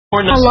A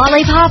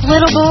lollipop,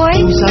 little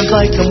boy? Who sounds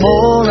like a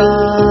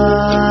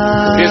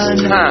moron.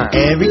 It's time.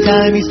 Every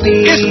time he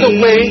speaks. It's the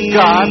way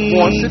God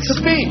wants it to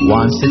be.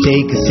 Wants to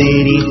take a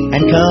city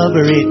and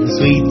cover it in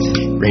sweets.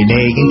 Ray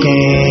Nagin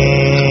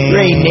can.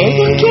 Ray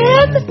Nagin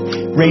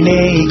can? Ray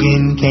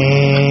Nagin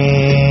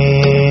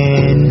can.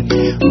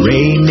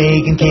 Ray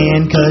Nagin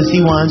can, 'cause he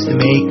wants to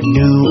make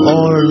New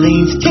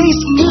Orleans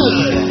taste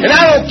good. And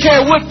I don't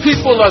care what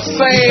people are He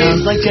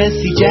saying. sounds like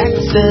Jesse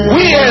Jackson.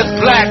 We as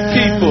black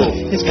people.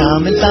 His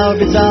comments are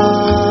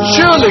bizarre.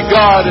 Surely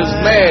God is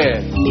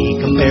mad. He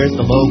compares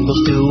the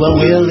locals to a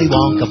Willy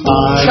Wonka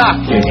bar.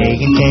 Chocolate. Ray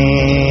Nagin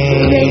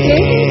can. Ray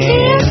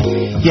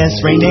Nagin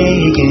Yes, Ray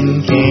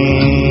Nagin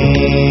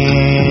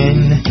can.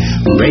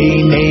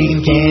 Ray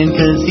Nagin can,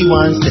 'cause he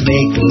wants to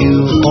make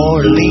New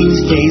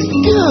Orleans taste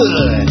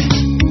good.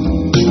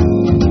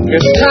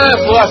 It's time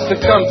for us to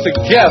come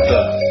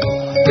together.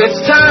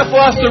 It's time for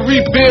us to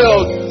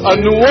rebuild a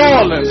New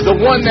Orleans, the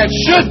one that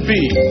should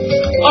be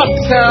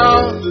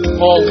uptown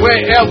or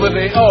wherever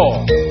they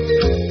are.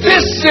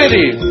 This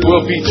city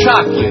will be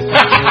chocolate,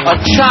 a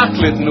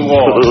chocolate New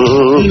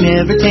Orleans. He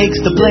never takes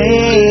the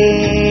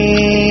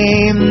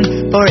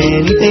blame for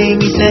anything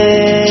he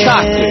says.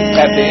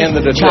 Chocolate at the end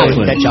of the day.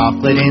 Chocolate. That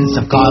chocolate in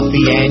some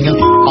coffee and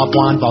you'll off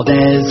Juan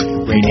Valdez.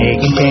 Ray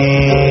Nagin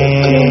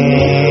can.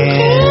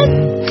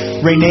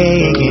 Ray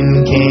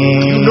Nagin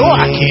can. You know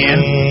I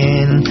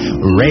can.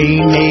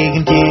 Ray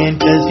Nagin can,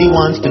 'cause he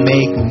wants to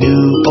make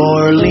New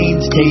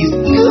Orleans taste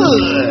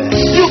good.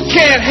 You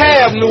can't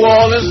have New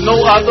Orleans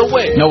no other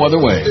way. No other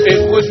way.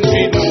 It wouldn't be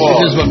New It just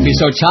Orleans. wouldn't be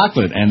so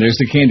chocolate. And there's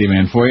the candy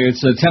man for you.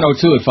 It's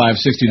 10:02 at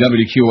 560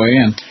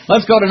 WQAM.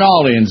 Let's go to New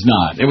Orleans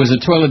not. It was a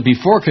toilet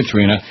before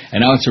Katrina,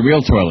 and now it's a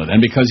real toilet.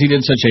 And because he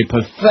did such a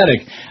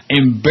pathetic,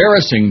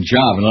 embarrassing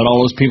job and let all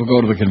those people go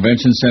to the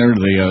convention center,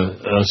 to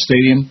the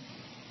stadium,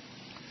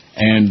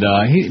 and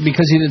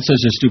because he did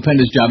such a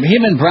stupendous job.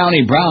 Him and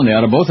Brownie Brown, they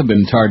ought to both have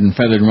been tarred and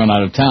feathered and run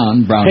out of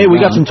town. Brownie Hey, we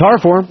Brown. got some tar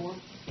for him.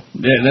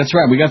 Yeah, that's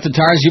right. We got the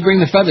tars. You bring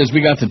the feathers.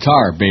 We got the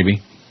tar, baby.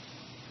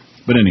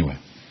 But anyway,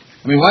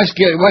 I mean, why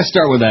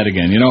start with that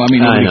again? You know, I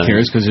mean, nobody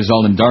cares because there's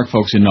all them dark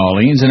folks in New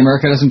Orleans, and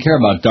America doesn't care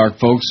about dark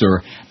folks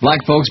or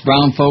black folks,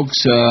 brown folks,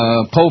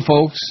 po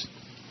folks.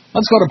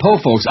 Let's go to po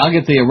folks. I'll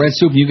get the red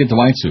soup and you get the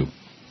white soup.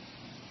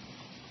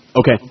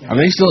 Okay. Are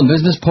they still in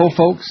business, po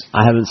folks?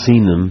 I haven't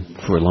seen them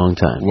for a long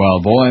time. Well,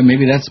 boy,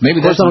 maybe that's a I'll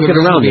good get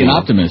reason around to be an anymore.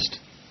 optimist.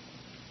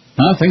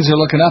 Huh? Things are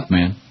looking up,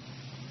 man.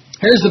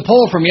 Here's the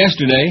poll from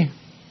yesterday.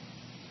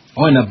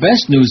 Oh, and the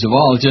best news of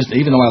all is just,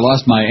 even though I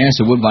lost my ass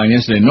at Woodbine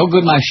yesterday, no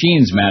good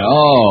machines, man.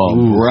 Oh,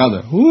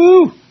 brother.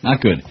 Woo! Not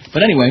good.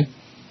 But anyway,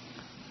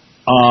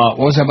 what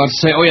was I about to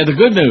say? Oh, yeah, the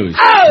good news.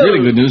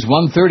 Really good news,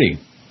 1:30.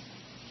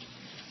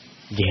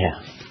 Yeah.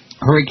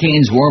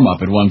 Hurricanes warm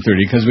up at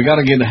 1:30 because we got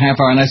to get a half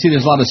hour, and I see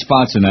there's a lot of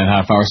spots in that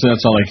half hour, so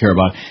that's all I care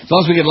about. As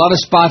long as we get a lot of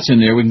spots in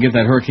there, we can get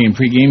that hurricane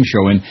pregame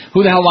show in.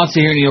 Who the hell wants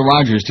to hear Neil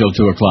Rogers till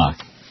 2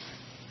 o'clock?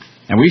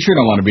 And we sure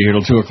don't want to be here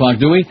till 2 o'clock,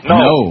 do we?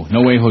 No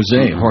way,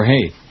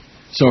 Jorge.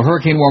 So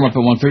hurricane warm up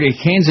at 1:30.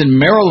 Canes in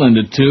Maryland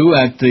at 2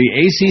 at the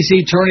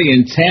ACC tourney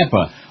in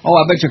Tampa. Oh,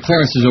 I bet your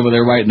Clarence is over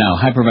there right now,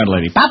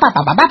 hyperventilating.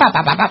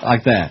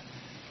 Like that.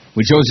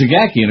 With Joe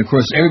Zagacki, and of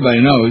course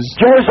everybody knows.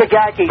 Joe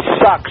Zagacki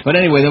sucks. But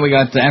anyway, then we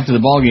got after the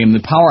ball game, the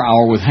Power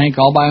Hour with Hank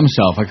all by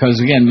himself, because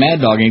again,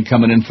 Mad Dog ain't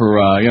coming in for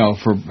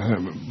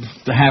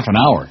half an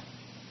hour.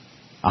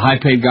 A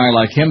high-paid guy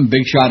like him,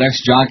 big shot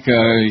ex-jock,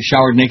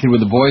 showered naked with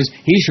the boys,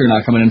 he's sure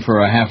not coming in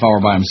for a half hour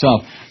by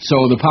himself.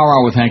 So the Power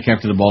Hour with Hank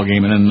after the ball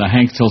game, and then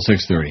Hank till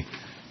 6:30.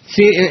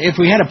 See, if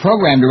we had a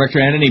program director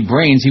that had any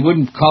brains, he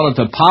wouldn't call it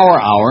the Power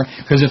Hour,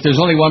 because if there's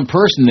only one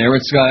person there,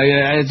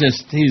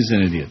 he's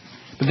an idiot.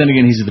 But then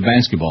again, he's at the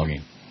basketball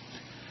game.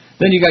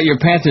 Then you got your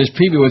Panthers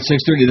preview at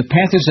 6:30. The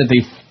Panthers at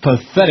the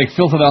pathetic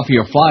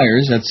Philadelphia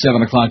Flyers at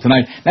 7 o'clock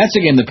tonight. That's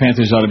a game the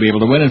Panthers ought to be able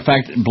to win. In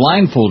fact,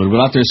 blindfolded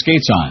without their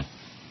skates on.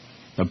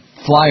 The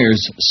Flyers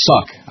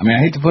suck. I mean,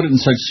 I hate to put it in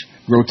such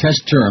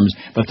grotesque terms,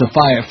 but the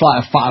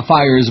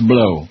Flyers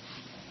blow.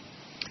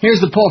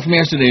 Here's the poll from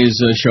yesterday's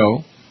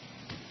show.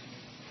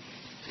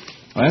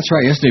 Well, that's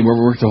right. Yesterday we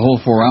worked the whole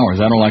 4 hours.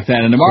 I don't like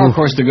that. And tomorrow, of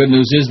course, the good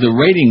news is the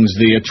ratings,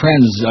 the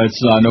trends.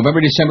 It's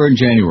November, December, and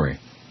January.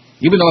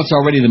 Even though it's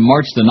already the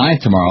March the 9th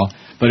tomorrow,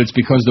 but it's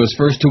because those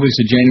first 2 weeks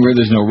of January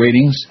there's no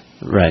ratings.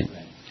 Right.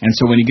 And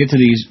so when you get to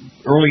these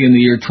early in the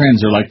year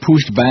trends, they're like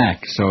pushed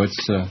back. So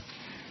it's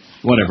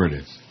whatever it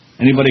is.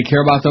 Anybody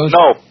care about those?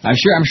 No. I'm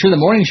sure the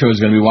morning show is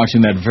going to be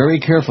watching that very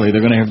carefully. They're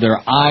going to have their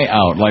eye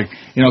out, like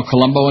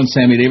Columbo and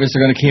Sammy Davis.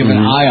 They're going to keep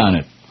an eye on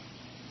it.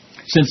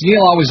 Since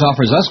Neil always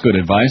offers us good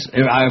advice,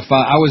 if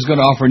I was going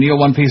to offer Neil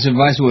one piece of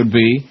advice, it would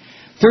be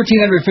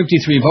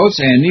 1,353 votes,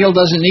 and Neil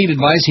doesn't need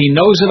advice. He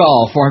knows it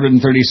all,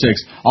 436.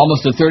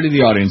 Almost a third of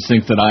the audience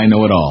think that I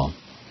know it all.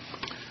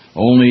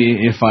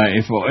 Only if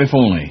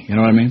only, you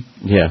know what I mean?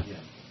 Yeah.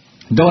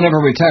 Don't ever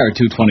retire at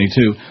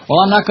 222. Well,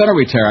 I'm not going to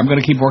retire. I'm going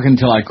to keep working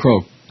until I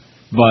croak.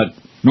 But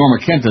Norma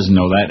Kent doesn't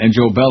know that, and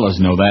Joe Bell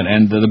doesn't know that,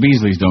 and the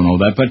Beasleys don't know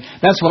that. But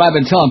that's what I've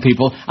been telling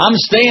people. I'm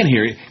staying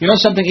here. You know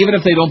something? Even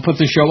if they don't put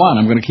the show on,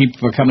 I'm going to keep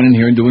coming in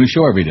here and doing a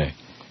show every day.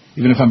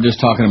 even if I'm just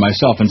talking to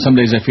myself. And some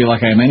days I feel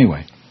like I am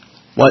anyway.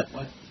 What?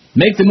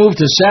 Make the move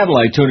to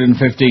satellite, 215.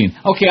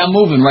 Okay, I'm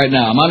moving right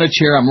now. I'm on a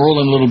chair. I'm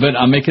rolling a little bit.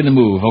 I'm making the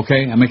move,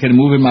 okay? I'm making a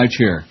move in my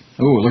chair.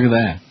 Ooh, look at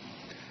that.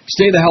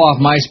 Stay the hell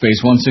off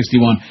MySpace,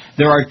 161.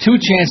 There are 2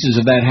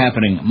 chances of that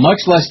happening,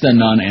 much less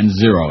than none, and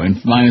 0,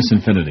 minus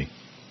infinity.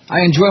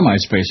 I enjoy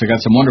MySpace. I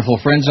got some wonderful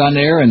friends on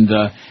there, and,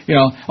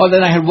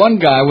 then I had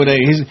one guy with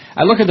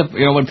I look at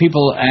when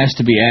people ask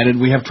to be added,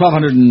 we have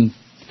 1256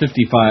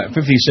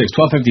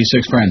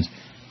 friends.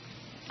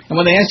 And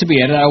when they ask to be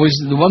added,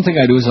 the one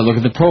thing I do is I look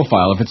at the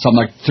profile. If it's some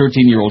like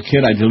 13-year-old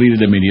kid, I delete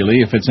it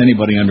immediately. If it's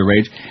anybody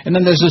underage. And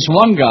then there's this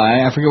one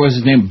guy, I forget what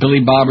his name,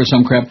 Billy Bob or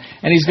some crap,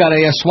 and he's got a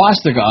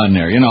swastika on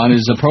there, on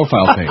his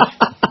profile page.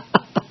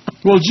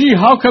 Well, gee,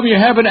 how come you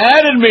haven't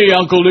added me,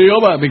 Uncle Leo?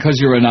 Because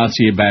you're a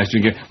Nazi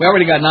bastard. We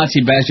already got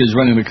Nazi bastards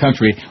running the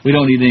country. We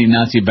don't need any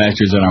Nazi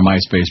bastards on our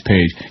MySpace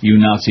page. You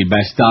Nazi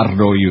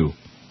bastardo, you.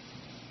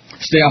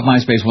 Stay off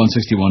MySpace,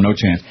 161, no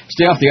chance.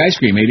 Stay off the ice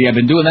cream, 80. I've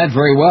been doing that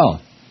very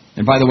well.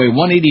 And by the way,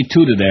 182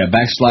 today. I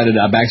backslid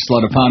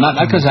a pound. Not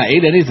because I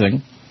ate anything.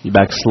 You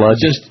backslud?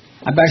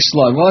 I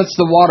backslid. Well, it's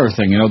the water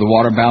thing, the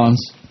water balance.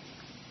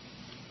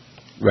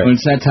 Right. When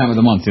it's that time of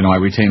the month, I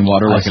retain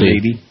water like a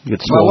lady. You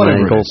get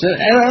swollen ankles.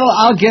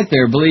 I'll get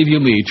there, believe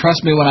you me.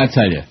 Trust me when I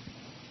tell you.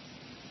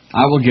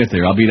 I will get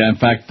there. I'll be there. In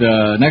fact,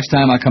 next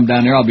time I come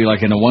down there, I'll be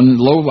like in a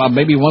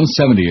maybe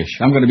 170-ish.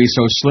 I'm going to be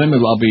so slim,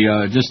 I'll be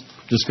just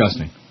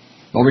disgusting.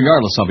 Well,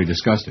 regardless, I'll be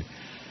disgusting.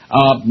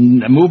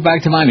 Move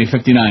back to Miami,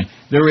 59.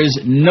 There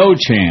is no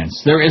chance.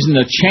 There isn't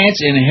a chance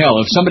in hell.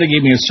 If somebody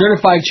gave me a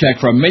certified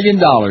check for $1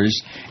 million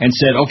and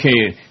said,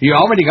 okay, you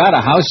already got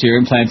a house here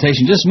in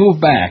Plantation, just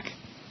move back,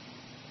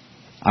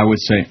 I would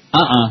say,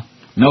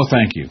 no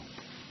thank you.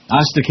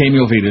 Hasta que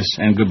mil vidas,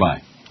 and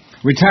goodbye.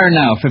 Retire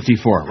now,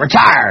 54.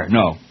 Retire!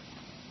 No.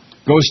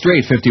 Go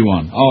straight,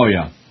 51. Oh,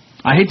 yeah.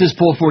 I hate this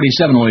poll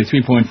 47, only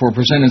 3.4%,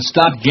 and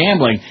stop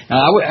gambling.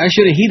 I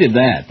should have heeded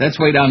that. That's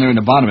way down there in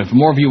the bottom. If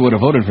more of you would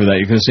have voted for that,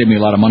 you could have saved me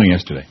a lot of money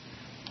yesterday.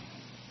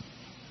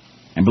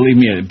 And believe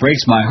me, it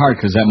breaks my heart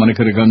because that money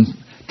could have gone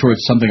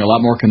towards something a lot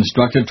more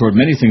constructive, toward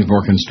many things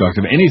more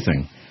constructive,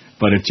 anything.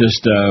 But it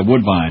just,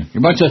 Woodbine.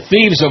 You're a bunch of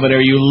thieves over there,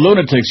 you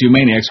lunatics, you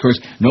maniacs. Of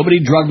course, nobody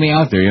drugged me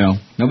out there,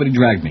 Nobody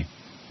dragged me.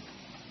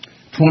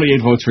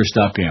 28 votes for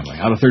stop gambling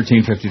out of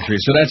 1353.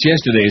 So that's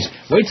yesterday's.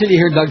 Wait till you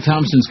hear Doug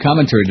Thompson's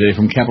commentary today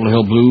from Capitol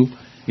Hill Blue.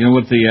 You know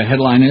what the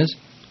headline is?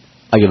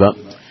 I give up.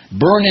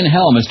 Burn in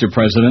hell, Mr.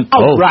 President.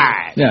 All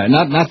right. Yeah,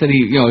 not that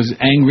he is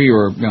angry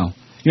or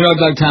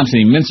Doug Thompson,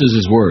 he minces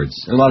his words.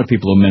 A lot of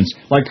people who mince,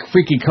 like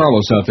Freaky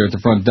Carlos out there at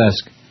the front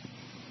desk.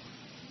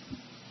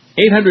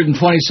 827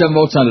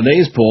 votes on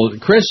today's poll.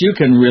 Chris, you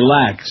can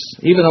relax,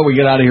 even though we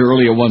get out of here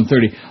early at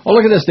 1:30. Oh,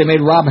 look at this. They made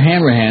Rob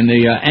Hanrahan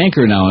the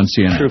anchor now on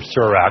CNN. Troops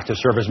to Iraq to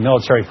serve as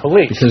military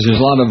police. Because there's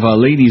a lot of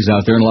ladies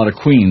out there and a lot of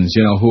queens,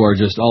 who are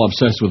just all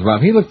obsessed with Rob.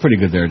 He looked pretty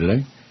good there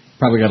today.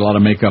 Probably got a lot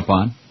of makeup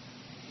on.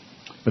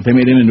 But they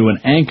made him into an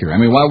anchor. I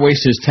mean, why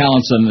waste his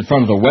talents in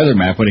front of the weather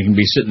map when he can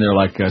be sitting there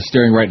like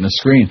staring right in the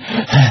screen?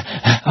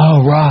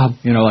 Oh, Rob.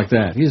 Like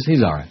that.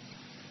 He's all right.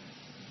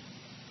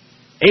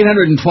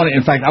 820.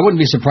 In fact, I wouldn't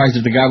be surprised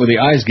if the guy with the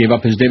eyes gave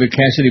up his David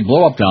Cassidy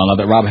blow-up doll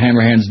now that Rob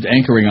Hanrahan's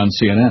anchoring on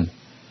CNN.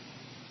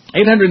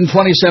 827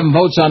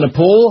 votes on the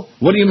poll.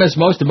 What do you miss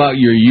most about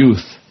your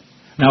youth?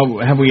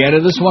 Now, have we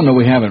added this one? No,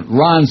 we haven't.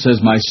 Ron says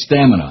my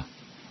stamina.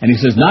 And he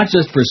says, not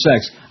just for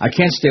sex. I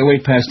can't stay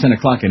awake past 10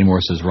 o'clock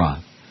anymore, says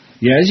Ron.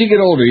 Yeah, as you get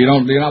older, you're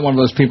not one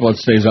of those people that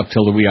stays up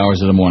till the wee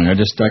hours of the morning. I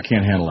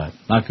can't handle that.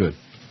 Not good.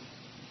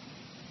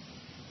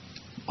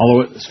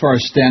 Although, as far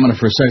as stamina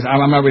for sex,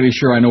 I'm not really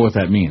sure I know what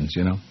that means,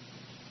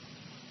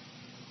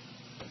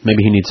 Maybe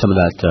he needs some of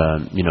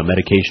that,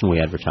 medication we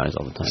advertise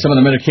all the time. Some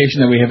of the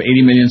medication that we have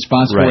 80 million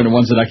spots for, and the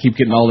ones that I keep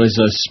getting all this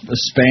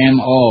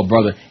spam. Oh,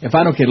 brother. If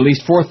I don't get at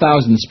least 4,000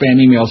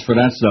 spam emails for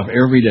that stuff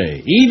every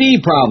day.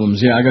 ED problems.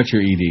 Yeah, I got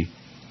your ED.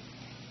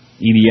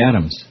 Edie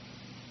Adams.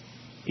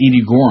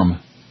 Edie Gorm.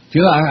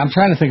 I'm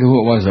trying to think of who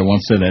it was that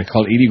once said that,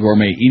 called Edie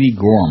Gourmet. Edie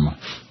Gorm.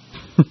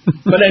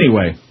 But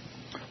anyway.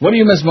 What do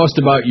you miss most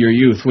about your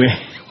youth? We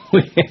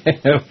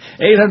have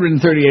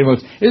 838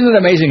 votes. Isn't it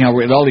amazing how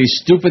with all these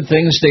stupid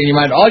things stay in your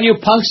mind? All you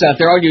punks out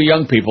there, all you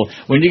young people,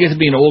 when you get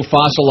to be an old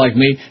fossil like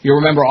me, you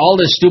remember all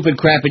this stupid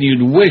crap and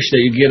you'd wish that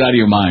you'd get out of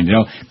your mind.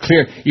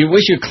 You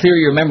wish you'd clear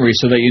your memory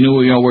so that you knew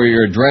where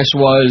your address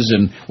was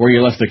and where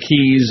you left the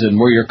keys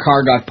and where your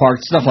car got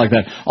parked, stuff like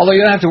that. Although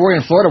you don't have to worry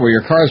in Florida where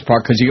your car is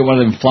parked because you get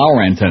one of them flower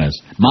antennas.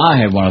 Ma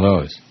had one of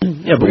those.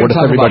 Yeah, but what if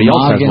everybody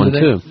else has one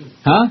too?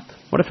 Huh?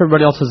 What if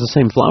everybody else has the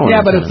same flower?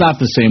 Yeah, but it's not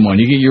the same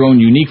one. You get your own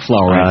unique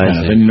flower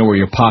antenna. Then you know where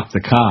you parked the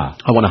car.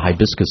 I want a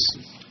hibiscus.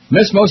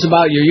 Miss most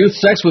about your youth?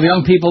 Sex with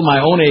young people my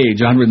own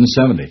age, 170.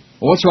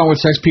 Well, what's wrong with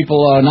sex people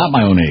not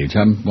my own age?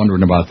 I'm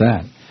wondering about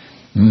that.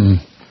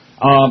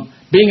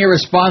 Being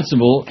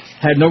irresponsible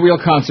had no real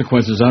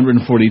consequences,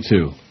 142.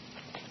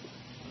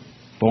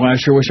 Boy, I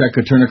sure wish I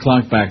could turn the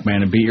clock back,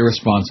 man, and be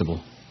irresponsible.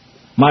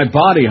 My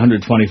body,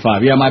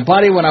 125. Yeah, my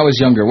body when I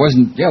was younger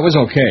it was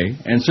okay,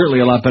 and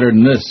certainly a lot better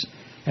than this.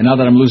 And now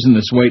that I'm losing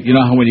this weight, you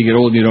know how when you get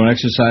old you don't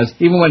exercise?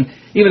 Even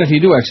if you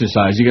do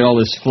exercise, you get all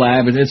this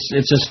flab. It's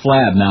just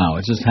flab now.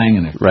 It's just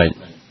hanging there. Right.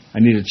 I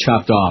need it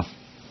chopped off.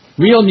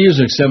 Real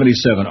Music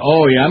 77.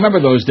 Oh, yeah, I remember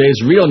those days.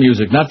 Real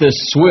Music, not this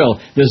swill,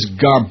 this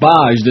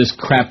garbage, this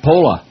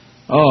crapola.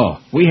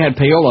 Oh, we had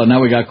payola, now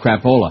we got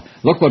crapola.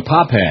 Look what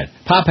Pop had.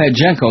 Pop had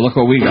Jenko, look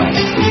what we got.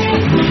 Well,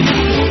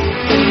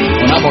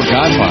 how about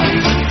Godfather?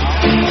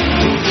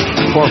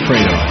 Poor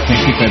Fredo. I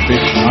can't keep that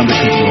bitch under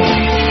control.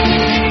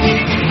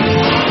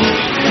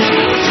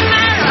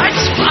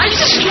 I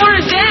just want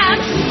to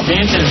dance.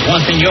 Dancing is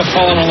one thing. You're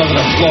falling all over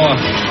the floor.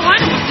 I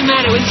don't know what's the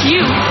matter with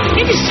you.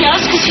 You're just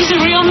jealous because he's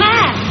a real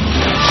man.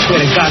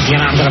 Swear to God,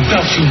 Deanna, I'm going to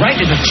belt you right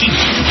in the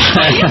teeth.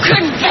 You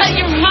couldn't belt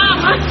your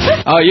mama.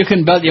 Oh, you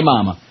can belt your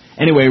mama.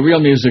 Anyway, Real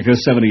Music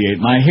is 78.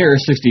 My hair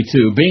is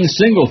 62. Being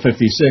single, 56.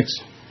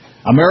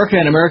 America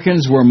and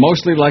Americans were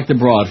mostly like the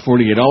broad,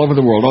 48, all over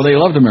the world. Oh, they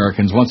loved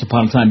Americans once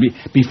upon a time,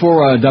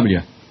 before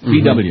BW.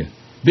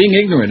 Being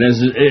ignorant,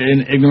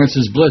 ignorance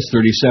is bliss,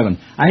 37.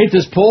 I hate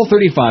this poll,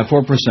 35,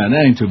 4%.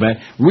 That ain't too bad.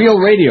 Real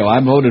radio,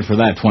 I voted for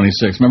that,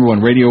 26. Remember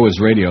when radio was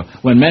radio?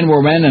 When men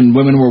were men and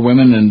women were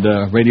women and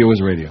radio was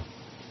radio.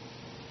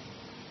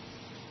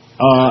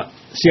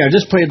 See, I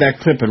just played that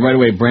clip and right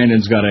away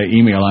Brandon's got an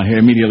email on here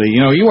immediately.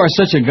 You know, you are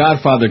such a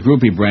Godfather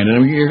groupie, Brandon.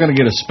 I mean, you're going to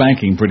get a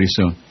spanking pretty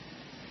soon.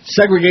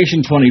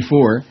 Segregation,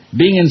 24.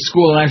 Being in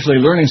school and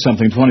actually learning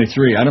something,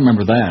 23. I don't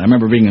remember that. I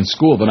remember being in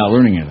school but not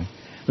learning anything.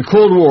 The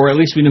Cold War, at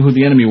least we knew who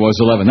the enemy was,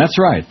 11. That's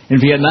right. In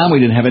Vietnam, we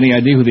didn't have any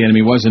idea who the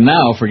enemy was, and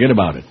now, forget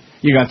about it.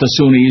 You got the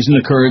Sunnis and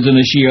the Kurds and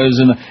the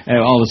Shias and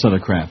all this other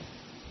crap.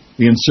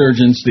 The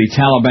insurgents, the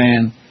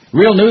Taliban.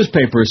 Real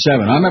Newspaper,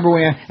 7. I remember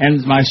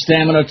and my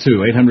Stamina,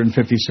 2, 857.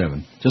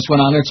 Just went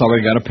on there, it's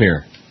already got a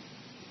pair.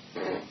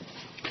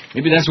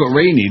 Maybe that's what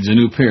Ray needs, a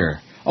new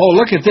pair. Oh,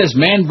 look at this.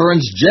 Man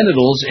burns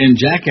genitals in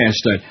Jackass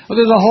stud. Oh,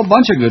 there's a whole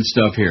bunch of good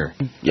stuff here.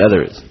 Yeah,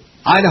 there is.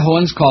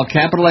 Idahoans call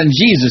capital and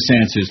Jesus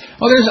answers.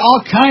 Oh, there's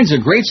all kinds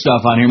of great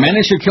stuff on here, man.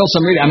 They should kill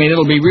some reading. I mean,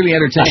 it'll be really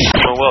entertaining.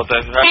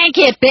 Thank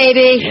you,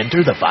 baby. Enter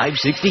the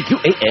 560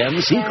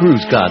 QAM Sea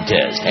Cruise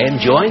Contest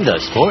and join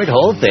the Sport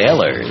Hole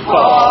Sailors.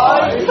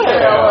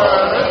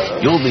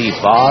 You'll be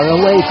far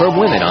away from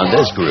women on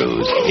this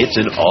cruise. It's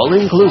an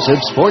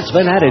all-inclusive sports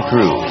fanatic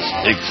cruise,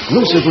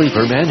 exclusively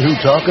for men who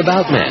talk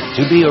about men,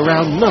 to be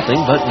around nothing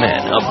but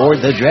men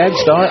aboard the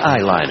Dragstar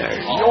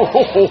Eyeliner. Yo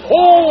ho ho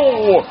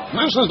ho!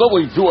 This is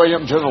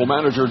WQAM General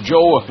Manager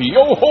Joe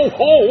Yo ho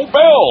ho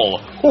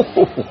Bell.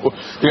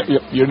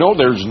 You know,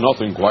 there's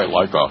nothing quite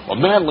like a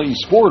manly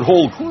sport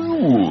hole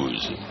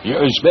cruise,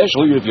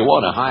 especially if you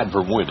want to hide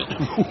from women.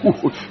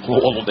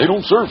 Well, they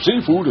don't serve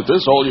seafood at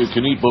this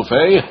all-you-can-eat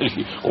buffet.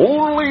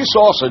 Only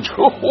sausage.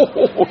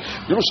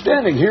 You know,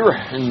 standing here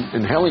and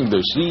inhaling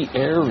the sea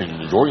air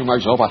and enjoying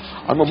myself,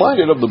 I'm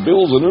reminded of the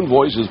bills and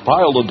invoices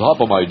piled on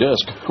top of my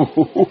desk.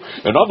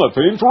 And I'm not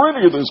paying for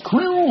any of this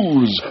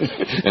cruise.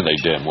 And they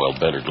damn well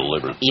better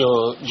deliver.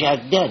 Your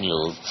Jack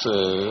Daniels,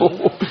 sir.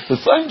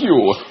 Thank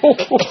you.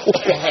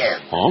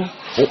 Huh?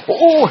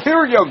 Oh,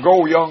 here you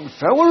go, young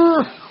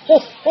feller.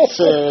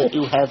 Sir,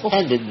 you have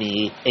handed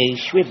me a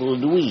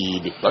shriveled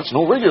weed. That's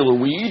no regular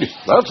weed.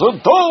 That's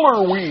a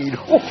dollar weed.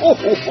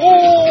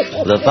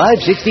 The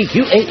 560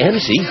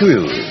 QAMC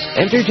Cruise.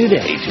 Enter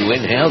today to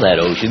inhale that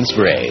ocean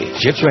spray.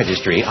 Ships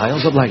Registry,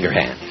 Isles of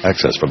Langerhans.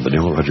 Access from the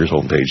Neil Rogers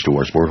homepage to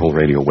our Sport Hole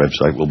Radio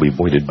website will be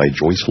voided by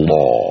Joyce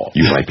Law.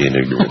 You might be an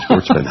ignorant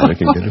sports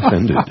fanatic and get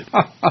offended.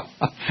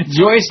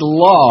 Joyce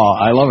Law.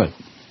 I love it.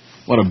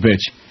 What a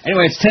bitch.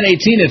 Anyway, it's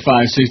 10:18 at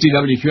 560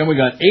 WQM. We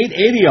got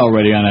 880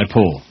 already on that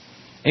poll.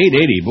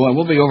 880. Boy,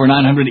 we'll be over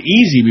 900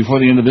 easy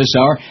before the end of this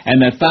hour. And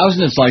that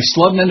 1,000, it's like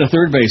slugging into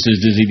third base, as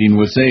Dizzy Dean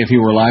would say if he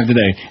were alive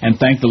today. And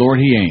thank the Lord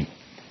he ain't.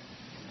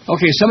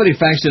 Okay, somebody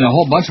faxed in a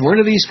whole bunch. Where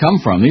do these come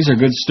from? These are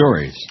good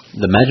stories.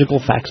 The magical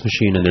fax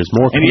machine, and there's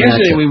more. And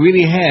yesterday we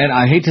really had,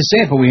 I hate to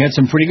say it, but we had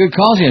some pretty good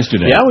calls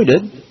yesterday. Yeah, we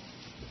did.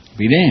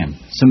 Be damned.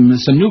 Some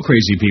new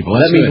crazy people.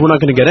 That means we're not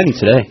going to get any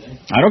today.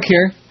 I don't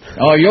care.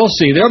 Oh, you'll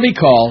see. There'll be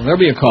a call.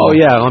 Oh,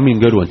 yeah, I mean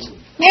good ones.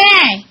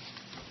 Hey.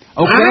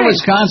 Eau Claire,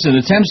 Wisconsin.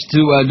 Attempts to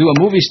do a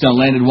movie stunt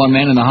landed one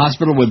man in the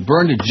hospital with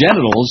burned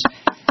genitals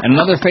and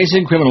another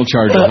facing criminal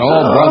charges.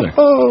 Oh, brother.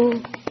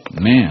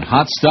 Man,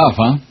 hot stuff,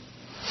 huh?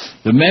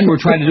 The men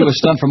were trying to do a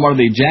stunt from one of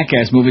the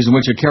Jackass movies in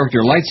which a character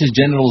lights his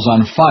genitals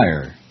on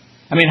fire.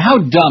 I mean, how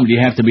dumb do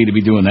you have to be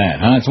doing that,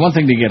 huh? It's one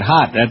thing to get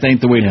hot. That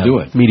ain't the way to do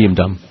it. Medium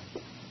dumb.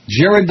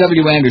 Jared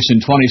W.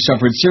 Anderson, 20,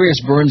 suffered serious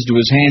burns to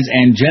his hands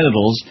and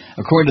genitals,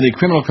 according to the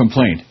criminal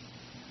complaint.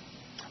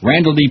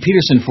 Randall D.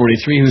 Peterson,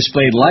 43, who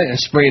sprayed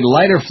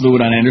lighter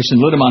fluid on Anderson,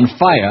 lit him on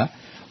fire.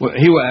 When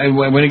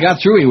he got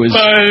through, he was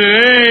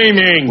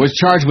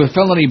charged with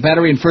felony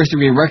battery and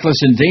first-degree reckless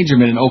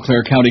endangerment in Eau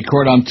Claire County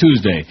Court on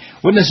Tuesday.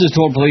 Witnesses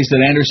told police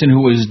that Anderson,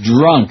 who was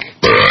drunk,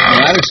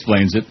 that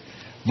explains it,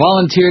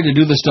 volunteered to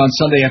do the stunt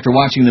Sunday after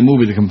watching the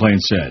movie, the complaint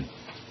said.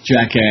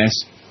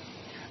 Jackass.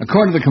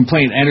 According to the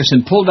complaint,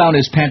 Anderson pulled down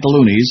his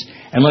pantaloonies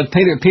and let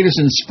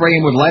Peterson spray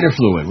him with lighter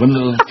fluid. When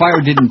the fire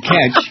didn't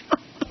catch,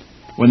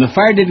 When the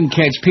fire didn't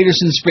catch,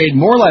 Peterson sprayed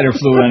more lighter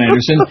fluid on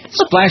Anderson,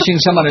 splashing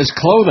some on his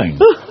clothing.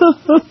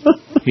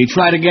 He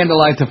tried again to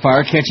light the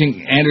fire,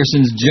 catching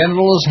Anderson's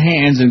genitals,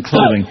 hands, and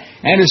clothing.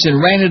 Anderson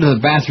ran into the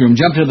bathroom,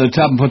 jumped into the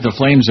tub, and put the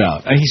flames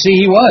out.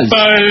 He was.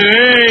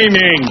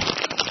 Flaming!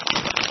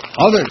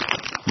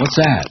 What's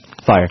that?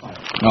 Fire.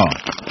 Oh.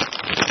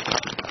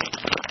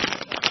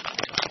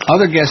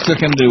 Other guests took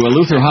him to a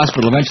Luther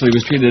hospital. Eventually, he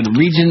was treated at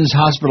Regions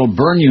Hospital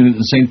Burn Unit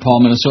in St.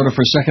 Paul, Minnesota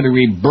for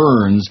second-degree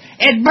burns.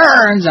 It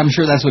burns! I'm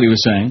sure that's what he was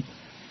saying.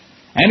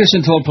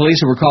 Anderson told police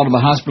who were called to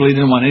the hospital he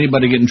didn't want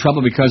anybody to get in trouble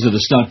because of the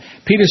stunt.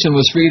 Peterson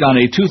was freed on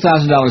a $2,000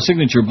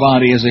 signature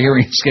bond. He has a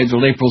hearing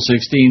scheduled April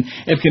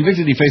 16. If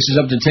convicted, he faces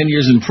up to 10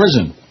 years in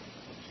prison.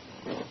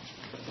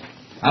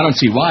 I don't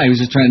see why. He was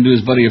just trying to do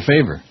his buddy a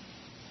favor.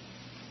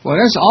 Well,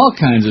 there's all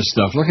kinds of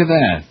stuff. Look at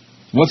that.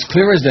 What's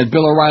clear is that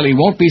Bill O'Reilly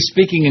won't be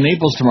speaking in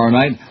Naples tomorrow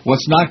night.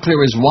 What's not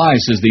clear is why,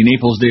 says the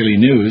Naples Daily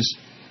News.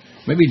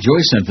 Maybe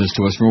Joyce sent this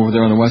to us from over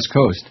there on the West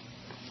Coast.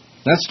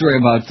 That story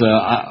about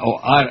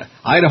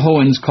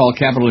Idahoans call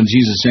Capitol and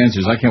Jesus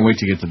answers. I can't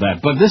wait to get to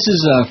that. But this is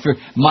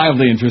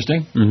mildly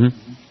interesting. Mm-hmm.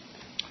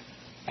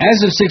 As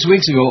of 6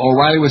 weeks ago,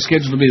 O'Reilly was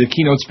scheduled to be the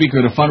keynote speaker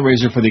at a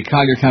fundraiser for the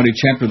Collier County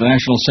chapter of the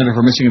National Center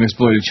for Missing and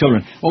Exploited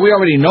Children. Well, we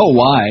already know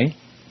why.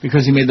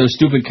 Because he made those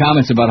stupid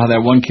comments about how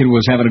that one kid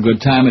was having a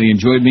good time and he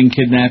enjoyed being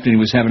kidnapped and he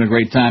was having a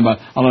great time,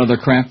 all that other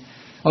crap.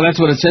 Oh,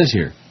 that's what it says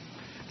here.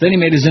 Then he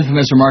made his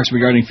infamous remarks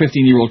regarding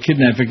 15-year-old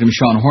kidnapped victim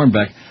Sean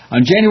Hornbeck. On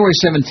January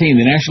 17,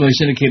 the nationally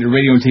syndicated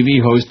radio and TV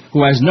host,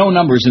 who has no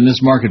numbers in this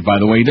market, by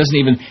the way, he doesn't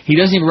even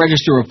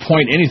register a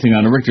point anything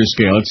on a Richter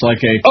scale. It's like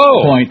a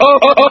point.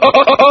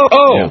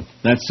 Yeah,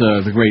 that's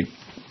the great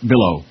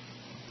Billo.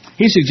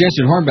 He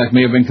suggested Hornbeck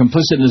may have been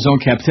complicit in his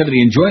own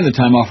captivity, enjoying the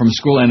time off from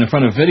school and in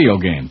front of a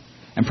video game.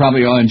 And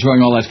probably enjoying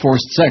all that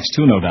forced sex,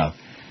 too, no doubt.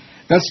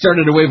 That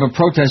started a wave of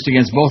protest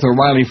against both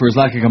O'Reilly for his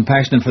lack of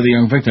compassion for the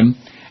young victim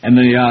and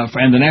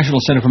the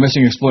National Center for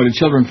Missing and Exploited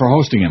Children for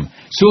hosting him.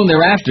 Soon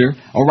thereafter,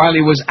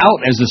 O'Reilly was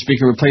out as the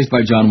speaker, replaced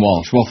by John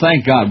Walsh. Well,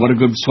 thank God. What a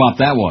good swap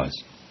that was.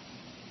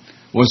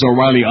 Was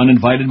O'Reilly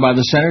uninvited by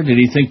the center? Did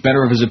he think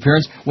better of his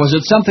appearance? Was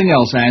it something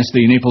else, asked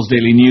the Naples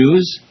Daily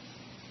News?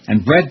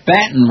 And Brett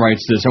Batten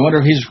writes this. I wonder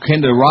if he's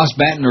kin to Ross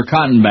Batten or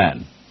Cotton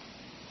Batten.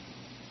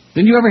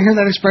 Didn't you ever hear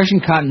that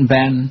expression, cotton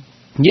batting?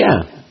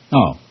 Yeah.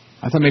 Oh,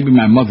 I thought maybe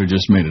my mother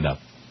just made it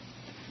up.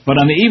 But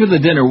on the eve of the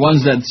dinner,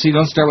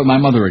 don't start with my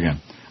mother again.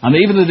 On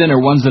the eve of the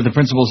dinner, ones that the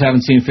principals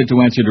haven't seen fit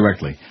to answer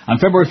directly. On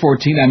February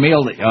 14, I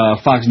mailed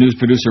Fox News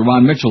producer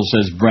Ron Mitchell,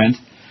 says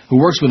Brent, who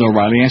works with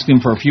O'Reilly, asking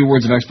him for a few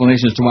words of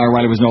explanation as to why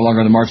O'Reilly was no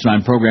longer on the March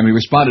 9 program. He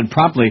responded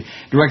promptly,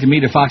 directed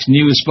me to Fox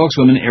News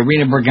spokeswoman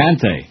Irina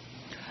Brigante.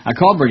 I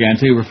called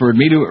Brigante, who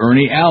referred me to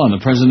Ernie Allen,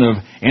 the president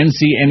of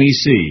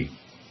NCMEC.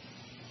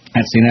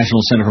 That's the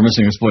National Center for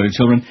Missing and Exploited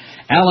Children.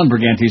 Alan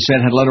Brigante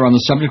said had a letter on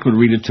the subject, would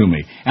read it to me.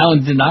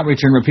 Alan did not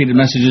return repeated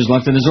messages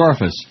left at his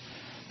office.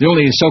 The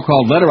only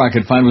so-called letter I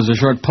could find was a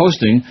short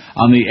posting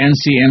on the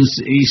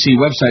NCMEC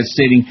website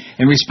stating,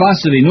 in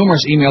response to the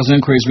numerous emails and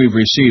inquiries we've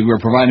received,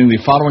 we're providing the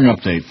following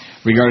update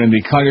regarding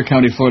the Collier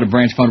County, Florida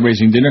branch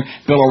fundraising dinner.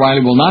 Bill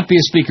O'Reilly will not be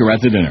a speaker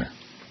at the dinner.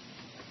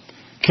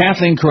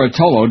 Kathleen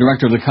Curatolo,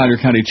 director of the Collier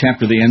County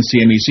chapter of the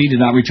NCMEC, did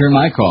not return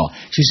my call.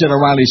 She said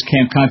O'Reilly's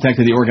camp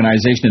contacted the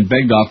organization and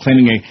begged off,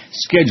 claiming a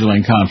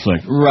scheduling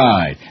conflict.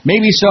 Right.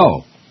 Maybe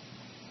so.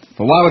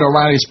 But why would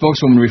O'Reilly's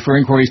spokeswoman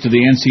refer inquiries to the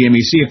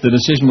NCMEC if the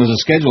decision was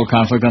a schedule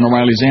conflict on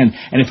O'Reilly's end?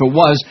 And if it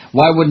was,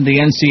 why wouldn't the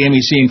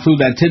NCMEC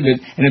include that tidbit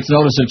in its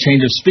notice of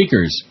change of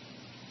speakers?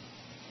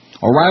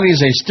 O'Reilly is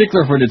a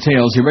stickler for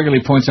details. He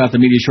regularly points out the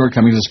media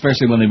shortcomings,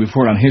 especially when they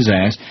report on his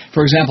ass.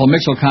 For example,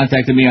 Mitchell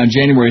contacted me on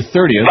January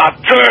 30th.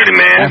 About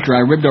 30, man. After I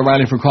ribbed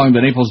O'Reilly for calling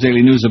the Naples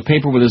Daily News a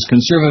paper with as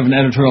conservative an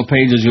editorial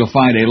page as you'll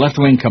find, a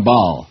left-wing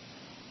cabal.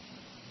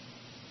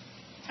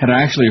 Had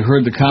I actually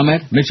heard the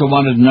comment? Mitchell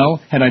wanted to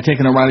know, had I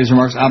taken O'Reilly's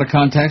remarks out of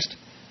context?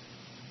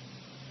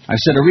 I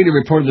said a reader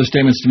reported the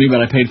statements to me,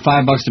 but I paid $5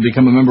 to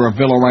become a member of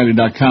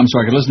BillO'Reilly.com so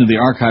I could listen to the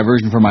archive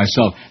version for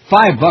myself.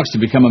 $5 to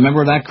become a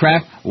member of that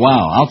crap?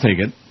 Wow, I'll take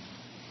it.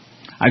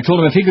 I told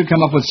him if he could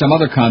come up with some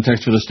other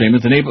context for the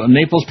statement, the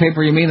Naples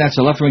paper, you mean?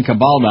 That's a left-wing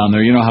cabal down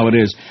there, you know how it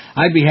is.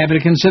 I'd be happy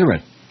to consider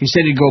it. He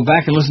said he'd go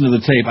back and listen to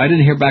the tape. I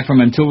didn't hear back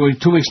from him until 2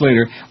 weeks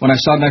later when I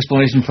saw an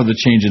explanation for the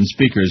change in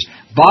speakers.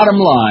 Bottom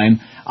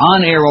line,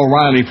 on-air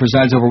O'Reilly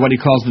presides over what he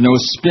calls the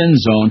no-spin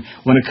zone.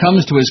 When it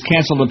comes to his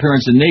canceled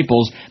appearance in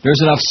Naples,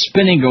 there's enough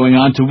spinning going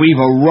on to weave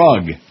a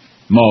rug.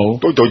 Mo.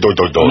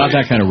 Not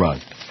that kind of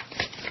rug.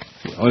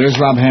 Oh, there's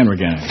Rob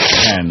Hannigan.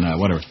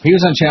 Whatever. He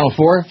was on Channel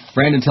 4.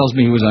 Brandon tells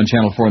me he was on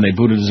Channel 4 and they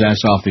booted his ass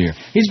off the air.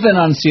 He's been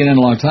on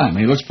CNN a long time.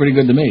 He looks pretty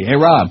good to me. Hey,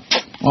 Rob.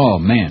 Oh,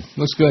 man.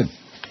 Looks good.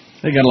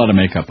 They got a lot of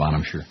makeup on,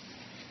 I'm sure.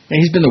 And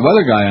he's been the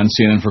weather guy on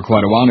CNN for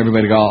quite a while, and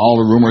everybody got all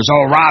the rumors,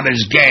 oh, Rob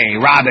is gay,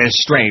 Rob is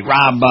straight,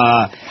 Rob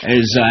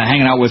is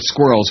hanging out with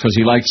squirrels because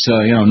he likes,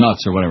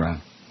 nuts or whatever.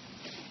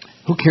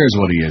 Who cares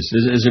what he is?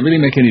 Does it really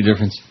make any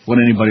difference what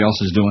anybody else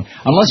is doing?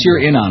 Unless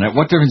you're in on it,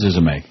 what difference does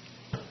it make?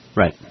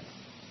 Right.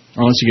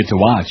 Or unless you get to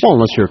watch.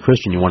 Well, unless you're a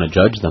Christian, you want to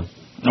judge them.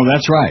 Oh,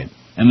 that's right.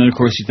 And then, of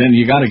course, then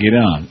you got to get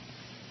in on it.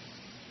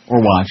 Or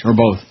watch, or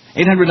both.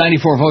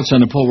 894 votes on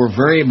the poll.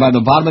 By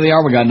the bottom of the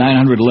hour, we got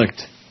 900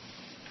 licked.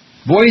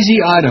 Boise,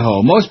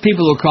 Idaho. Most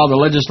people who call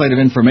the Legislative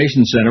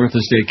Information Center at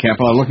the state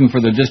capitol are looking for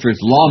the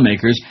district's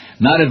lawmakers,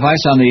 not advice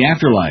on the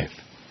afterlife.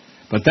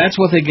 But that's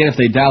what they get if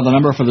they dial the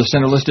number for the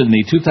center listed in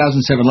the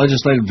 2007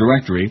 Legislative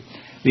Directory.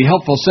 The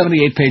helpful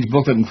 78-page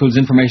booklet includes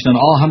information on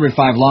all 105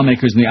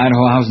 lawmakers in the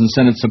Idaho House and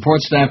Senate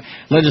support staff,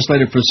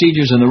 legislative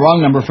procedures, and the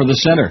wrong number for the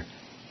center.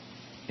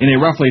 In a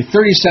roughly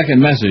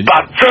 30-second message,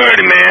 about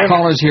 30, man.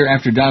 Callers here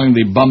after dialing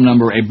the bum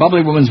number, a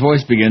bubbly woman's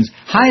voice begins,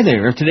 "Hi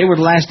there, if today were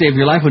the last day of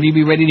your life, would you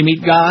be ready to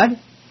meet God?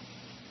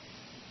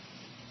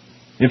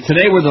 If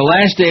today were the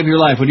last day of your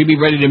life, would you be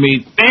ready to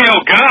meet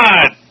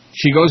God?"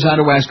 She goes on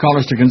to ask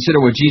callers to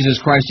consider what Jesus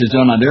Christ has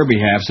done on their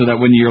behalf so that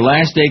when your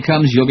last day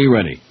comes, you'll be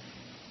ready.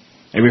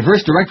 A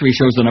reverse directory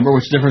shows the number,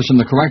 which differs from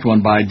the correct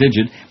one by a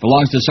digit,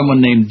 belongs to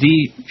someone named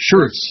D.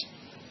 Shurtz.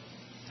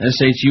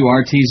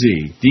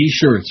 S-H-U-R-T-Z. D.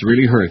 Shurtz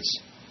really hurts.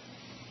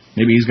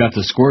 Maybe he's got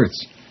the squirts.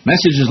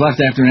 Messages left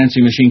after an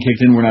answering machine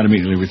kicked in were not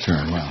immediately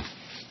returned. Wow.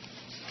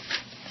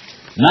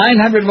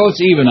 900 votes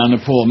even on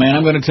the poll. Man,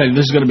 I'm going to tell you,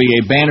 this is going to be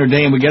a banner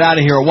day, and we get out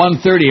of here at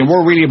 1:30, and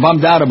we're really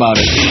bummed out about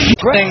it.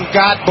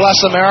 God bless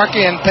America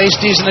and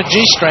pasties and a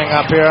G-string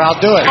up here. I'll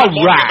do it. Good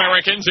morning,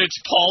 Americans. It's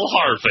Paul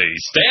Harvey.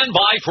 Stand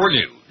by for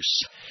news.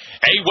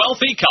 A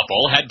wealthy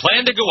couple had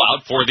planned to go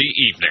out for the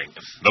evening.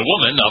 The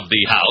woman of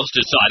the house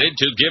decided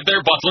to give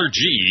their butler,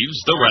 Jeeves,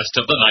 the rest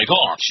of the night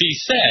off. She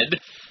said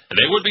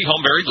they would be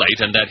home very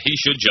late and that he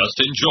should just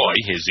enjoy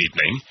his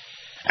evening.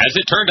 As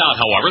it turned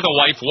out, however, the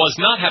wife was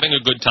not having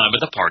a good time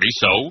at the party,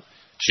 so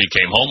she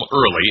came home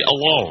early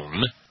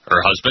alone.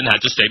 Her husband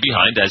had to stay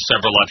behind as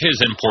several of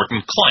his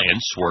important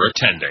clients were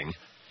attending.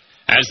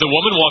 As the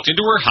woman walked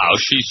into her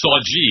house, she saw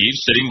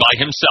Jeeves sitting by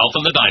himself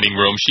in the dining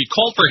room. She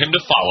called for him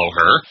to follow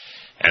her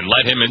and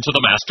led him into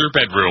the master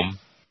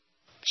bedroom.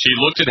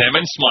 She looked at him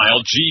and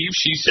smiled. "Jeeves,"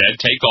 she said,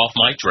 "take off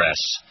my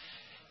dress."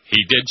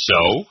 He did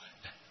so.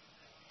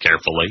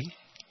 Carefully.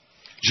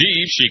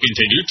 "Jeeves," she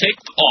continued, "take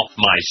off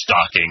my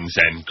stockings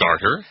and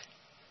garter."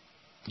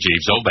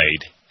 Jeeves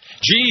obeyed.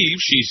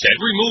 "Jeeves," she said,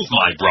 "remove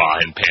my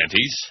bra and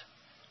panties."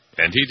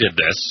 And he did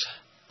this.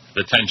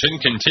 The tension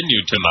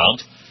continued to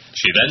mount.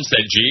 She then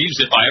said, "Jeeves,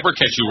 if I ever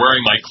catch you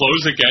wearing my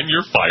clothes again,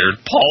 you're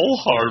fired.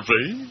 Paul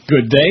Harvey."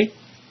 Good day.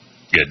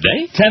 Good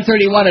day.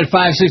 1031 at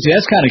 560.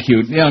 That's kind of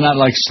cute. You know, not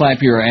like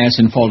slap your ass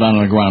and fall down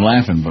on the ground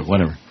laughing, but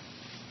whatever.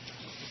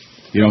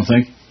 You don't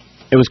think?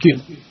 It was cute.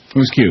 It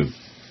was cute.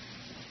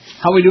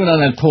 How are we doing on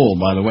that poll,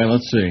 by the way?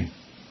 Let's see.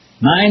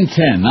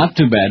 9:10. Not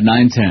too bad,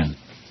 9:10.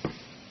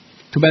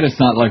 Too bad it's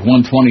not like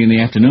 1:20 in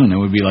the afternoon. That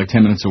would be like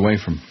 10 minutes away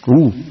from.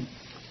 Ooh.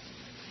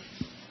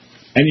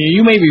 And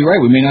you may be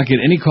right. We may not get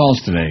any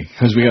calls today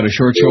because we got a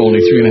short show, only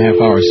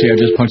 3.5 hours. See, I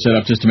just punched that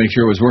up just to make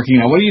sure it was working.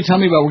 Now, what do you tell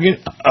me about? We're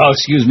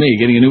getting,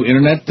 getting a new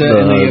internet in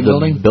the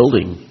building?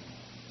 Building.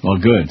 Well,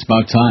 good. It's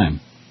about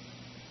time.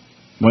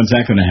 When's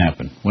that going to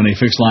happen? When they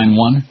fix line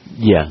 1?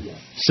 Yeah.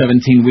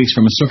 17 weeks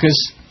from Sukkot?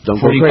 Don't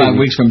 45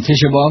 weeks from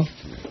Tisha B'Av?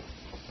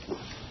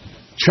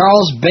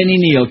 Charles Benny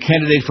Neal,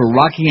 candidate for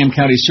Rockingham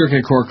County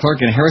Circuit Court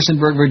Clerk in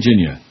Harrisonburg,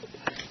 Virginia,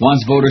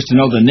 wants voters to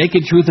know the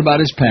naked truth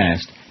about his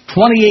past.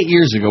 28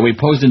 years ago, he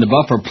posed in the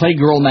buff for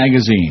Playgirl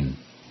magazine.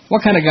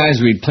 What kind of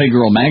guys read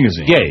Playgirl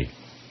magazine? Gay.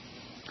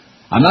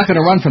 I'm not going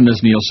to run from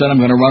this, Neal said. I'm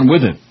going to run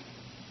with it.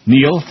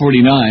 Neal,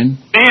 49.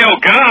 Neal,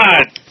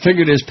 God!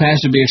 Figured his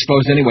past would be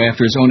exposed anyway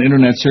after his own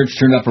internet search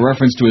turned up a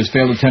reference to his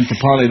failed attempt to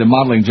parlay the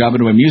modeling job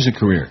into a music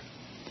career.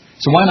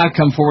 So why not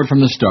come forward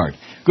from the start?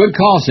 Good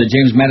call, said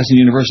James Madison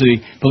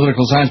University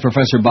political science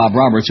professor Bob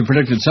Roberts, who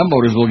predicted some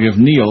voters will give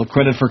Neal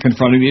credit for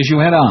confronting the issue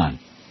head-on.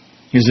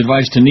 His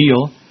advice to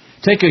Neal,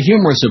 take a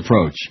humorous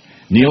approach.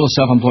 Neal, a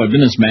self-employed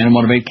businessman and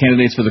one of 8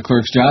 candidates for the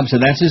clerk's job,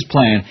 said that's his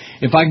plan.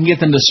 If I can get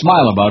them to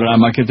smile about it, I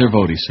might get their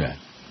vote, he said.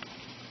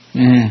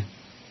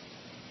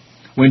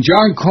 When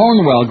John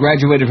Cornwell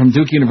graduated from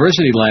Duke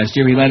University last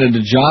year, he landed a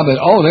job at,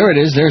 there it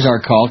is, there's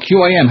our call,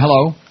 QAM,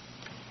 hello.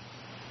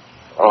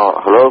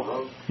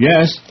 Hello?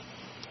 Yes?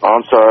 Oh,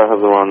 I'm sorry, I have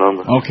the wrong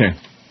number. Okay.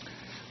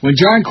 When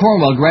John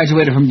Cornwell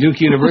graduated from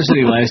Duke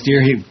University last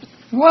year,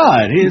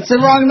 What? It's the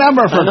wrong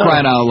number for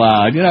crying out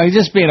loud. You know, he's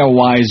just being a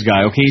wise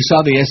guy, okay? He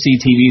saw the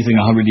SCTV thing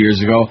 100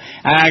 years ago.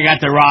 I got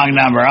the wrong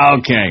number.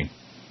 Okay.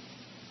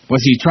 What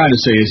he's trying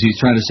to say is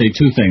he's trying to say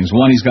 2 things.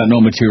 One, he's got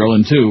no material,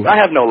 and 2, I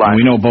have no line.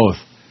 We know both.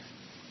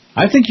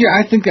 I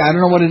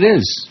don't know what it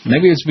is.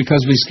 Maybe it's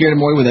because we scared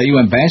him away with that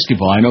UM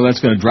basketball. I know that's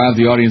going to drive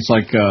the audience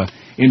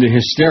into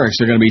hysterics.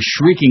 They're going to be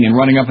shrieking and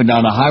running up and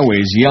down the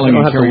highways, yelling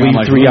and carrying on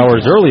like 3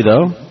 hours early,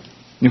 though.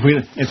 If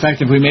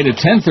we made it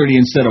 10:30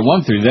 instead of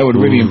 1:30, that would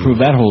really improve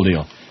that whole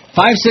deal.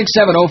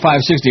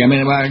 5670560. I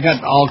mean, I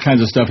got all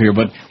kinds of stuff here,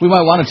 but we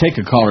might want to take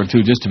a call or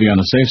 2 just to be on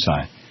the safe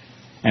side.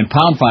 And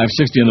pound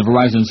 560 on the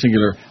Verizon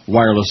Singular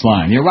wireless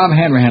line. Yeah, Rob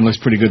Hanrahan looks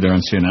pretty good there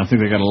on CNN. I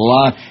think they got a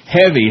lot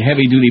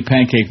heavy-duty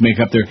pancake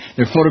makeup there.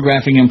 They're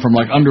photographing him from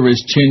like under his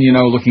chin, you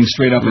know, looking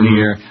straight up in the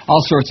air. All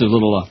sorts of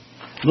little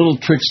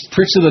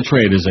tricks of the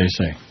trade, as they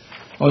say.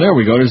 Oh, there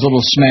we go. There's a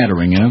little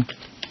smattering, you know.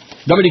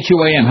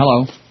 WQAM,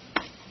 hello.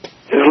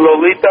 Is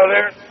Lolita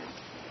there?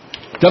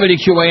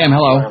 WQAM,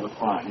 hello.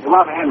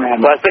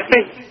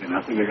 560?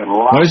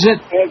 What is it?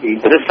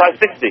 It is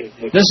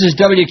 560. This is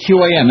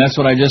WQAM. That's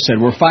what I just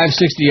said. We're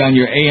 560 on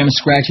your AM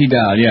scratchy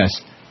dial, yes.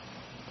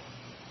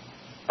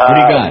 What do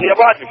you got? The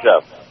Roger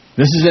Show.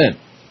 This is it.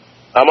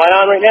 Am I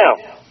on right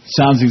now?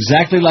 Sounds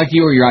exactly like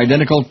you or your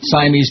identical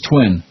Siamese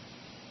twin.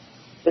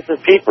 This is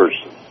Peepers.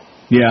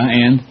 Yeah,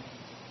 and?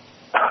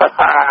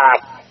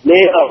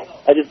 Neil,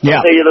 I just want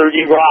to say you're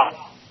the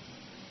rock.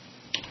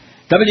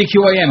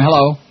 WQAM,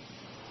 hello.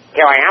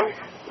 Here I am.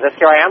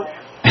 Here I am.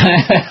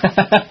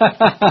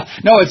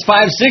 No, it's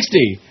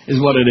 560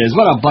 is what it is.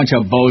 What a bunch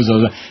of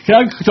bozos. Can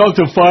I talk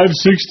to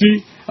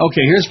 560?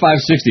 Okay, here's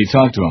 560.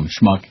 Talk to him,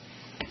 schmuck.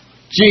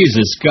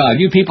 Jesus God,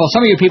 you people,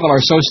 some of you people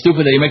are so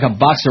stupid that you make a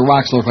box of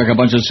rocks look like a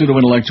bunch of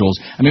pseudo-intellectuals.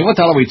 I mean, what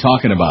the hell are we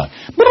talking about?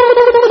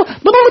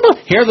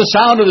 Hear the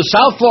sound of the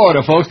South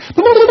Florida, folks.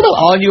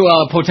 All you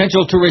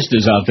potential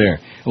touristas out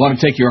there who want to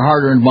take your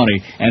hard-earned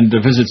money and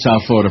visit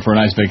South Florida for a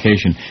nice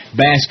vacation.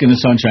 Bask in the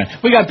sunshine.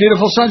 We got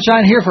beautiful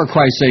sunshine here, for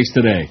Christ's sakes,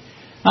 today.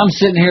 I'm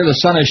sitting here,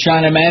 the sun is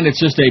shining, man. It's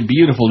just a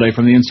beautiful day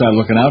from the inside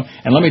looking out.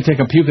 And let me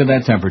take a puke at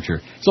that temperature.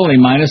 It's only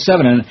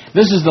 -7, and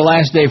this is the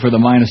last day for the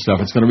minus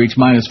stuff. It's going to reach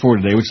 -4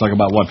 today, which is like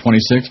about,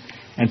 26?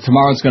 And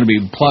tomorrow it's going to be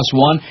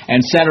 +1,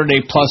 and Saturday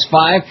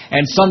 +5,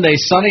 and Sunday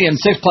sunny, and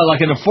 6 play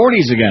like in the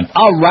 40s again.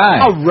 All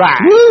right. All right.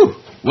 Woo!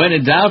 When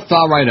in doubt,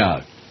 thaw right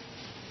out.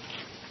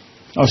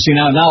 Oh, see,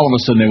 now all of a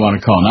sudden they want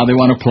to call. Now they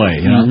want to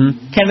play, you know.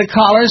 Mm-hmm. Can the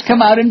callers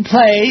come out and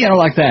play? You know,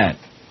 like that.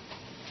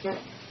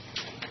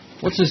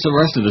 What's the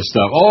rest of this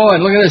stuff? Oh,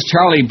 and look at this,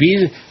 Charlie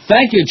B.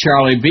 Thank you,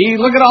 Charlie B.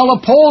 Look at all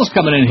the polls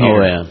coming in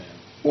here. Oh, yeah.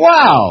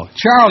 Wow,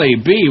 Charlie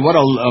B. What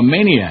a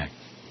maniac.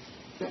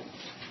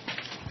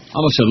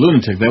 Almost a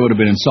lunatic. That would have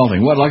been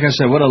insulting. What? Like I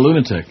said, what a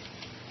lunatic.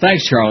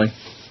 Thanks, Charlie.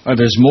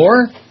 There's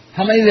more?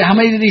 How many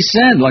did he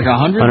send? Like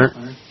 100?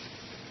 100.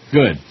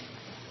 Good.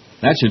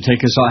 That should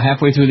take us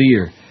halfway through the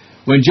year.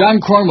 When John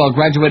Cornwell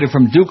graduated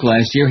from Duke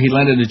last year, he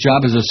landed a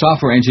job as a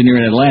software engineer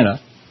in Atlanta,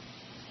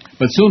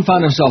 but soon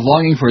found himself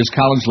longing for his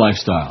college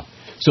lifestyle.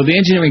 So the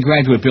engineering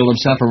graduate built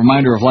himself a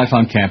reminder of life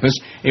on campus,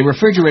 a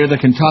refrigerator that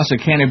can toss a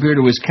can of beer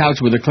to his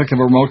couch with a click of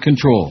a remote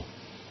control.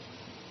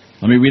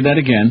 Let me read that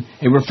again.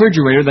 A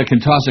refrigerator that can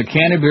toss a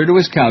can of beer to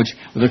his couch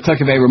with a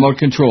click of a remote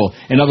control.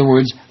 In other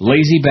words,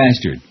 lazy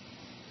bastard.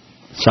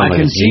 I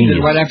conceded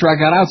right after I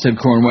got out, said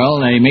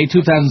Cornwell, a May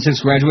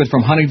 2006 graduate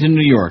from Huntington,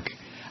 New York.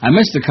 I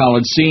miss the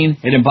college scene.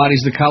 It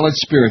embodies the college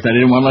spirit that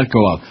I didn't want to let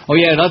go of. Oh,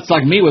 yeah, that's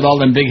like me with all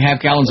them big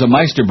half-gallons of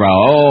Meisterbrow.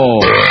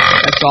 Oh,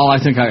 that's all I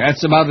think.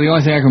 That's about the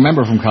only thing I can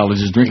remember from college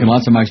is drinking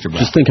lots of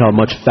Meisterbrow. Just think how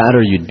much fatter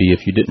you'd be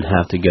if you didn't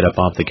have to get up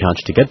off the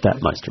couch to get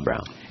that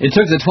Meisterbrow. It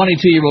took the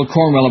 22-year-old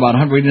Cornwell about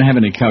 100... We didn't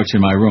have any couch in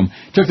my room.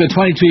 It took the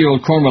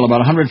 22-year-old Cornwell about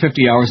 150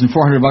 hours and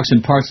 $400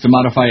 in parts to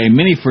modify a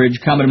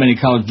mini-fridge, common in many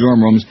college dorm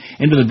rooms,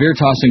 into the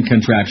beer-tossing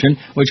contraption,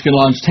 which can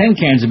launch 10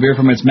 cans of beer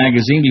from its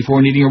magazine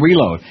before needing a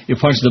reload. You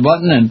push the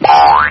button and... it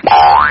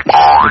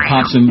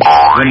pops him.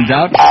 When in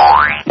doubt,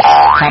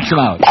 pops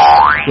him out.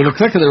 With a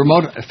click of the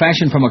remote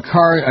fashioned from a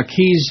car's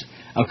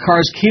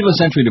keyless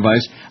entry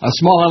device, a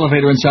small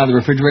elevator inside the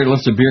refrigerator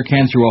lifts a beer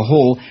can through a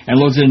hole and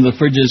loads it into the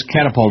fridge's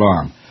catapult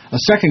arm. A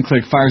second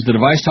click fires the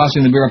device,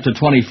 tossing the beer up to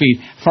 20 feet,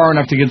 far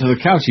enough to get to the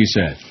couch, he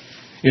said.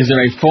 Is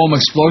there a foam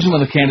explosion when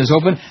the can is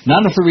open?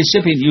 Not if the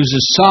recipient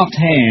uses soft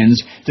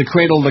hands to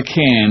cradle the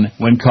can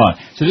when caught.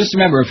 So just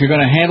remember, if you're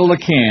going to handle the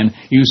can,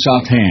 use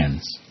soft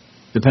hands.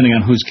 Depending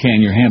on whose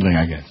can you're handling,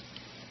 I guess.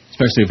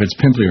 Especially if it's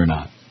pimply or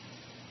not.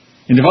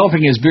 In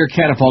developing his beer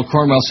catapult,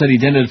 Cornwell said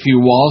he dented a few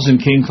walls and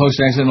came close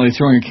to accidentally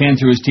throwing a can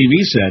through his TV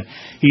set.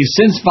 He's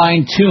since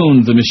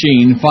fine-tuned the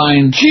machine.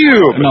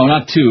 Fine-tuned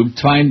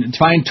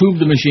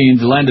the machine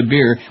to land a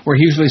beer where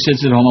he usually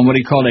sits at home on what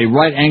he called a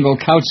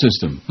right-angle couch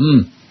system.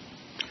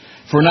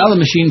 For now, the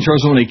machine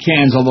throws only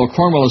cans, although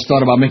Cornwell has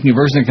thought about making a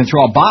version that can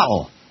throw a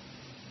bottle.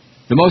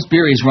 The most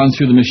beer he's run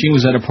through the machine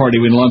was at a party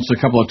when he launched a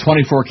couple of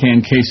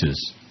 24-can cases.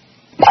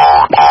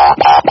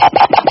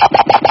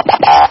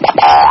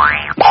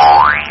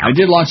 I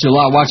did launch a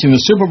lot watching the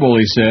Super Bowl,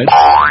 he said.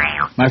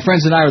 My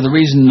friends and I are the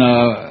reason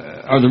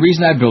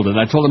I built it.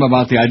 I told them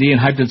about the idea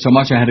and hyped it so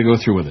much I had to go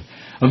through with it.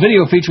 A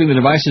video featuring the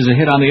device is a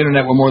hit on the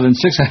internet where more than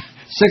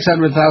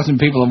 600,000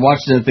 people have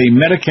watched it at the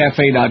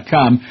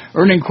metacafe.com,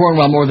 earning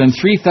Cornwell more than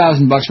 $3,000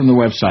 from the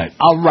website.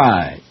 All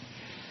right.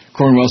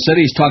 Cornwell said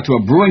he's talked to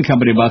a brewing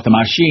company about the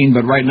machine,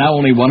 but right now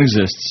only one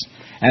exists.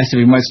 Asked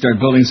if he might start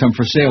building some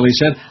for sale, he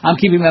said, I'm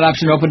keeping that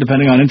option open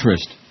depending on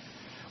interest.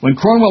 When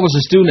Cornwell was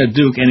a student at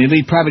Duke, an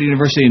elite private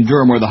university in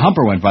Durham, where the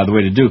Humper went, by the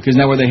way, to Duke, isn't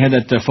that where they had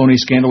that phony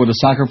scandal with the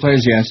soccer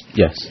players? Yes.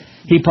 Yes.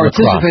 He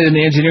participated in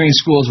the engineering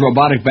school's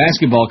robotic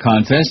basketball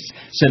contest,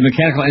 said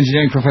mechanical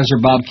engineering professor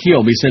Bob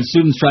Kielb. He said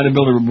students tried to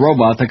build a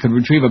robot that could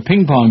retrieve a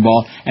ping pong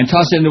ball and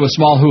toss it into a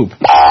small hoop.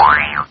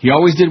 He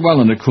always did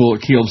well in it,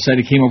 Kielb said.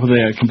 He came up with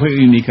a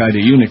completely unique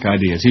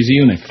ideas. He's a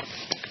eunuch.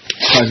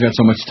 This guy's got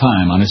so much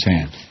time on his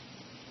hands.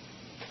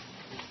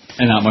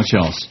 And not much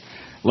else.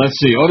 Let's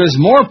see. Oh, there's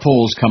more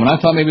polls coming. I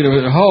thought maybe there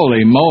was...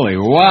 Holy moly.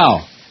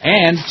 Wow.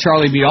 And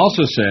Charlie B.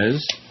 also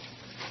says,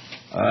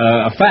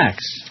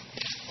 facts.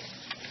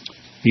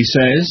 He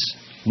says,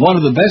 one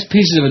of the best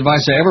pieces of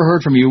advice I ever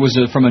heard from you was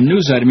from a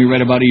news item you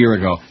read about a year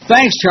ago.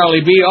 Thanks,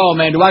 Charlie B. Oh,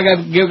 man, do I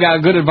give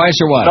good advice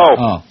or what? No.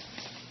 Oh,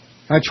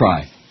 I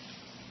try.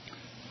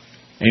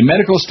 A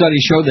medical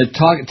study showed that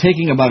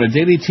taking about a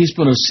daily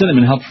teaspoon of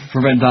cinnamon helps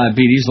prevent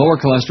diabetes, lower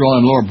cholesterol,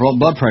 and lower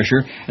blood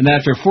pressure, and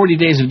that after 40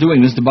 days of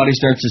doing this, the body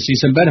starts to see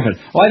some benefit.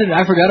 Oh,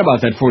 I forgot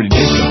about that 40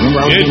 days ago. Remember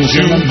I was doing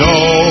cinnamon?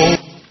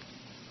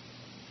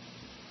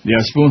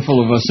 Yeah, a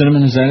spoonful of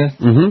cinnamon, is that it?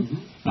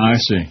 Mm-hmm. I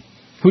see.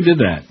 Who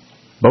did that?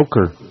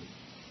 Boker.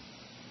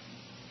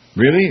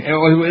 Really?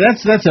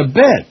 That's a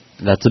bit.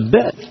 That's a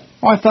bit.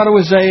 Oh, I thought it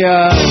was a...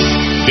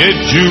 Did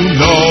you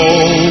know...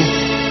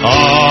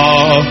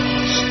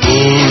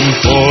 spoon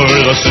for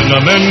the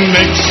cinnamon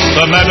makes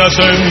the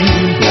medicine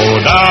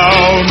go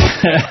down.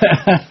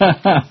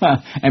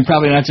 And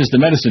probably not just the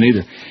medicine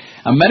either.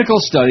 A medical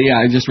study,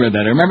 I just read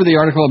that. I remember the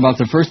article about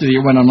the first of the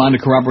year, went online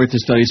to corroborate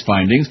the study's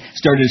findings,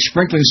 started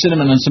sprinkling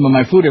cinnamon on some of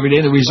my food every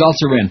day, and the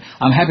results are in.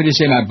 I'm happy to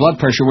say my blood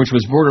pressure, which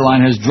was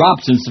borderline, has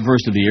dropped since the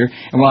first of the year,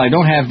 and while I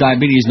don't have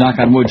diabetes, knock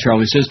on wood,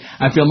 Charlie says,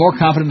 I feel more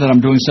confident that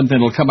I'm doing something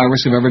that will cut my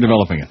risk of ever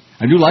developing it.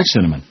 I do like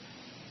cinnamon.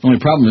 The only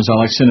problem is I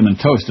like cinnamon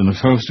toast, and the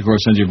toast, of course,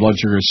 sends your blood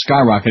sugar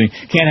skyrocketing.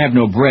 Can't have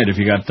no bread if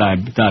you got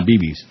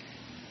diabetes.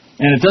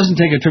 And it doesn't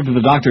take a trip to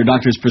the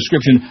doctor's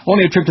prescription,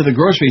 only a trip to the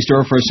grocery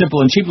store for a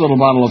simple and cheap little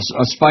bottle of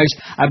spice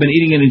I've been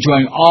eating and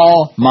enjoying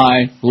all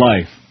my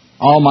life.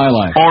 All my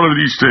life. All of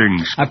these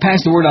things. I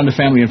passed the word on to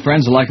family and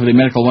friends alike of the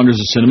medical wonders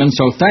of cinnamon,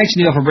 so thanks,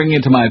 Neil, for bringing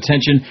it to my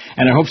attention,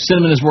 and I hope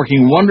cinnamon is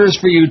working wonders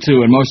for you,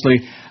 too, and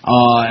mostly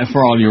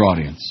for all your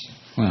audience.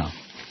 Well...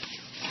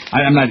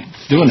 I'm not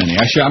doing any.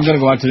 I'm going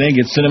to go out today and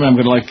get cinnamon. I'm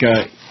going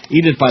to,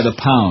 eat it by the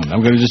pound.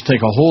 I'm going to just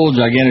take a whole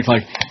gigantic, 1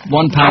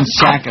 pound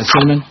sack of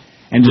cinnamon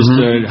and just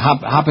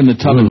hop in the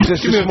tub. And This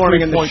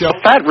morning in the show.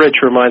 Fat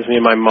Rich reminds me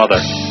of my mother.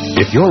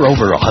 If you're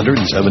over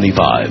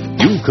 175,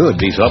 you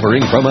could be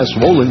suffering from a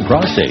swollen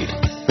prostate.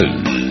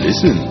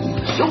 Listen.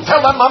 You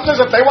tell them mothers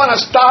if they want a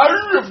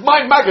star of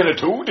my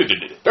magnitude,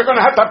 they're going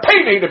to have to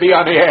pay me to be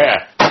on the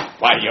air.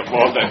 Why, you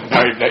more than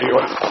nerve that you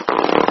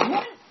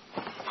are.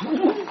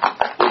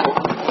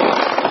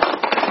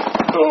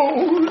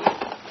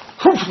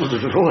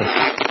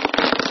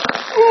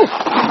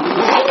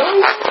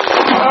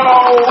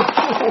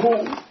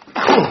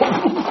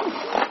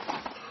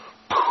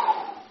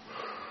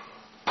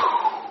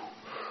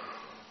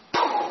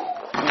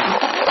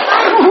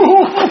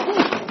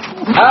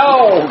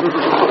 Ow!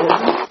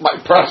 My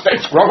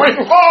prostate's growing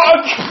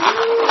large.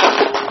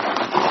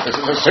 This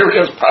is a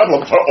serious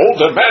problem for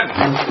older men.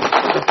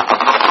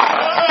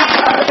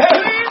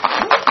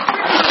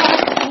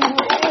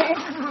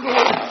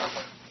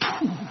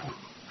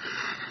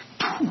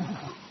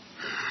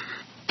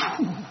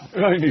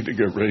 I need to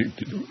get ready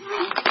to do it.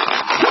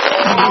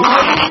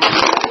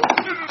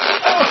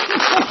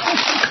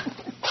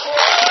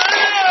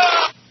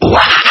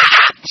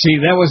 See,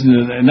 that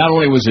wasn't. Not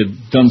only was it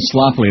done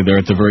sloppily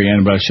there at the very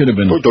end, but I should have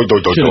been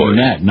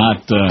that,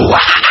 not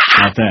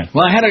that.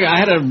 Well, I had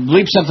to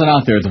bleep something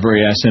out there at the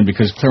very end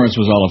because Clarence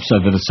was all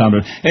upset that it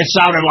sounded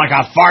like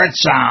a fart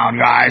sound,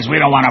 guys.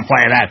 We don't want to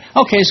play that.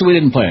 Okay, so we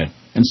didn't play it.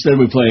 Instead,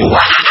 we played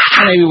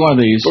maybe one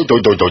of these,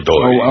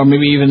 or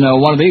maybe even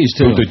one of these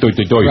too.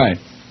 Right.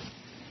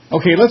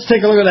 Okay, let's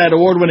take a look at that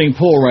award-winning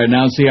poll right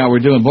now and see how we're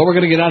doing. But we're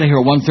going to get out of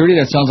here at 1:30.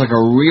 That sounds like a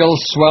real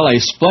swell, a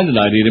splendid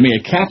idea to me,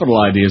 a capital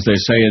idea, as they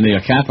say in the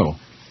capital.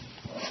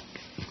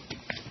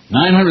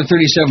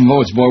 937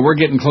 votes, boy. We're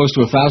getting close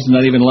to 1,000,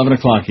 not even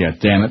 11 o'clock yet,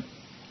 damn it.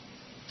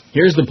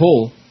 Here's the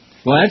poll.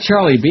 Well, that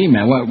Charlie B,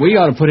 man, we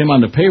ought to put him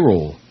on the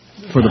payroll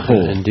for the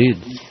poll. Indeed.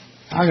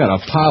 I got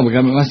a pile. We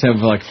must have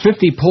 50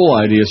 poll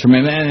ideas from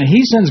him, and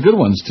he sends good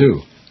ones,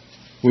 too.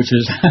 Which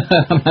is,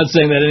 I'm not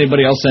saying that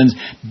anybody else sends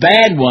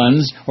bad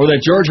ones, or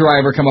that George or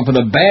I ever come up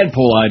with a bad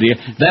poll idea.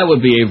 That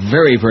would be a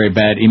very, very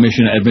bad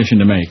admission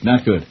to make.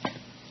 Not good.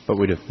 But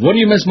we do. What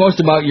do you miss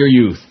most about your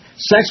youth?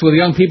 Sex with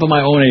young people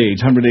my own age,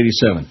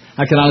 187.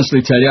 I can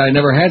honestly tell you I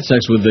never had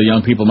sex with the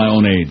young people my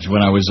own age when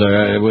I was,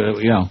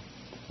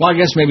 Well, I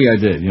guess maybe I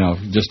did,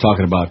 just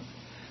talking about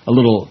a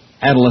little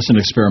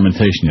adolescent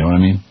experimentation, you know what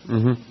I mean?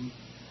 Mm-hmm.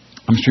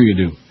 I'm sure you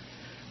do.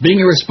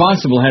 Being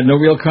irresponsible had no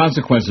real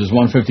consequences,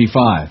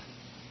 155.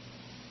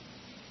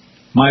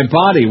 My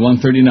body,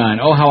 139.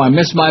 Oh, how I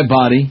miss my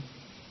body.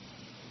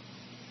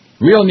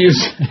 Real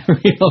music,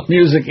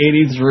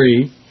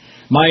 83.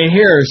 My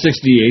hair,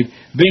 68.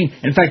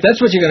 In fact,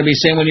 that's what you're going to be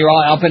saying when you're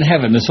all up in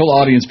heaven. This whole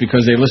audience,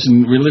 because they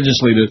listen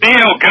religiously to.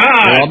 Oh,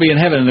 God! They'll all be in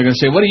heaven, and they're going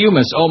to say, "What do you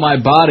miss?" Oh,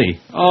 my body.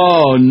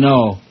 Oh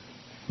no.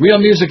 Real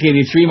music,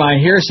 83. My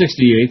hair,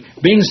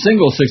 68. Being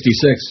single,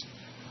 66.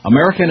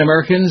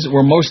 Americans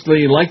were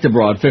mostly liked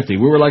abroad, 50.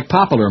 We were like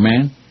popular,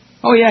 man.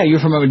 Oh yeah, you're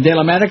from De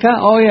La Medica?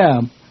 Oh yeah.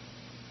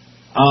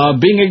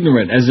 Being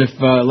ignorant, as if,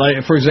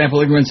 for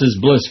example, ignorance is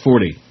bliss,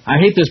 40. I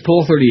hate this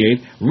poll, 38.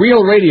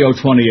 Real radio,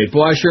 28.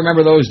 Boy, I sure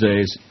remember those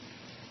days.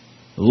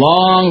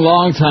 Long,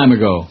 long time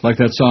ago, like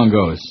that song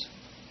goes.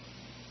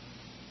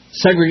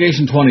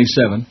 Segregation,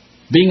 27.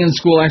 Being in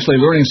school, actually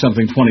learning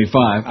something,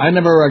 25. I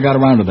never got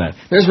around to that.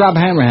 There's Rob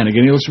Hanrahan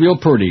again. He looks real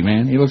pretty,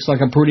 man. He looks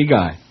like a pretty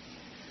guy.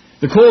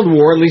 The Cold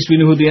War, at least we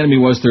knew who the enemy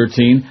was,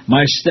 13.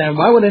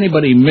 Why would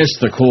anybody miss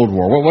the Cold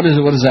War? What is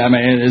it? What does that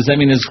mean? Does that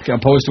mean as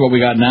opposed to what we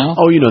got now?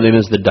 Oh, they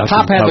missed the duck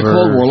Top had the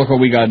Cold War. Look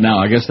what we got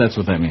now. I guess that's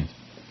what that means.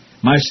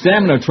 My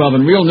stamina, 12,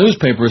 and real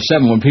newspaper is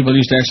 7 when people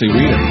used to actually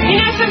read it.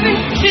 You know something?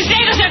 These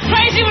Zagos are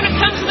crazy when it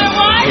comes to their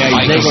wives. Yeah,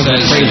 Michael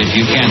says that if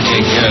you can't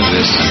take care of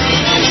this,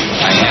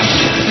 I have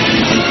to.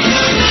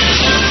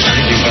 I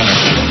think you better.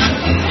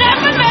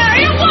 Never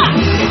marry a what?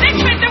 They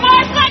treat their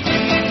wives like...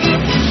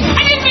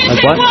 I didn't mean to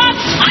say what?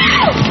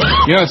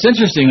 You know, it's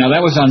interesting. Now,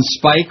 that was on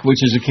Spike,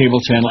 which is a cable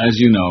channel, as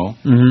you know.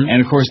 Mm-hmm.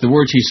 And, of course, the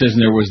word she says in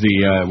there was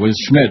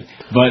Schmidt.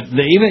 But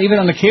even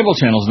on the cable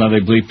channels now, they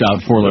bleeped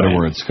out 4-letter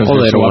words. They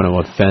don't want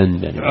to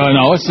offend anyone.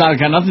 No, it's not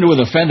got nothing to do with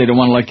offend. They don't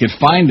want to get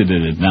fined in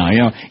it now,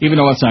 even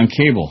though it's on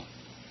cable.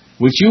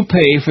 Which you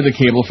pay for the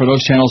cable for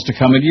those channels to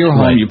come into your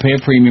home. Right. You pay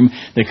a premium.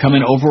 They come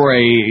in over a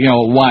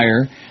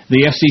wire.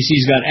 The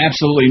FCC's got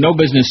absolutely no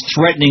business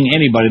threatening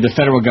anybody, the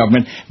federal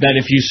government, that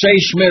if you say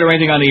Schmidt or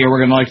anything on the air,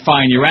 we're going to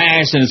fine your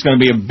ass, and it's going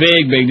to be a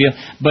big, big deal.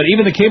 But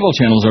even the cable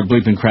channels are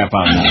bleeping crap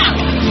out now.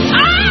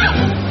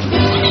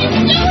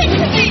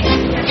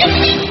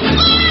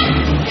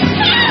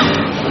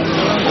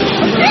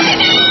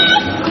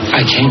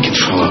 I can't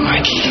control it,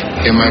 Mikey.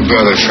 You're my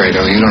brother,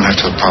 Fredo. You don't have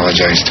to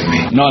apologize to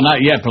me. No, not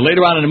yet. But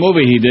later on in the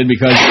movie he did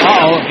because,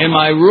 in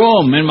my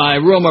room where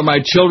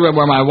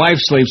my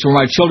wife sleeps, where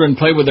my children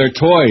play with their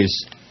toys.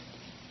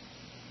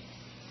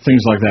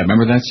 Things like that.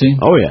 Remember that scene?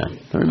 Oh, yeah.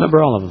 I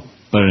remember all of them.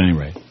 But at any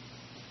rate.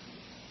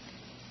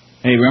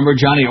 Hey, remember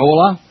Johnny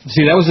Ola?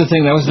 See, that was the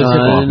thing. That was the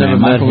tip-off,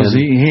 man. Michael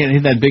he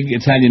had that big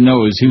Italian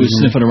nose. He was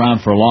sniffing around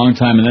for a long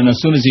time. And then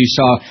as soon as he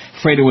saw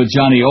Fredo with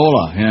Johnny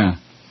Ola, yeah.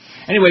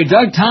 Anyway,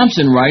 Doug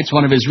Thompson writes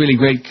one of his really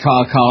great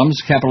columns,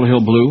 Capitol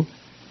Hill Blue.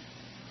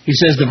 He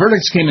says, the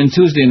verdicts came in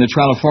Tuesday in the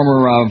trial of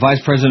former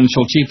Vice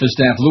Presidential Chief of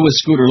Staff Louis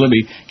Scooter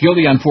Libby,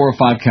 guilty on 4 or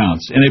 5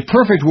 counts. In a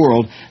perfect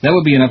world, that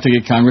would be enough to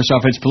get Congress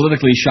off its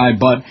politically shy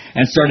butt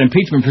and start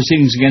impeachment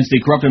proceedings against the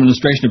corrupt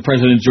administration of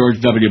President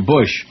George W.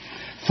 Bush.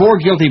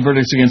 4 guilty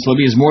verdicts against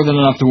Libby is more than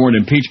enough to warrant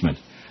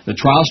impeachment. The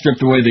trial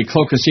stripped away the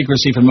cloak of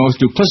secrecy from the most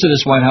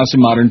duplicitous White House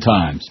in modern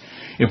times.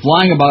 If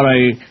lying about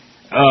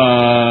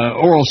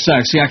oral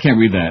sex, I can't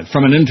read that,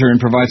 from an intern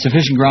provides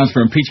sufficient grounds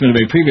for impeachment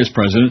of a previous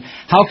president,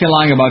 how can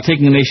lying about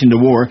taking a nation to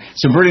war,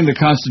 subverting the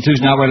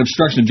Constitution, outright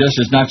obstruction of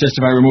justice not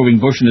justify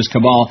removing Bush and his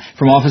cabal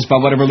from office by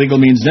whatever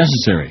legal means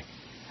necessary?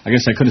 I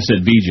guess I could have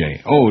said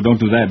BJ. Oh, don't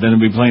do that, then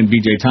we'll be playing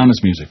BJ Thomas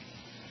music.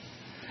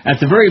 At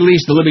the very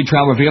least, the Libby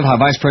trial revealed how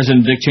Vice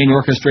President Dick Cheney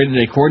orchestrated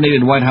a coordinated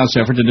White House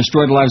effort to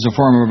destroy the lives of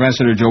former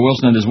Ambassador Joe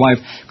Wilson and his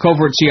wife,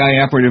 covert CIA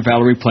operative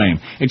Valerie Plame.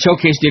 It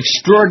showcased the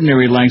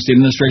extraordinary lengths the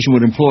administration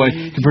would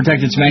employ to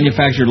protect its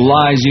manufactured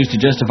lies used to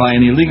justify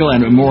an illegal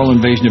and immoral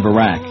invasion of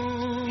Iraq.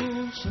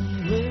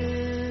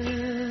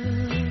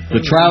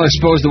 The trial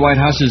exposed the White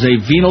House as a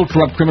venal,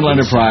 corrupt criminal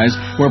enterprise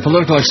where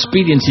political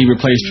expediency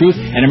replaced truth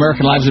and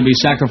American lives would be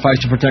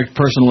sacrificed to protect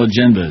personal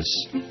agendas.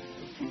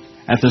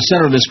 At the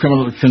center of this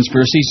criminal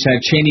conspiracy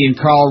sat Cheney and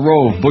Karl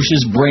Rove,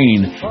 Bush's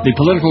brain, the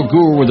political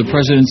guru with the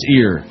president's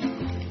ear.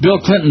 Bill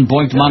Clinton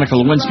boinked Monica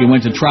Lewinsky and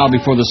went to trial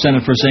before the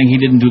Senate for saying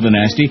he didn't do the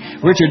nasty.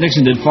 Richard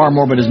Nixon did far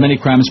more, but his many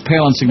crimes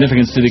pale in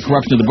significance to the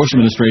corruption of the Bush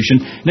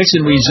administration.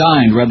 Nixon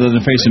resigned rather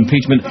than face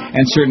impeachment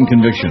and certain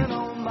conviction.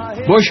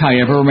 Bush,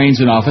 however,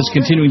 remains in office,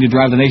 continuing to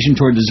drive the nation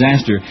toward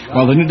disaster,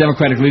 while the new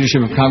Democratic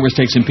leadership of Congress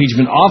takes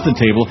impeachment off the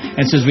table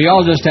and says we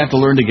all just have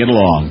to learn to get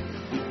along.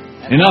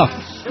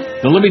 Enough.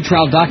 The Libby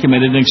trial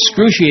documented in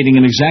excruciating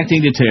and exacting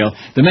detail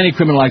the many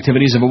criminal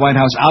activities of a White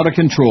House out of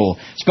control.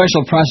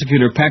 Special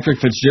Prosecutor Patrick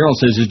Fitzgerald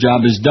says his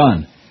job is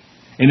done.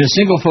 In a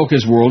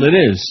single-focus world, it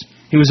is.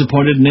 He was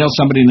appointed to nail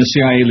somebody in the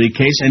CIA leak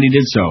case, and he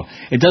did so.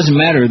 It doesn't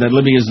matter that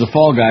Libby is the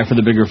fall guy for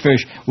the bigger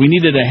fish. We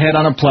needed a head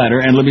on a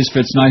platter, and Libby's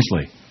fits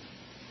nicely.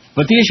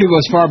 But the issue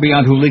goes far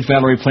beyond who leaked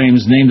Valerie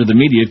Plame's name to the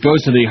media. It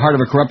goes to the heart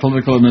of a corrupt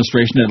political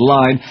administration that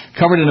lied,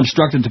 covered and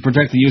obstructed to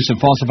protect the use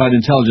of falsified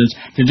intelligence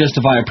to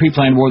justify a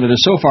pre-planned war that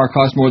has so far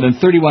cost more than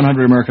 3,100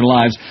 American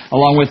lives,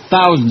 along with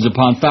thousands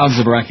upon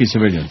thousands of Iraqi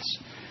civilians.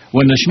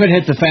 When the Schmidt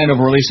hit the fan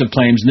over release of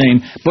Plame's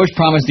name, Bush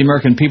promised the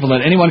American people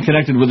that anyone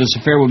connected with this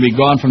affair would be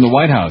gone from the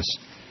White House.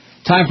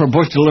 Time for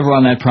Bush to deliver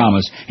on that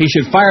promise. He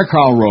should fire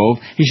Karl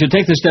Rove, he should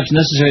take the steps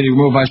necessary to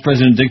remove Vice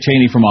President Dick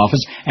Cheney from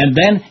office, and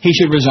then he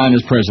should resign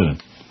as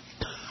president.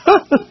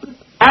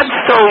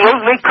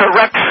 Absolutely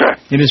correct, sir.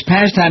 It is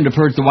past time to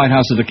purge the White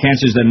House of the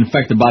cancers that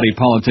infect the body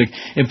politic.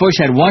 If Bush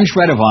had 1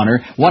 shred of honor,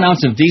 1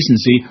 ounce of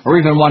decency,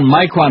 or even 1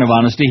 micron of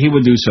honesty, he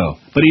would do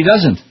so. But he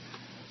doesn't.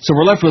 So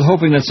we're left with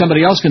hoping that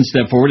somebody else can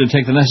step forward and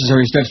take the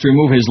necessary steps to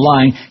remove his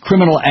lying,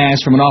 criminal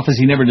ass from an office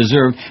he never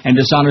deserved and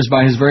dishonors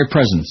by his very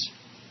presence.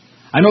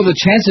 I know the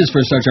chances for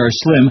such are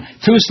slim,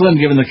 too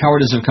slim given the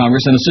cowardice of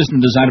Congress and a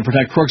system designed to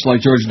protect crooks like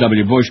George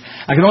W. Bush.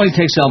 I can only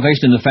take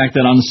salvation in the fact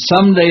that on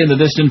some day in the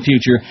distant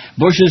future,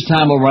 Bush's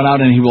time will run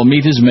out and he will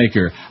meet his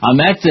maker. On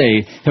that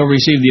day, he'll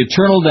receive the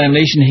eternal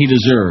damnation he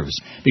deserves,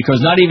 because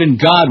not even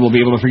God will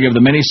be able to forgive the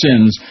many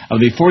sins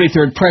of the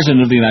 43rd President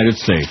of the United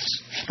States.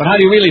 But how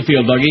do you really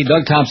feel, Dougie?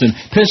 Doug Thompson,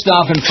 pissed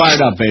off and fired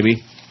up, baby.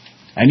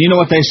 And you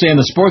know what they say in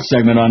the sports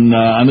segment on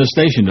this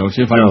station, don't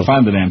you? If I can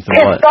find the damn thing.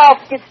 Pissed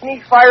off gets me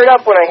fired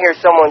up when I hear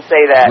someone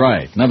say that.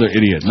 Right. Another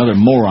idiot. Another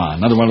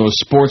moron. Another one of those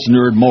sports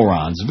nerd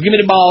morons. Give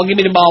me the ball. Give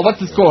me the ball. What's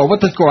the score?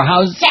 What's the score?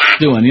 How's Zach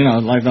doing? You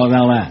know, like all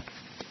that.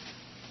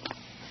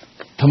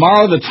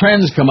 Tomorrow the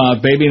trends come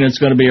out, baby, and it's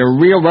going to be a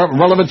real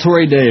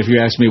revelatory day, if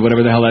you ask me,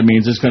 whatever the hell that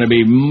means. It's going to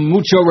be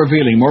mucho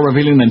revealing, more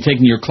revealing than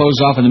taking your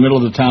clothes off in the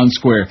middle of the town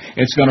square.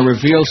 It's going to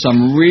reveal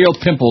some real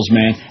pimples,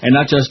 man, and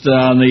not just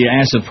on the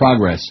ass of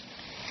progress.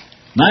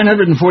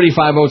 945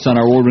 votes on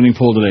our award-winning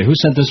poll today. Who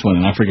sent this one?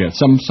 And I forget.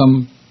 Some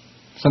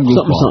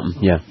goofball.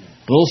 Something, yeah.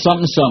 A little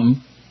something.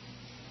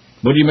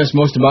 What do you miss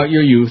most about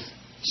your youth?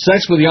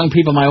 Sex with young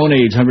people my own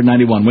age,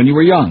 191. When you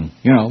were young.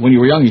 You know, when you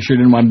were young, you sure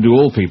didn't want to do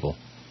old people.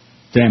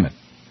 Damn it.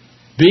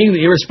 Being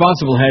the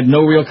irresponsible had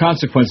no real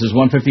consequences,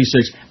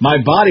 156. My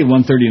body,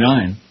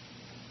 139.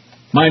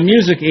 My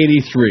music,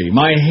 83.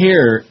 My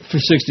hair,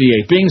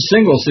 68. Being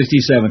single,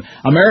 67.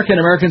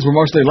 Americans were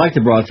mostly like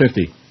the broad,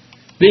 50.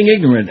 Being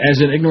ignorant,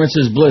 as in ignorance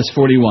is bliss,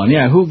 41.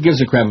 Yeah, who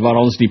gives a crap about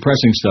all this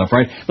depressing stuff,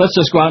 right? Let's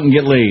just go out and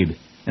get laid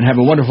and have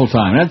a wonderful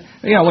time.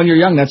 When you're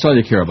young, that's all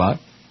you care about.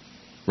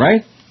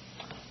 Right?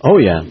 Oh,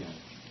 yeah.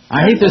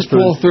 I hate this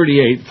poll,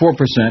 38,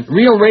 4%.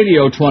 Real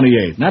radio,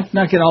 28. Not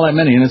getting all that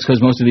many, and it's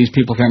because most of these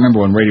people can't remember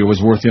when radio was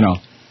worth,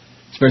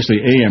 especially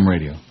AM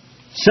radio.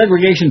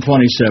 Segregation,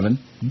 27.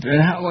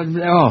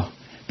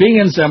 Being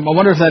in, I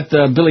wonder if that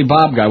Billy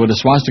Bob guy with the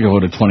swastika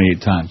voted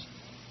 28 times.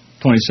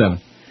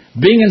 27.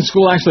 Being in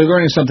school, actually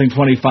learning something,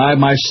 25.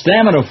 My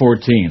stamina,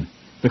 14.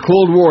 The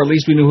Cold War, at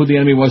least we knew who the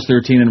enemy was,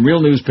 13. And real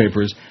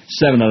newspapers,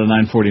 7 out of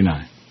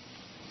 949.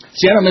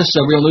 See, I don't miss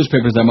real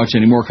newspapers that much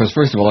anymore because,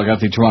 first of all, I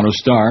got the Toronto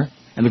Star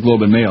and the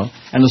Globe and Mail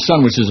and the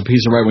Sun, which is a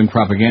piece of right-wing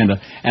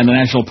propaganda, and the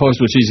National Post,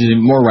 which is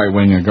even more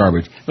right-wing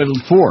garbage. But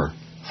four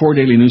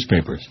daily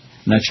newspapers.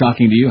 Isn't that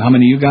shocking to you? How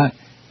many you got?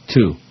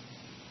 2.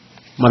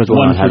 One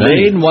for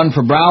Dade, one for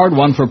Broward,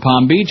 one for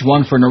Palm Beach,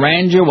 one for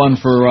Naranja, one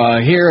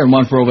for here, and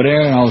one for over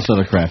there, and all this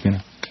other crap,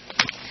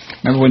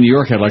 Remember when New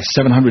York had like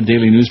 700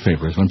 daily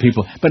newspapers?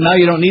 But now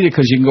you don't need it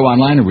because you can go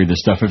online and read this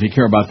stuff if you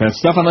care about that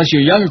stuff. Unless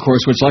you're young, of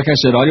course, which, like I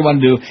said, all you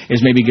want to do is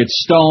maybe get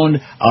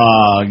stoned,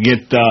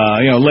 get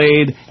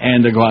laid,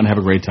 and go out and have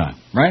a great time,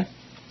 right?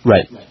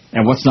 Right.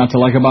 And what's not to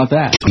like about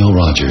that? Neil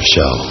Rogers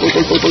Show.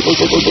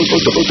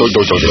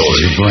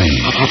 Your brain.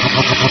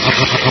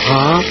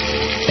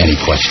 Any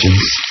questions?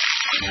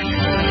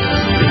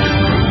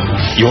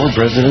 Your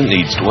president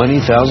needs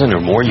 20,000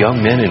 or more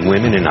young men and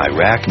women in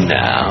Iraq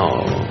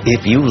now.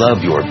 If you love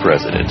your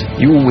president,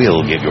 you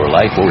will give your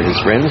life for his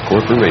friends'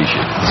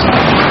 corporations.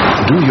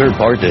 Do your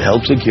part to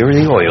help secure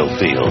the oil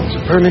fields,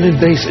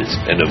 permanent bases,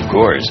 and, of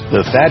course,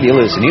 the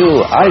fabulous new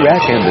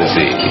Iraq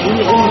Embassy.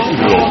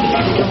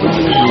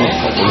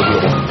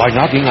 By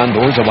knocking on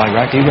doors of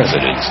Iraqi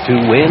residents to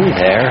win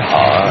their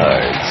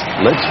hearts.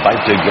 Let's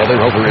fight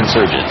together over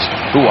insurgents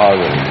who are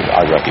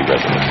Iraqi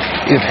residents.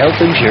 If health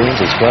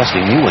insurance is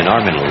costing you an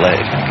arm and a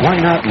leg, why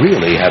not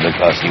really have it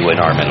cost you an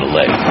arm and a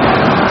leg?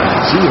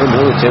 See your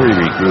military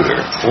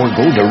recruiter or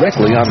go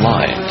directly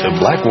online to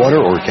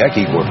Blackwater or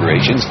Khaki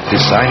Corporations to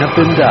sign up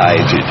and die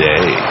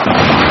today.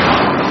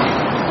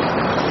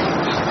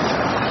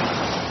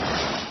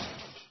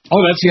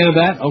 Oh, that's the end of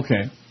that?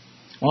 Okay.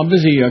 Well, I'm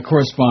busy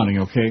corresponding,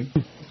 okay?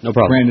 No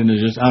problem. Brandon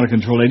is just out of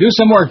control. Hey, do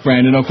some work,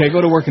 Brandon, okay?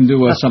 Go to work and do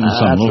something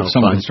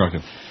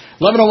constructive.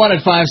 11:01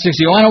 at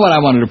 560. Oh, I know what I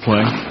wanted to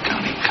play.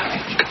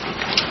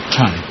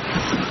 Connie.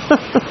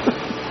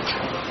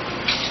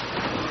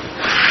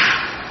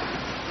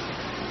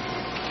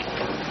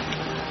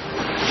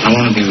 I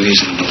want to be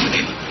reasonable with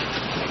you.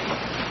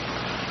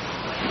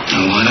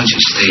 Now, why don't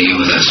you stay here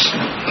with us,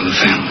 with the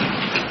family?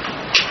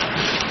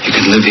 You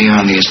can live here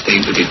on the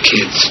estate with your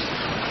kids.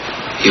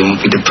 You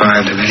won't be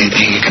deprived of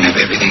anything. You can have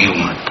everything you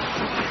want.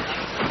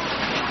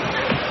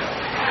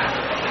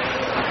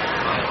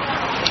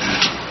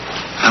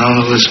 I don't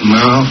know this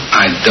Merle.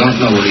 I don't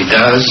know what he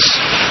does.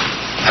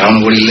 I don't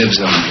know what he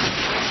lives on.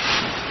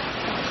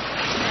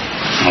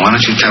 Now, why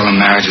don't you tell him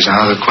marriage is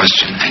out of the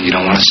question and you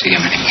don't want to see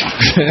him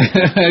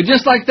anymore?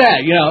 Just like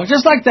that,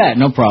 just like that.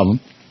 No problem.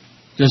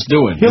 Just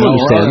do it. He'll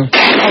understand.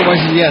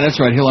 Yeah, that's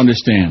right. He'll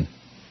understand.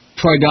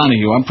 Troy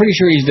Donahue. I'm pretty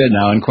sure he's dead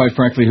now, and quite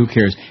frankly, who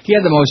cares? He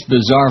had the most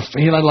bizarre...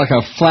 He had like a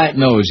flat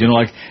nose,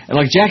 like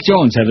Jack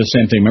Jones had the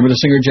same thing. Remember the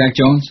singer Jack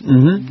Jones?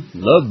 Mm-hmm.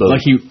 Love those.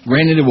 Like he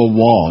ran into a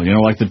wall,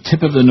 like the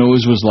tip of the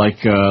nose was like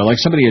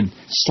somebody had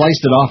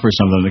sliced it off or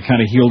something, and it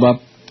kind of healed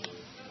up.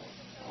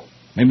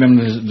 Maybe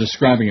I'm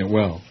describing it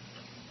well.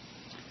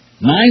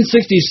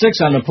 966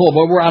 on the poll.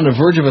 Boy, we're on the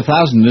verge of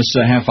 1,000 this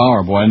half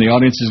hour, boy, and the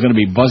audience is going to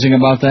be buzzing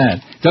about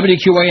that.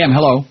 WQAM,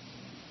 hello.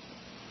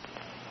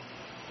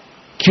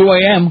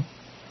 QAM.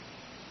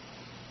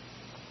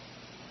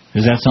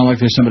 Does that sound like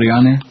there's somebody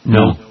on there?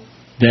 No.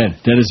 Dead.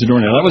 Dead as a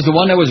doornail. That was the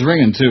one that was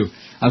ringing, too.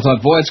 I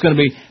thought, boy, it's going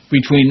to be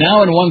between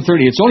now and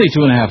 1:30. It's only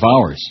 2.5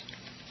 hours.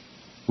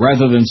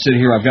 Rather than sit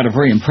here, I've got a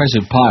very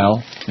impressive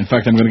pile. In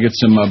fact, I'm going to get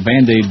some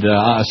Band-Aid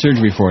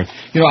surgery for it.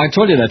 You know, I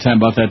told you that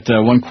time about that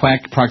one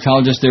quack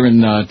proctologist there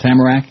in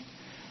Tamarack.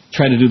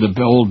 Tried to do the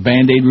old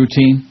Band-Aid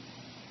routine.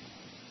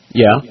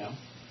 Yeah.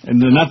 And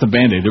not the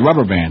Band-Aid, the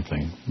rubber band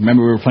thing.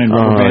 Remember we were playing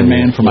Rubber Band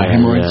Man for my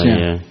hemorrhoids?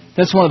 Yeah.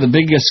 That's one of the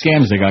biggest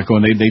scams they got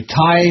going. They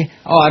tie...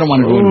 Oh, I don't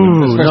want to go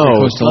into it.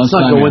 No, let's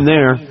not go in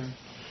there.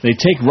 They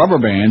take rubber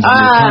bands and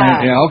they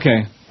tie... Yeah,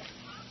 okay.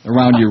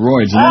 Around your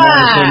roids. And then all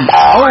of a sudden...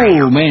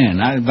 Oh,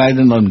 man. I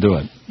didn't let him do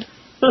it.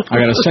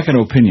 I got a second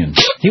opinion.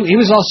 He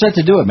was all set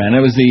to do it, man.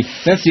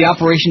 That's the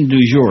operation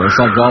du jour. It's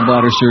like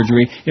gallbladder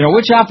surgery. You know,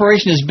 which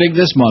operation is big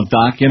this month,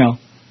 Doc? You know.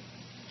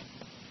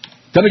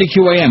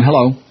 WQAM,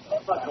 hello.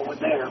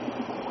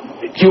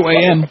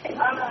 QAM.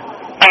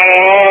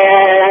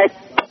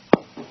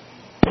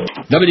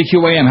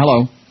 WQAM,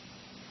 hello.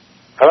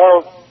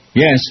 Hello?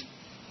 Yes.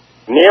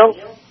 Neil?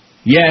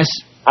 Yes.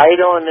 How you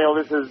doing, Neil?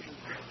 This is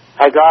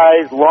a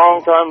guy's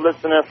long-time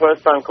listener,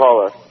 first-time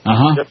caller.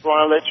 Uh-huh. Just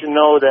want to let you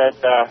know that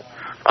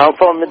I'm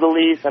from Middle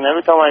East, and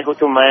every time I go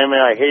to Miami,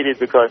 I hate it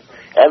because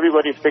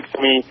everybody speaks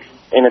to me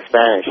in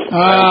Spanish.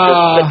 I'm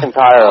just sick and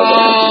tired of it.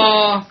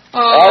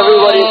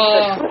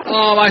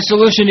 My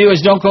solution to you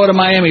is don't go to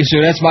Miami,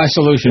 sir. That's my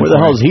solution. Where the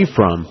hell is he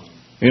from?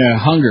 Yeah,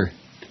 hunger.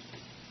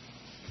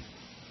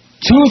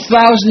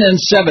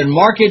 2007.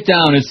 Mark it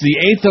down. It's the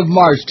 8th of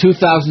March,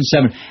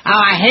 2007. Oh,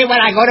 I hate when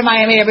I go to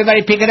Miami.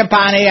 Everybody picking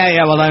upon me.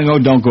 Yeah, well, then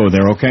don't go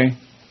there, okay?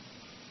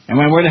 And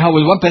where the hell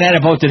was what banana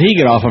boat did he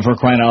get off of for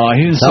crying out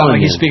loud? He didn't sound like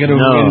he's speaking to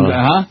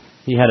huh?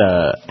 He had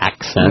a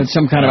accent.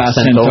 Some kind of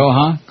accento,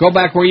 huh? Go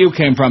back where you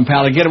came from,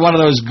 pal. Get one of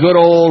those good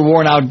old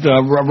worn-out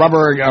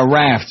rubber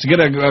rafts.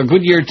 Get a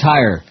Goodyear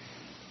tire.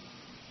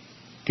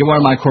 Get one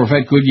of my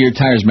Corvette Goodyear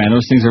tires, man.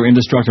 Those things are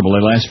indestructible.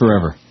 They last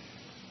forever.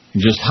 You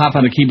just hop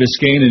on a Key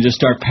Biscayne and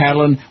just start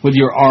paddling with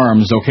your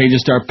arms, okay?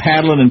 Just start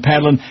paddling and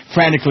paddling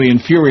frantically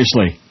and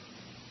furiously.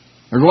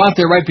 Or go out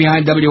there right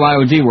behind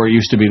WIOD where it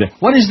used to be there.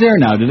 What is there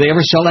now? Did they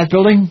ever sell that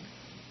building?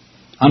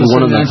 On the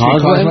one on the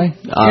causeway?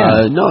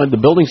 No, the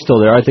building's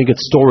still there. I think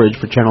it's storage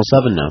for Channel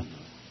 7 now.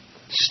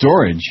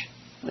 Storage?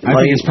 I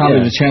think it's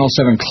probably the Channel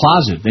 7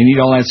 closet. They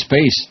need all that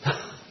space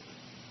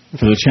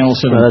for the Channel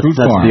 7 fruit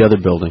farm. That's the other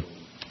building.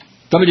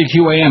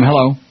 WQAM,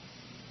 hello.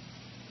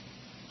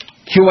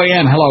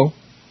 QAM, hello.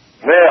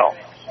 Neil.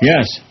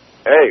 Yes.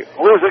 Hey,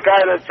 who's the guy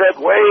that said,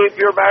 wave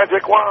your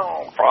magic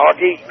wand,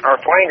 Froggy or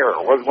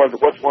Flanger?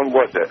 Which one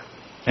was it?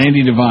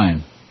 Andy Devine.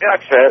 Yeah,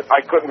 that's it.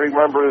 I couldn't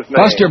remember his name.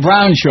 Buster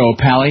Brown Show,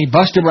 Pally.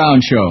 Buster Brown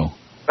Show.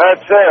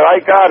 That's it.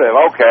 I got it.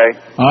 Okay.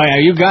 Oh,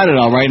 yeah, you got it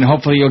all right, and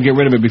hopefully you'll get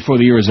rid of it before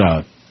the year is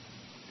out.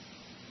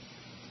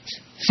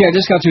 See, I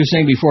just got through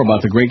saying before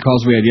about the great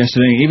calls we had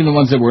yesterday, even the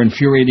ones that were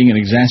infuriating and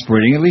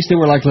exasperating, at least they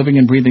were like living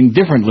and breathing,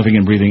 different living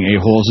and breathing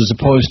a-holes as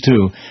opposed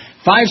to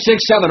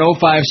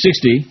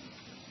 5670560,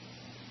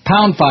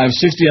 pound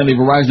 560 on the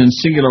Verizon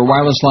Singular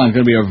Wireless line. It's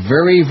going to be a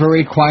very,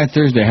 very quiet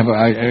Thursday.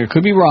 I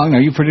could be wrong.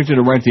 Now, you predicted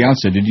it right at the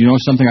outset. Did you know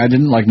something I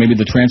didn't? Like maybe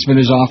the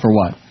transmitter's off or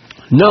what?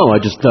 No,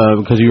 I just,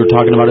 because you were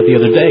talking about it the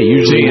other day.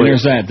 Usually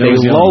there's that. They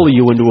lull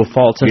you into a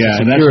false sense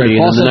of security,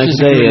 and then the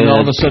next day... And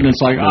all of a sudden it's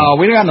like, oh,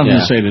 we got nothing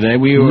to say today.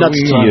 Nuts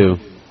to you.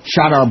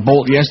 Shot our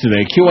bolt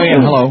yesterday.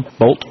 QAM, hello.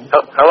 Bolt.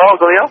 Hello,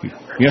 Uncle Neil?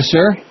 Yes,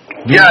 sir?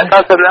 Yeah, I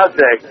thought something else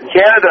today.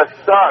 Canada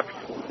sucks.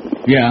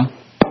 Yeah.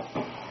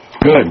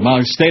 Good. Well,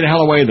 stay the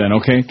hell away then,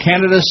 okay?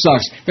 Canada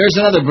sucks. There's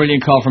another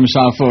brilliant call from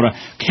South Florida.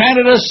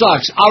 Canada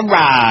sucks. All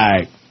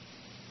right.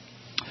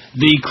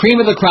 The cream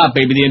of the crop,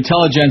 baby, the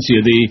intelligentsia.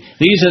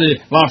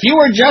 Well, if you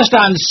were just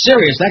on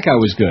Sirius, that guy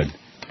was good.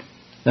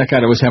 That guy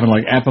that was having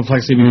like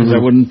apoplexy because I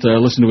wouldn't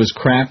listen to his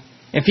crap.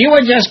 If you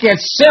would just get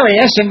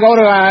Sirius and go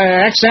to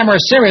XM or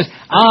Sirius,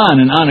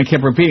 on, and kept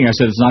repeating. I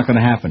said, it's not going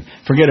to happen.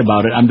 Forget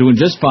about it. I'm doing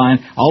just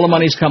fine. All the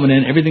money's coming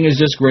in. Everything is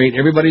just great.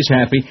 Everybody's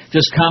happy.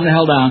 Just calm the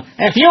hell down.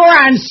 If you were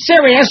on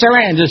Sirius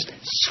and just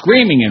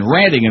screaming and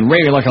ranting and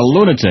raving like a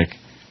lunatic.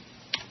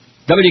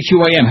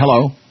 WQAM,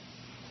 hello.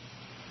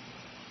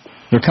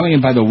 They're coming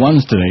in by the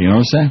ones today, you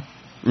know what I'm saying?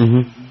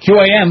 Mm-hmm.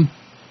 QAM.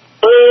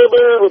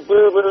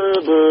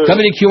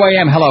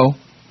 WQAM, hello.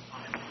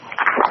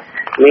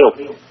 Neil.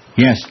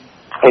 Yes.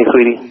 Hey,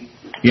 sweetie.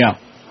 Yeah.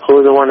 Who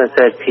was the one that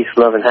said peace,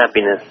 love, and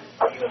happiness?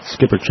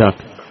 Skipper Chuck.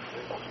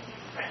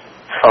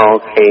 Oh,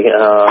 okay.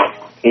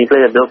 Can you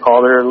play the Bill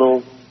Calder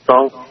little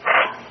song?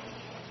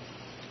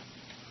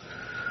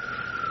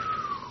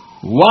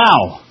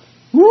 Wow.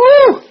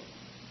 Woo!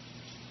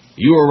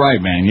 You were right,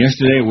 man.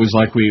 Yesterday it was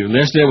like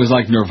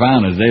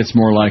Nirvana. Today it's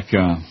more like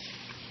crapola.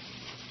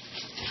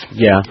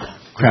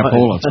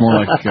 It's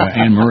more like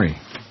Anne Murray.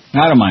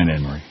 I don't mind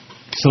Anne Murray.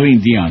 Celine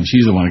Dion,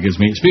 she's the one that gives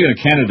me... Speaking of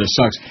Canada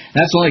sucks,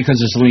 that's only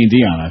because of Celine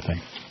Dion, I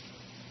think.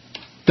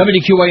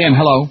 WQAM,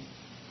 hello.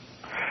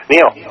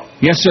 Neil.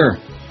 Yes, sir.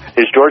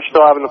 Is George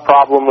still having the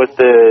problem with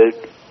the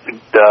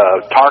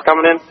tar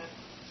coming in?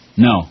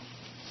 No.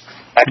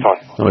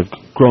 Excellent.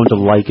 I've grown to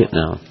like it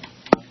now.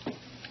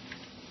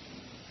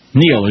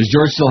 Neil, is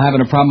George still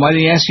having a problem? Why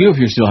did he ask you if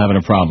you're still having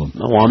a problem?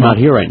 No, well, I'm not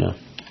here right now.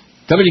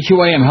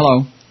 WQAM,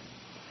 hello.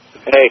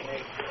 Hey.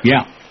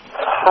 Yeah.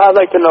 I'd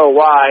like to know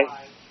why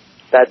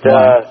that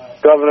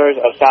governors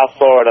of South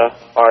Florida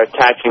are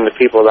taxing the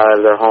people out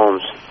of their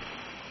homes.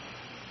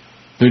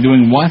 They're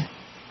doing what?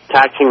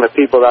 Taxing the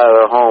people out of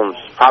their homes.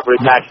 Property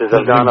taxes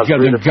have gone up.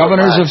 The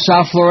governors of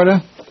South Florida?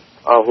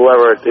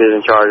 Whoever is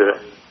in charge of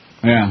it.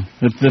 Yeah,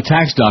 the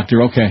tax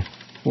doctor, okay.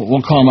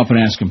 We'll call him up and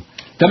ask him.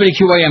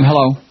 WQAM,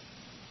 hello.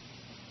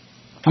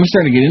 I'm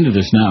starting to get into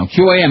this now.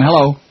 QAM,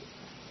 hello.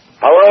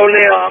 Hello,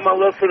 Neil. I'm a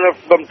listener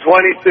from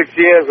 26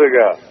 years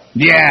ago.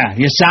 Yeah,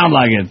 you sound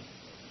like it.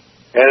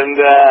 And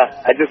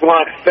I just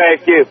want to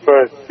thank you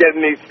for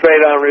getting me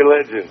straight on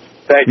religion.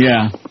 Thank you.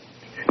 Yeah.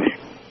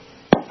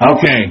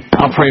 Okay,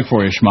 I'll pray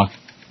for you, schmuck.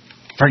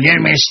 For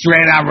getting me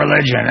straight on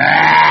religion.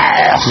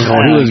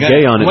 He was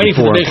gay on it waiting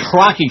before. for the big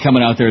crocky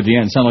coming out there at the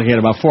end. Sounded like he had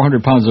about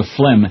 400 pounds of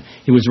phlegm.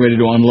 He was ready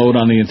to unload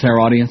on the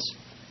entire audience.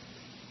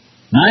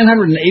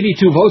 982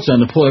 votes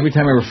on the poll. Every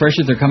time I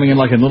refresh it, they're coming in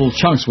like in little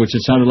chunks, which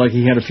it sounded like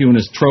he had a few in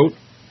his throat.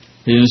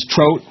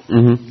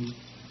 Mm-hmm.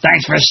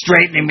 Thanks for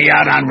straightening me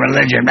out on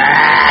religion.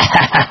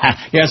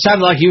 Yeah, it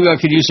sounded like you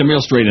could use some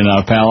real straightening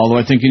out, pal, although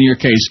I think in your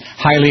case,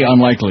 highly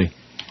unlikely.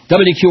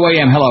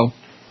 WQAM, hello.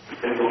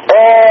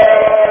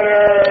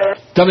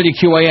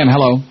 WQAM,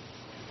 hello.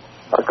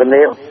 Uncle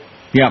Neil.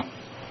 Yeah.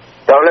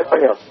 ¿Tú hablas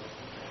español?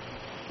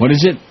 What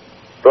is it?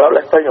 ¿Tú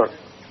hablas español?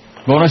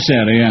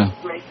 Buonasera, yeah.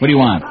 What do you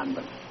want?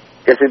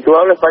 Que si tú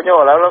hablas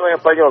español, háblame en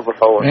español, por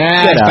favor.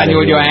 Yeah,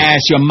 español, your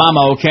ass, your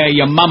mama, okay?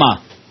 Your mama.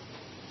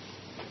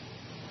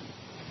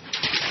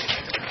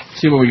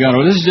 See what we got.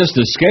 Oh, this is just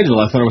the schedule.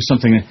 I thought it was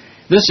something.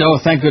 Oh,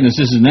 thank goodness,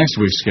 this is next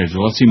week's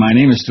schedule. Let's see, my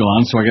name is still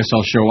on, so I guess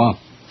I'll show up.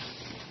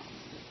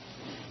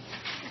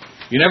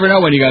 You never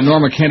know when you got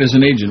Norma Kent as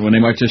an agent, when they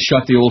might just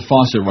shut the old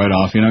faucet right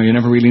off. You know, you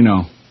never really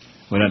know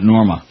with that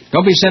Norma.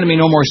 Don't be sending me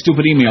no more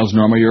stupid emails,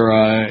 Norma. You're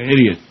an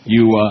idiot.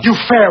 You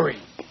fairy.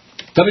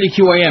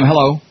 WQAM,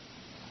 hello.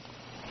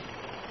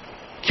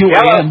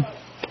 QAM.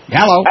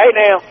 Hello. Hey,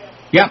 Neil.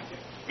 Yep.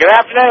 Good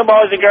afternoon,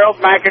 boys and girls.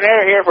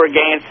 McInerney here for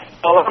Gaines.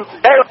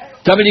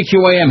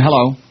 WQAM,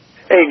 hello.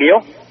 Hey,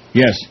 Neil.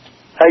 Yes.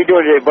 How you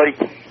doing today, buddy?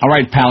 All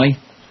right, Pally.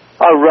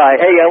 All right.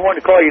 Hey, I wanted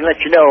to call you and let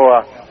you know,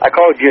 I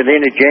called you at the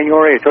end of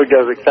January. I told you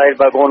I was excited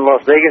about going to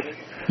Las Vegas.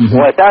 Mm-hmm.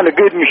 Well, I found a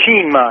good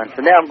machine mine,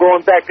 so now I'm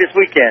going back this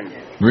weekend.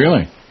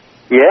 Really?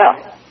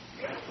 Yeah.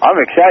 I'm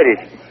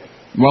excited.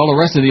 Well, the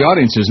rest of the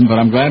audience isn't, but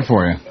I'm glad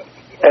for you.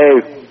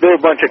 Hey, they're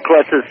a bunch of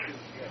klutzes.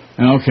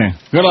 Okay.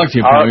 Good luck to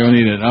you, pal. You'll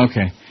need it.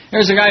 Okay.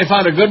 There's a guy who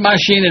found a good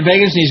machine in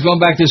Vegas, and he's going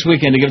back this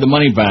weekend to give the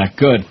money back.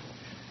 Good.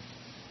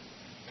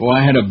 Boy,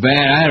 I had a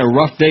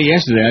rough day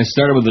yesterday. I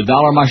started with the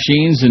dollar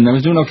machines, and I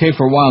was doing okay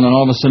for a while, and then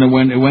all of a sudden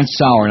it went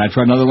sour, and I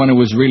tried another one, it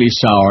was really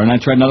sour, and I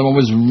tried another one,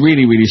 it was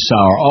really, really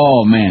sour.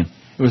 Oh, man.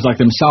 It was like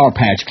them Sour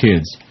Patch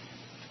Kids.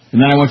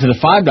 And then I went to the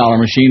 $5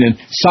 machine, and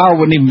sour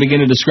wouldn't even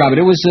begin to describe it.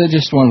 It was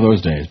just one of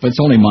those days, but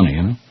it's only money,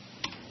 you know.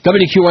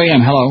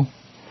 WQAM, hello.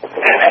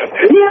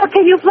 Yeah,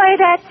 can you play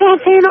that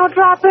Santino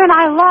drop-in?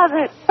 I love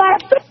it.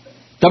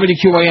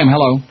 WQAM,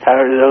 hello. How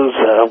are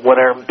those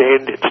one-armed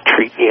bandits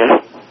treating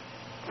you?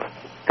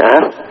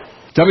 Huh?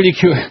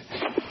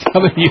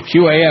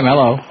 WQAM,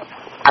 hello.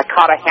 I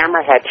caught a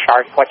hammerhead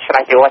shark. What should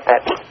I do with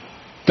it?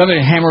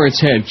 Hammer its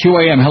head.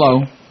 QAM,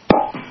 hello.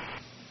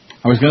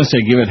 I was going to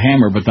say give it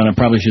hammer, but then I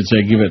probably should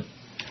say give it.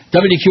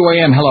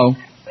 WQAM, hello.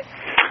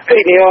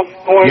 Hey, Neil.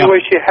 I want to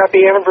wish you a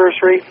happy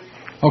anniversary.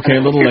 Okay,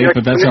 a little late,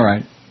 but that's all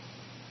right.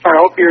 I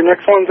hope your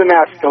next one's a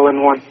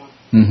masculine one.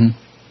 Mm-hmm.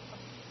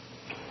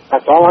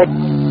 That's all I...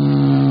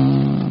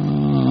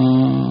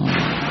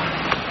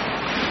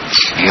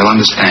 He'll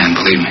understand,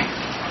 believe me.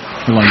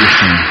 He'll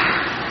understand.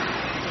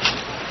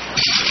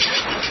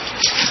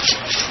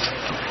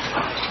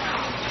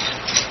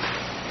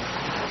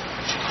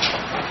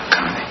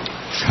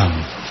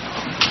 Come.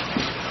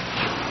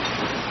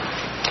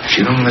 If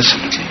you don't listen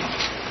to me,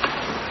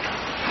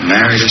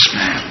 marry this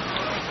man.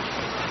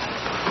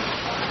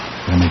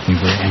 That'll make me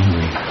very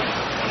angry.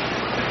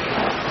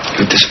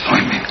 You'll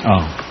disappoint me.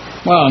 Oh.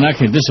 Well, in that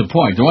case,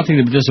 disappoint. The one thing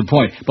to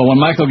disappoint. But when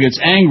Michael gets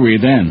angry,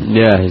 then...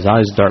 Yeah, his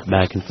eyes dart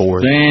back and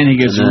forth. Then he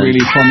gets really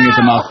foaming at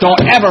the mouth.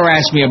 Don't ever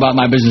ask me about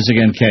my business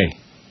again, Kay.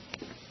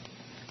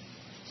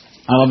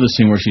 I love the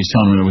scene where she's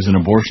telling him it was an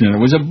abortion, and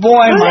it was a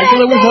boy,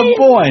 Michael, it was a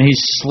boy. And he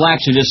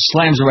slaps her, just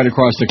slams her right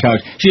across the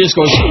couch. She just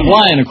goes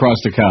flying across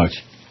the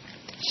couch.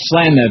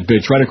 Slam that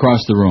bitch right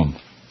across the room.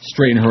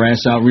 Straighten her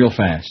ass out real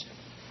fast.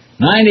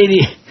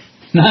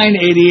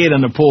 988 on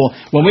the poll.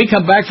 When we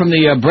come back from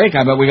the break,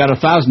 I bet we got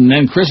 1,000. And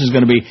then Chris is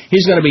going to be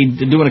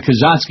doing a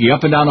Kazatsky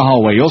up and down the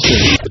hallway. You'll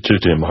see. To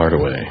Tim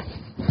Hardaway.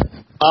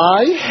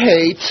 I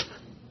hate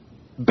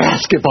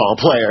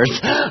basketball players.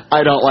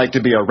 I don't like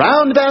to be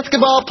around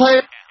basketball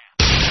players.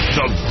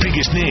 The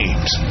biggest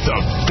names,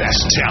 the best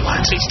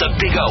talent. It's the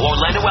Big O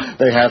Orlando.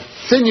 They have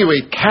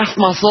sinewy calf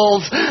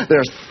muscles.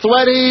 They're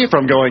sweaty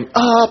from going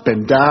up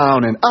and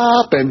down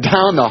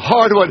the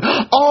hardwood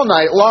all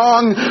night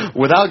long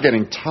without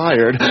getting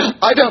tired.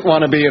 I don't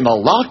want to be in the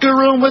locker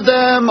room with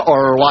them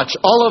or watch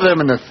all of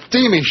them in the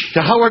steamy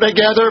shower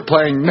together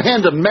playing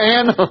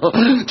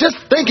man-to-man.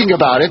 Just thinking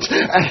about it.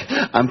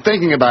 I'm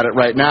thinking about it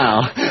right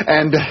now.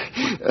 And...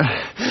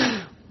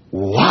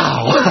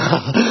 wow.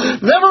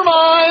 Never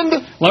mind.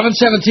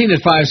 11:17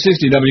 at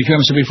 560 WQAM.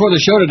 So before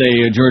the show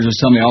today, George was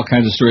telling me all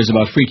kinds of stories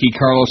about Freaky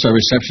Carlos, our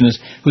receptionist,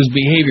 whose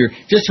behavior,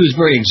 just whose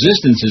very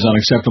existence is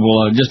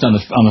unacceptable, just on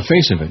the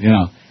face of it, you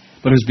know.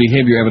 But whose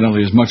behavior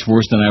evidently is much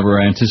worse than I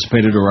ever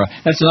anticipated, or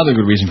that's another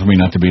good reason for me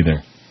not to be there.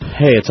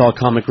 Hey, it's all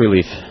comic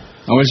relief.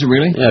 Oh, is it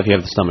really? Yeah, if you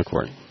have the stomach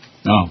for it.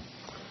 Oh.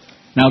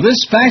 Now,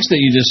 this fax that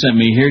you just sent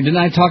me here,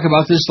 didn't I talk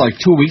about this like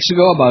 2 weeks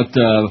ago about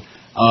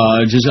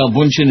Gisele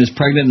Bündchen is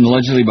pregnant and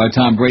allegedly by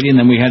Tom Brady, and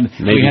then we had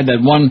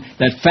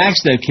that fax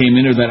that came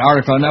in, or that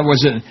article, and that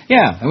was it.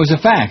 Yeah, it was a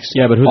fax.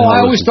 Yeah, but who the hell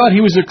I always thought he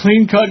was a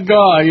clean-cut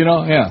guy, you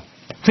know, yeah.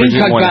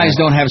 Clean-cut guys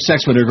don't have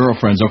sex with their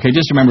girlfriends, okay?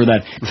 Just remember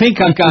that.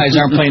 Clean-cut guys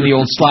aren't playing the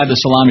old slide the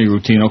salami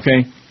routine,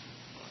 okay?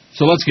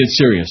 So let's get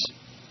serious.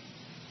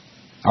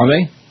 Are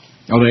they?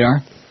 Oh, they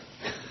are?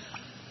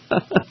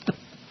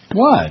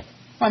 What?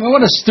 I mean,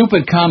 what a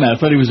stupid comment. I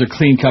thought he was a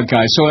clean-cut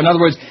guy. So, in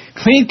other words,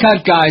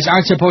 clean-cut guys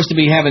aren't supposed to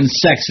be having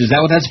sex. Is that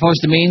what that's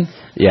supposed to mean?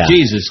 Yeah.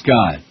 Jesus,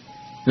 God.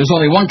 There's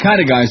only one kind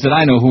of guys that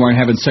I know who aren't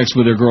having sex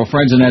with their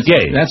girlfriends, and that's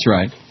gay. That's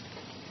right.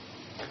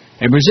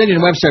 A Brazilian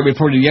website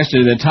reported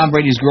yesterday that Tom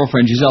Brady's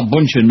girlfriend, Gisele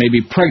Bündchen, may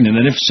be pregnant,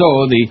 and if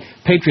so, the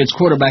Patriots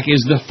quarterback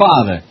is the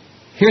father.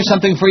 Here's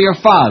something for your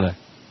father.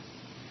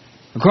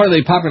 According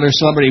to the popular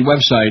celebrity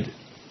website,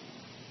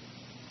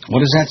 what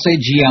does that say?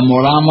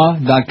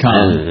 Giamorama.com.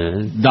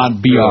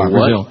 .br,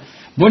 Brazil.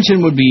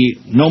 Bündchen would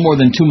be no more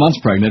than 2 months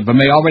pregnant, but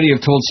may already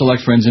have told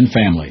select friends and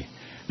family.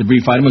 The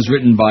brief item was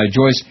written by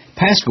Joyce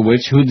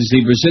Paskowicz, who is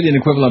the Brazilian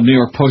equivalent of New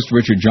York Post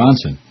Richard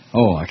Johnson.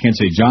 Oh, I can't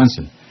say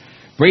Johnson.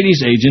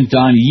 Brady's agent,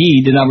 Don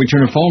Yee, did not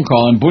return a phone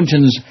call, and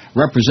Bündchen's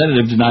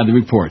representative denied the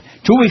report.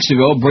 2 weeks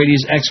ago,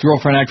 Brady's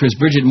ex-girlfriend actress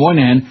Bridget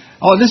Moynihan...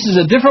 Oh, this is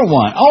a different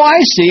one. Oh, I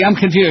see. I'm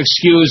confused.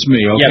 Excuse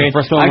me, okay? Yeah, the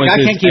first one was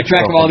I can't keep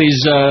track of all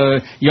these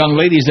young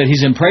ladies that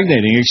he's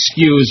impregnating.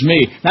 Excuse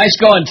me. Nice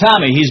going,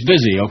 Tommy. He's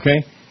busy,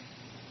 okay?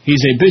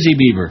 He's a busy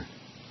beaver.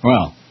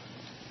 Well...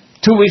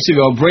 2 weeks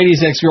ago,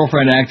 Brady's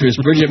ex-girlfriend actress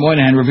Bridget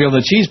Moynihan revealed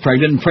that she's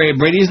pregnant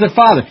and Brady's the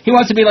father. He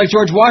wants to be like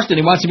George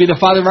Washington. He wants to be the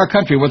father of our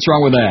country. What's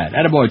wrong with that?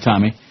 Attaboy,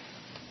 Tommy.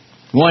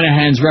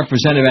 Moynihan's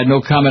representative had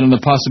no comment on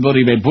the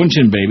possibility of a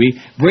Bündchen baby.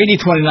 Brady,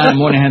 29,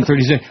 and Moynihan,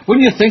 36.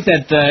 Wouldn't you think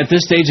that at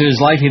this stage of his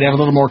life he'd have a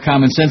little more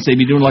common sense? They'd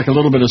be doing like a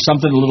little bit of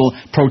something, a little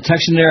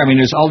protection there. I mean,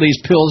 there's all these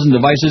pills and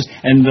devices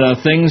and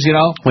things, you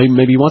know. Well,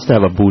 maybe he wants to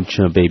have a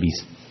Bündchen babies.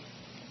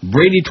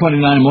 Brady,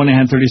 29, and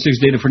Moynihan, 36,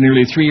 dated for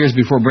nearly 3 years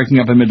before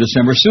breaking up in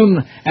mid-December. Soon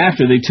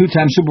after, the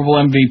two-time Super Bowl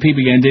MVP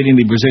began dating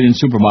the Brazilian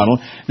supermodel.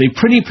 The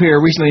pretty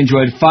pair recently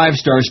enjoyed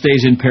 5-star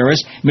stays in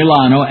Paris,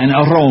 Milano, and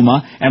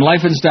Roma, and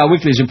Life and Style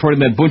Weekly is reporting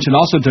that Bündchen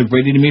also took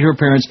Brady to meet her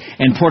parents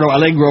in Porto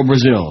Alegre,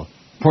 Brazil.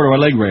 Porto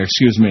Alegre,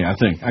 excuse me, I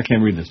think. I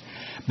can't read this.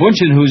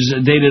 Bündchen, who's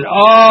dated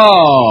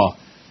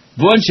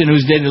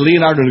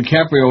Leonardo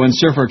DiCaprio and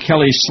surfer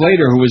Kelly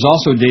Slater, who was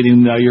also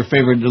dating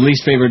the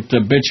least favorite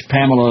bitch,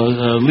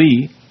 Pamela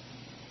Lee,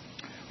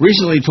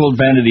 recently told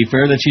Vanity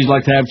Fair that she'd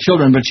like to have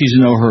children, but she's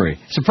in no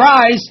hurry.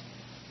 Surprise!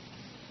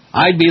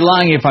 I'd be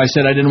lying if I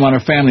said I didn't want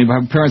a family.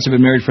 My parents have been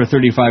married for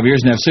 35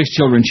 years and have 6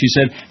 children. She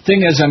said,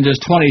 thing is, I'm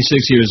just 26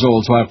 years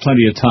old, so I have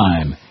plenty of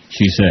time,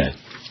 she said.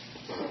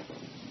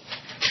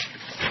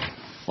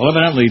 Well,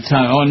 evidently,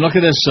 and look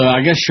at this.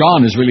 I guess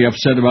Sean is really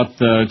upset about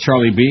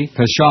Charlie B,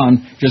 because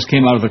Sean just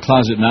came out of the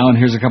closet now, and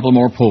here's a couple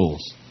more polls.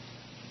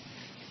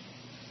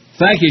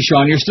 Thank you,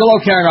 Sean. You're still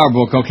okay in our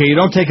book, okay? You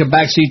don't take a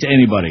back seat to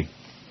anybody.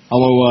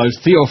 Although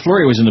Theo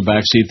Fleury was in the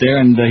back seat there,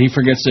 and he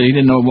forgets that he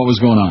didn't know what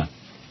was going on.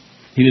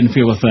 He didn't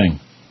feel a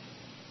thing.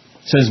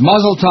 Says,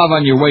 Mazel Tov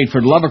on your weight. For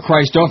the love of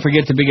Christ, don't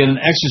forget to begin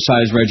an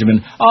exercise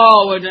regimen.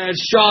 Oh,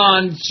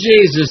 Sean,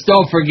 Jesus,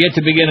 don't forget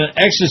to begin an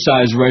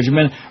exercise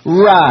regimen.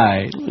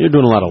 Right. You're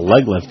doing a lot of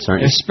leg lifts,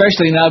 aren't you?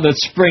 Especially now that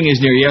spring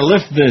is near. Yeah,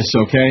 lift this,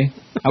 okay?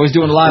 I was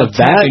doing a lot of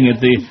tapping at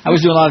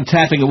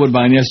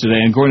Woodbine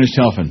yesterday in Gornish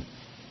Telfin.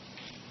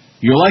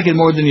 You'll like it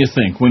more than you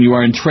think. When you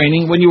are in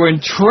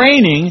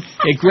training,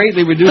 it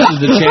greatly reduces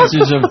the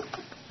chances of...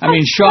 I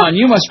mean, Sean,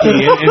 you must be...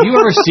 Have you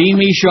ever seen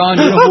me, Sean?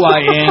 You know who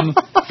I am?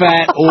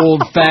 Fat,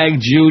 old,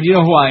 fag Jude. You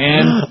know who I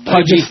am?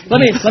 Pudgy.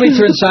 Let me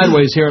turn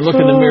sideways here and look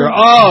in the mirror.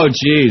 Oh,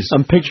 jeez.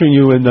 I'm picturing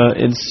you in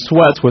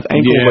sweats with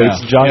ankle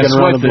weights jogging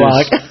around the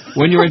block.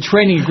 When you're in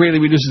training, it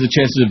greatly reduces the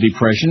chances of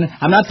depression.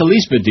 I'm not the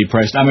least bit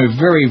depressed. I'm a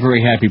very,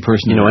 very happy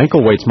person. You know, ankle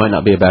weights might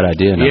not be a bad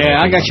idea.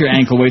 Yeah, I got your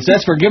ankle weights.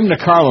 That's for give them to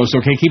Carlos,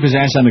 okay? Keep his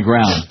ass on the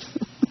ground.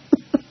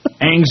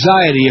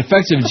 Anxiety,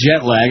 effects of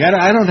jet lag.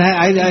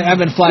 I've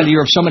been flying to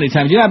Europe so many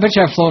times. You know, I bet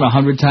you I've flown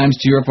 100 times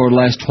to Europe over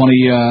the last 20.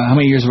 How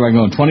many years have I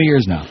gone? 20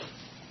 years now.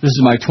 This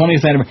is my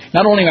 20th anniversary.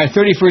 Not only my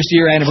 31st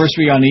year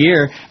anniversary on the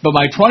air, but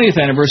my 20th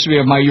anniversary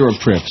of my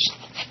Europe trips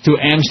to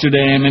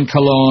Amsterdam and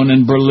Cologne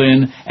and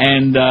Berlin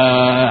and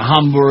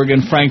Hamburg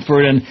and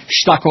Frankfurt and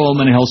Stockholm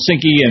and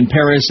Helsinki and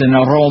Paris and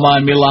Roma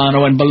and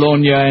Milano and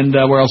Bologna and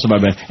where else have I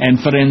been? And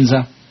Firenze.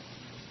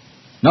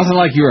 Nothing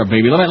like Europe,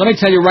 baby. Let me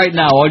tell you right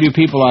now, all you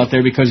people out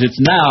there, because it's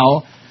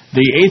now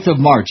the 8th of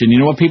March, and you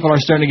know what people are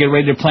starting to get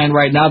ready to plan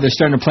right now? They're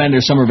starting to plan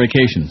their summer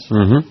vacations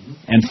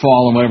and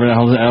fall and whatever the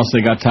hell else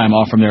they got time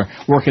off from their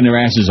working their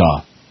asses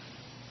off.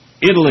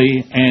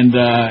 Italy and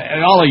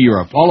all of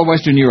Europe, all of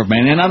Western Europe,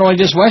 man. And not only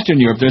just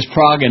Western Europe, there's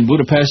Prague and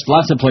Budapest,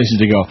 lots of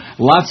places to go.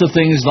 Lots of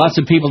things, lots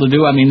of people to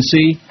do. I mean,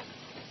 see,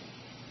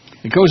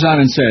 it goes on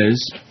and says,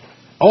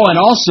 oh,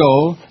 and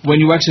also, when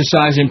you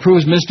exercise,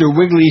 improves Mr.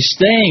 Wiggly's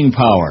staying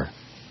power.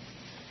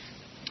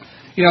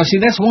 You know,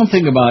 see, that's one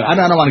thing about, I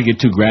don't want to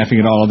get too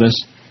graphic at all of this.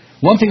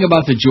 One thing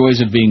about the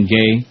joys of being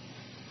gay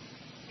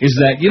is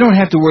that you don't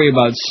have to worry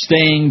about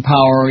staying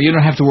power. You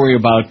don't have to worry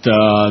about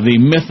the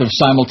myth of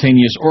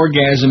simultaneous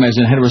orgasm as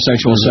in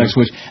heterosexual sex,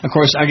 which, of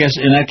course, I guess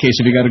in that case,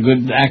 if you got a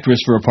good actress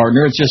for a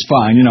partner, it's just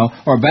fine, you know,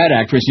 or a bad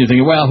actress, and you're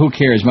thinking, well, who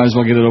cares? Might as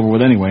well get it over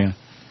with anyway.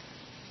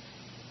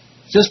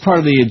 It's just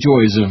part of the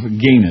joys of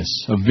gayness,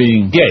 of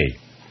being gay.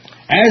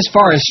 As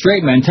far as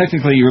straight men,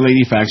 technically your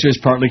lady factor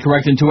is partly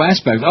correct in two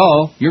aspects.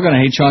 Oh, you're going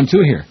to hate Sean too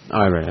here.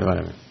 All right,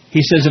 whatever.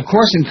 He says, of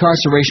course,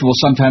 incarceration will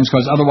sometimes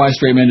cause otherwise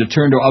straight men to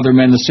turn to other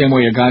men the same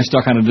way a guy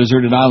stuck on a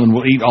deserted island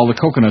will eat all the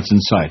coconuts in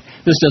sight.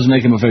 This doesn't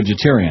make him a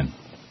vegetarian.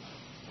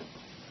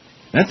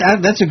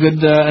 That's a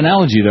good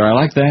analogy there. I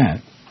like that.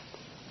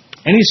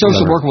 Any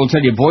social worker will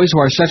tell you boys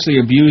who are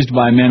sexually abused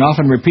by men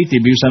often repeat the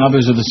abuse on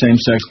others of the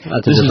same sex.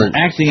 This is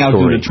acting out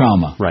due to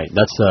trauma. Right.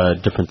 That's a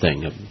different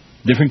thing.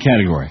 Different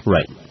category.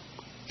 Right.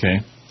 Okay.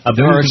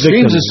 There are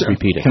extremes.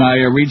 Can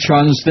I read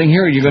Sean's thing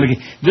here? Are you going to?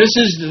 This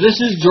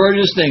is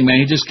George's thing, man.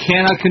 He just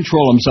cannot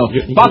control himself.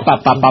 He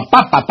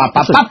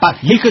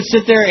could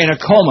sit there in a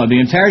coma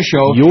the entire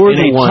show. You're in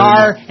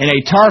a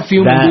tar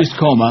fume induced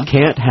coma.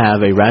 Can't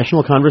have a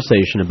rational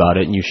conversation about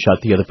it, and you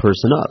shut the other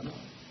person up.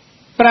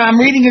 But I'm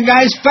reading a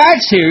guy's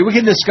facts here. We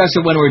can discuss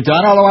it when we're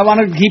done, although I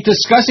want to keep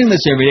discussing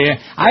this every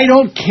day. I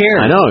don't care.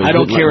 I know. I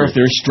don't care if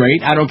they're straight.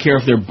 I don't care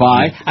if they're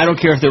bi. I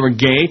don't care if they were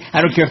gay. I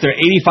don't care if they're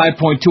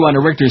 85.2 on the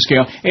Richter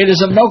scale. It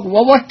is of no...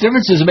 Well, what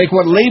difference does it make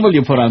what label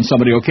you put on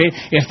somebody, okay?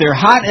 If they're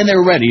hot and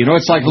they're ready, you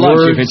know, it's like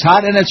lunch. If it's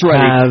hot and it's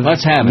ready,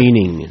 let's have it.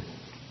 Meaning.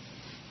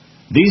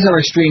 These are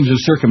extremes of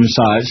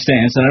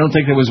circumstance, and I don't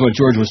think that was what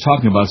George was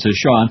talking about, says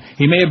Sean.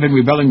 He may have been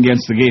rebelling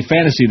against the gay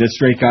fantasy that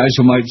straight guys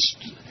who might...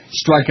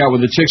 strike out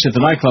with the chicks at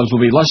the nightclubs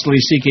will be lustily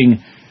seeking...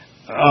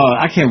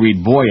 I can't read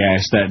boy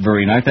ass that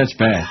very night. That's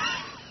bad.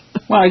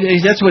 Well,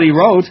 that's what he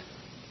wrote.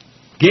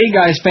 Gay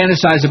guys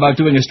fantasize about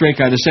doing a straight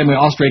guy the same way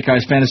all straight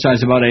guys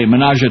fantasize about a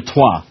menage a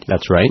trois.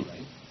 That's right.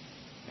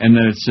 And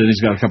then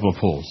he's got a couple of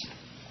pulls.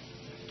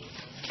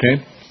 Okay?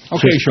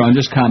 Okay, Sean,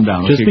 just calm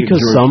down. Just because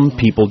some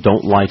people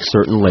don't like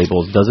certain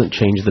labels doesn't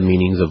change the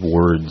meanings of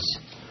words.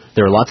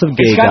 There are lots of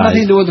gay guys. It's got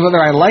nothing to do with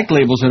whether I like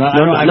labels or not.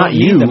 I don't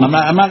need them.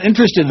 I'm not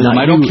interested in them.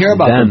 I don't care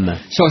about them.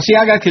 So, see,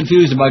 I got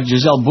confused about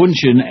Giselle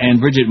Bundchen and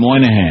Bridget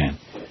Moynihan.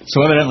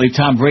 So, evidently,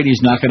 Tom Brady's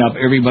knocking up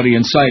everybody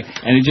in sight.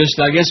 And I guess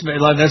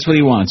that's what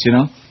he wants, you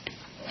know?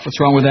 What's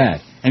wrong with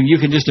that? And you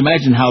can just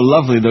imagine how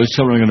lovely those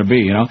children are going to be,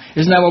 you know?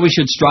 Isn't that what we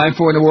should strive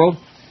for in the world?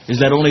 Is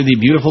that only the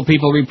beautiful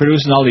people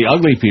reproduce and all the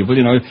ugly people?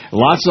 You know,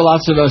 lots of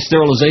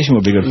sterilization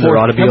would be good.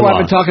 There ought to be a lot.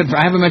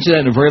 I haven't mentioned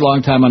that in a very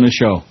long time on the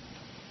show.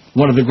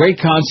 One of the great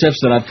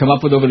concepts that I've come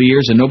up with over the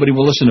years, and nobody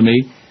will listen to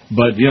me,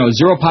 but, you know,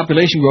 zero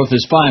population growth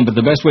is fine, but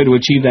the best way to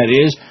achieve that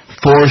is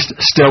forced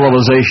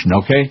sterilization,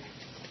 okay?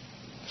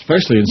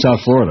 Especially in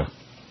South Florida.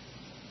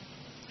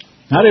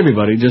 Not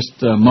everybody, just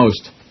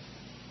most.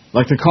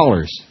 Like the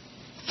callers.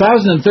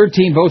 1,013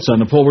 votes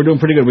on the poll. We're doing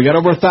pretty good. We got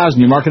over 1,000.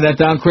 You marking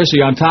that down, Chris? Are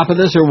you on top of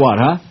this or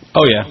what, huh?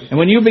 Oh, yeah. And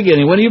when are you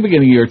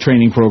beginning your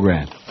training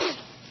program?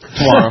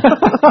 Tomorrow.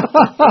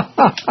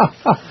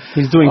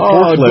 He's doing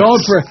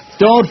forklifts.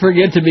 Don't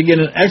forget to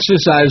begin an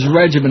exercise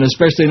regimen,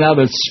 especially now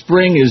that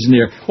spring is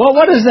near. Well,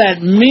 what does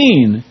that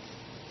mean?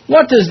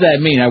 What does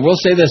that mean? I will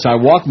say this. I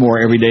walk more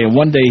every day, and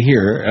one day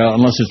here,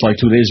 unless it's like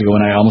 2 days ago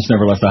when I almost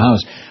never left the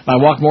house, I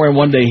walk more in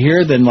one day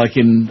here than like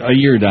in a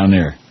year down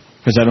there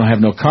because I don't have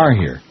no car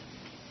here.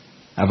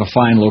 I have a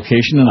fine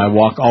location, and I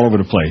walk all over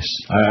the place,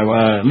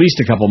 at least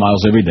a couple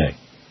miles every day.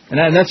 And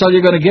that's all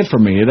you're going to get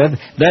from me.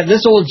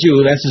 This old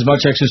Jew, that's as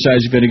much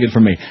exercise you're going to get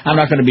from me. I'm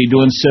not going to be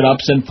doing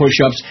sit-ups and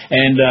push-ups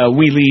and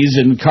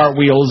wheelies and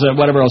cartwheels and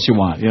whatever else you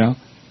want, you know.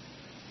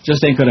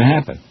 Just ain't going to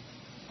happen.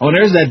 Oh,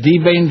 there's that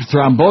deep vein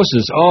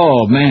thrombosis.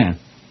 Oh, man.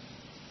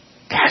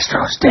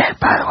 Castro's dead,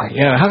 by the way.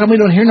 Yeah, how come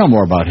we don't hear no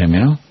more about him,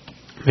 you know?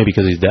 Maybe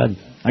because he's dead.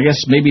 I guess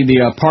maybe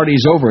the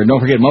party's over. And don't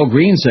forget, Mo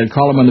Green said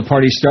call him when the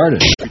party started.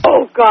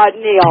 Oh, God,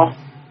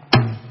 Neil.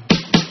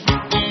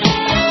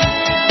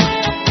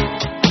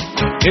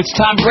 It's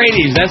Tom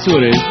Brady's, that's who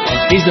it is.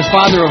 He's the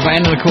father of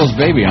Anna Nicole's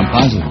baby, I'm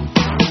positive.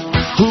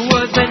 Who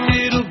was that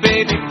little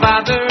baby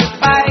father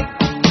by?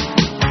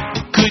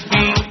 Could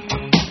be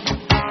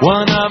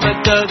one of a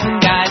dozen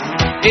guys.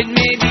 It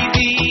may be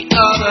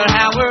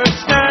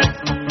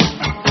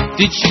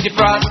Did she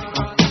defrost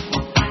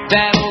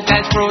that old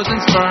guy's frozen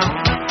sperm?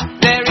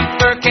 Larry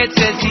Burkett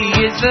says he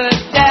is the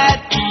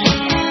dad.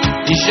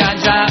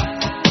 Ishanja,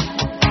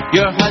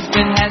 your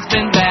husband has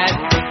been bad.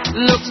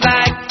 Looks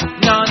like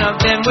none of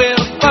them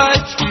will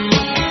budge.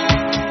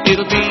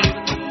 It'll be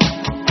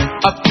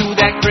up to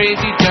that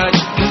crazy judge.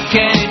 Who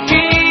can it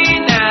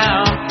be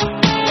now?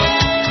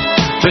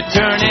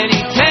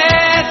 Paternity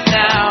test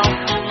now.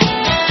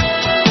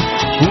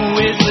 Who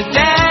is the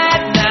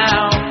dad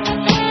now?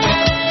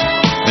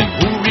 And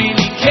who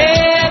really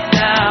cares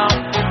now?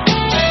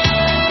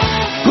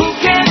 Who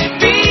can it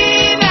be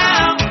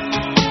now?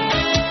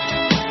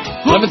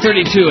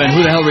 11:32, and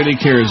who the hell really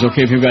cares?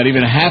 Okay, if you've got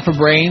even half a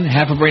brain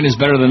is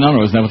better than none.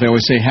 Isn't that what they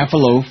always say? Half a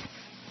loaf.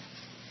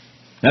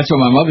 That's what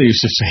my mother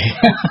used to say.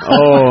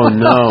 Oh,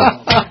 no.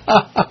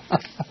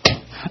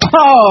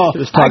 Oh,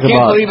 I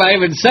can't believe I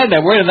even said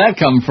that. Where did that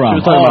come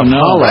from? Oh,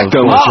 no.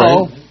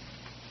 Uh-oh.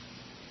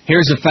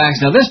 Here's a fax.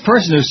 Now, this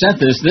person who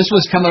sent this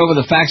was coming over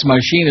the fax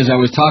machine as I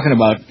was talking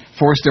about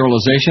forced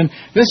sterilization.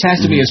 This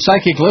has to be a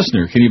psychic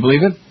listener. Can you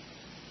believe it?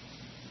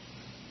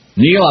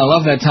 Neil, I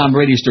love that Tom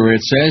Brady story.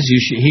 It says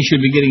he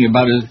should be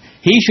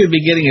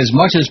getting as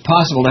much as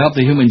possible to help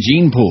the human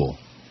gene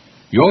pool.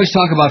 You always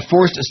talk about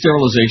forced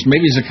sterilization.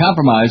 Maybe as a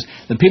compromise,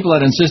 the people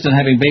that insist on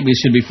having babies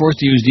should be forced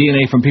to use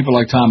DNA from people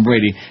like Tom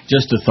Brady.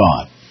 Just a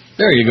thought.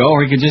 There you go.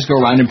 Or he could just go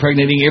around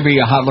impregnating every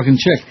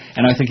hot-looking chick.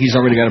 And I think he's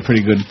already got a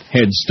pretty good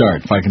head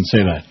start, if I can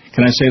say that.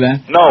 Can I say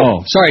that? No. Oh,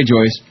 sorry,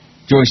 Joyce.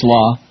 Joyce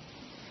Law.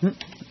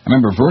 I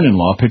remember Vernon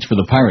Law pitched for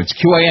the Pirates.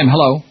 QAM,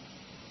 hello.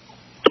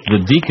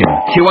 The Deacon.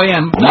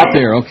 QAM, not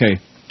there. Okay.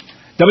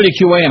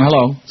 WQAM,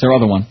 hello. It's our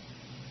other one.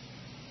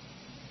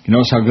 You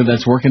notice how good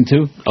that's working,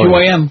 too? Oh,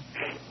 QAM.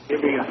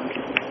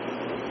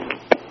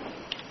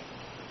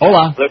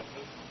 Hola.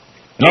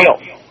 Neil.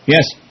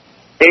 Yes.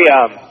 Hey,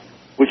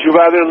 would you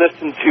rather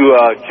listen to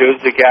Joe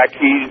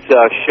Zagacki's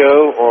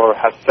show or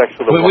have sex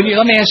with a woman?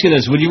 Let me ask you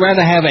this. Would you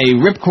rather have a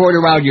ripcord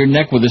around your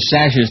neck with a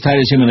sash as tight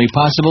as humanly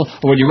possible,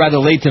 or would you rather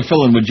late to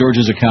fill in with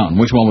George's accountant?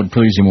 Which one would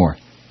please you more?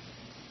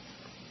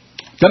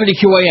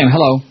 WQAM,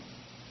 hello.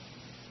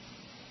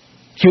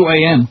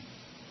 QAM.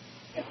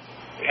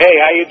 Hey,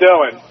 how you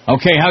doing?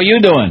 Okay, how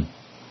you doing?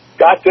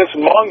 Got this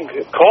lung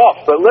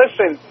cough, but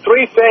listen,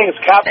 3 things.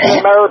 Captain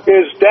America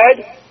is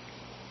dead.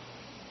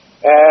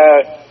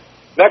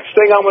 Next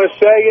thing I'm going to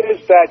say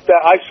is that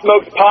I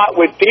smoked pot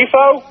with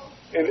Defo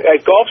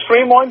at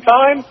Gulfstream one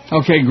time.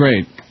 Okay,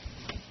 great.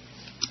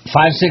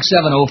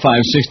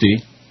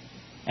 5670560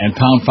 and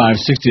pound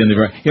 560 on the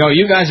very. You know,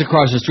 you guys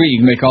across the street,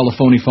 you can make all the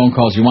phony phone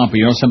calls you want,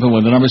 but you know something,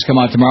 when the numbers come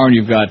out tomorrow and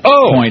you've got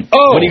point.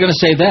 What are you going to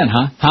say then,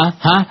 huh?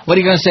 What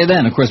are you going to say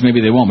then? Of course, maybe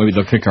they won't. Maybe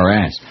they'll kick our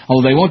ass.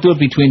 Although they won't do it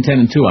between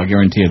 10 and 2, I'll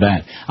guarantee you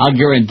that. I'll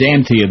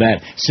guarantee you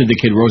that, Sid the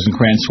Kid,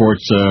 Rosencrantz,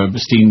 Schwartz,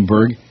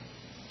 Steenberg.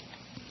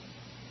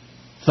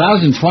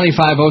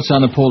 1,025 votes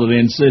on the poll today,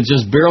 and it's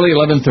just barely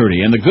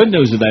 11:30. And the good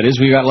news of that is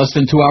we got less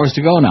than 2 hours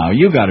to go now.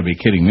 You got to be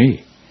kidding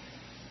me.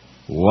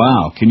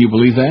 Wow, can you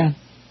believe that?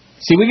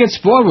 See, we get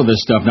spoiled with this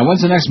stuff. Now,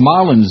 when's the next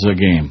Marlins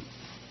game?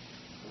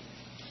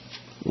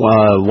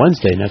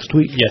 Wednesday, next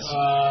week. Yes.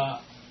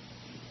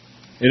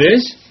 It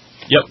is?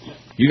 Yep.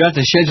 You got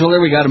the schedule there?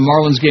 We got a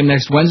Marlins game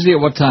next Wednesday at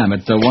what time?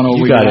 At 1:00.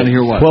 You we got get out it. of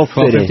here, what?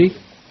 12:50.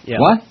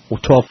 Yeah. What?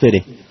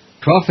 12:50.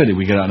 12:50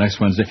 we get out next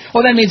Wednesday.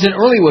 Oh, that means in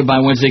Earlywood by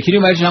Wednesday. Can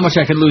you imagine how much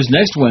I could lose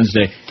next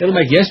Wednesday? It'll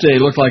make yesterday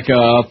look like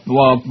a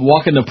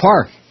walk in the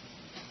park.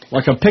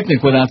 Like a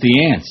picnic without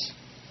the ants.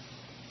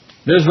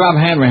 There's Rob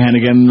Hanrahan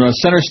again,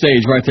 center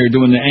stage right there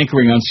doing the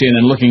anchoring on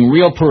CNN, looking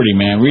real pretty,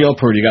 man, real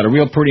pretty. Got a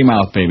real pretty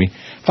mouth, baby.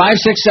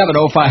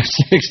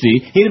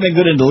 5670560. He'd have been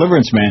good in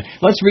Deliverance, man.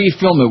 Let's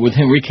refilm it with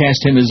him,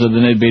 recast him as the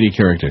Ned Beatty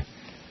character.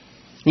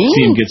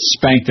 See him get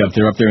spanked up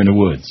there in the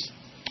woods.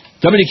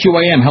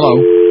 WQAM, hello.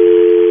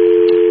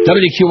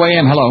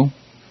 WQAM, hello.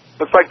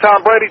 Looks like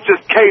Tom Brady's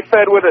just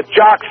K-fed with a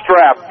jock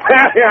strap.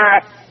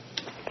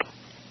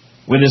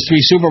 With his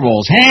 3 Super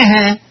Bowls.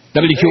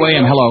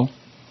 WQAM, hello.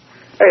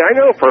 Hey, I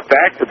know for a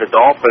fact that the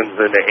Dolphins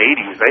in the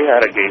 80s, they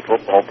had a gay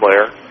football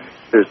player.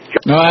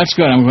 No, that's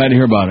good. I'm glad to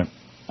hear about it.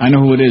 I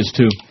know who it is,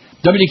 too.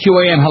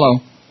 WQAM,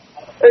 hello.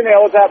 Hey,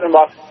 Neil, what's happening,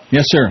 boss?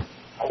 Yes, sir.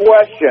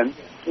 Question.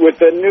 With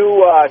the new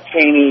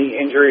Cheney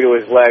injury to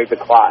his leg, the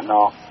clot and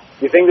all,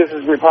 do you think this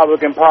is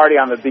Republican Party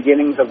on the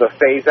beginnings of the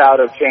phase-out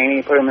of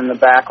Cheney, put him in the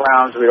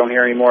background so we don't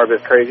hear any more of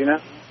his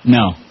craziness?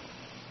 No.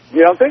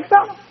 You don't think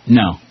so?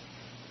 No.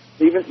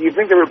 You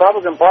think the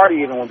Republican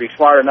Party even would be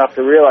smart enough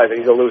to realize that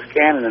he's a loose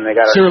cannon and they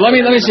got to... Sir, let me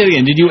say it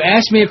again. Did you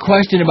ask me a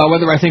question about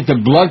whether I think the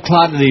blood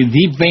clot, the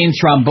deep vein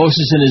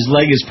thrombosis in his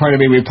leg is part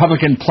of a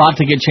Republican plot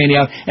to get Cheney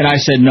out? And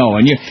I said no.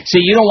 And you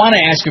don't want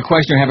to ask a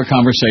question or have a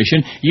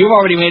conversation. You've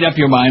already made up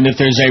your mind that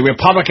there's a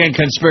Republican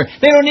conspiracy.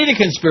 They don't need a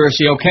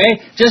conspiracy,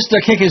 okay? Just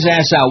kick his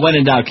ass out. When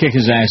in doubt, kick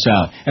his ass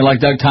out. And like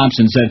Doug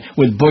Thompson said,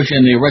 with Bush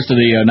and the rest of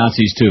the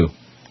Nazis, too.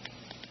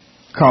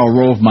 Karl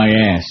Rove my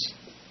ass.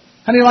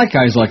 How do you like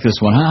guys like this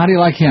one, huh? How do you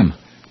like him?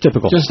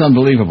 Typical. Just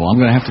unbelievable. I'm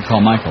going to have to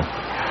call Michael.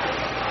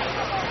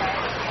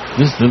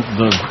 This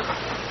the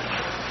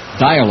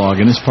dialogue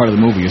in this part of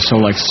the movie is so,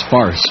 like,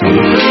 sparse. Well,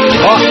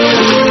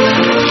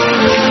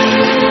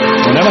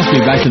 that must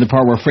be back to the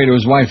part where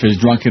Fredo's wife is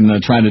drunk and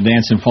trying to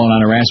dance and falling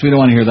on her ass. We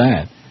don't want to hear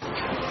that.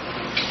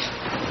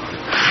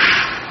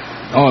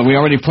 Oh, we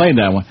already played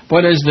that one.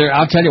 Boy,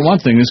 I'll tell you one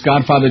thing. This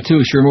Godfather 2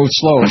 sure moves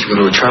slow. Let's go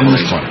to a travel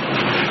agent.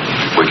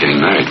 We're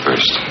getting married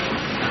first.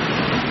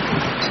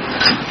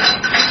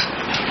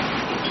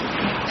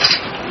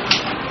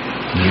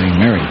 Getting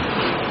married.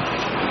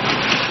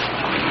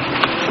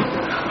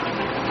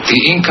 The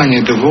ink on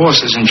your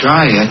divorce isn't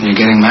dry yet and you're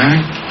getting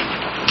married?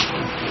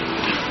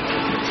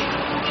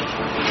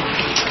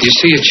 You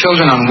see your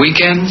children on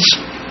weekends?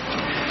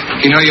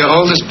 You know your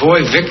oldest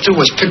boy, Victor,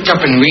 was picked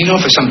up in Reno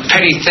for some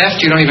petty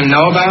theft you don't even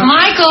know about?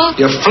 Michael!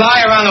 You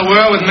fly around the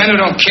world with men who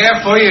don't care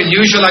for you and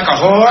use you like a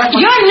whore?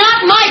 You're not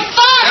my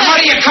father! Then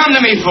what do you come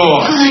to me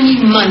for? I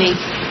need money.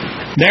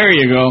 There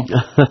you go.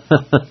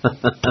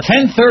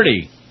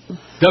 10:30.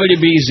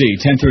 WBZ,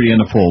 10:30 on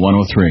the pole,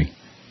 103.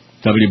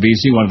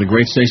 WBZ, one of the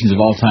great stations of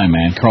all time,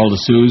 man. Carl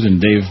DeSouza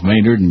and Dave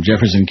Maynard and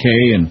Jefferson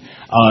Kay and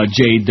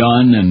Jay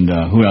Dunn and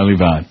who did I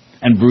leave out?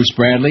 And Bruce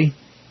Bradley.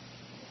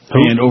 Who?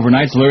 And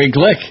overnight's Larry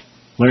Glick.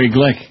 Larry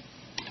Glick.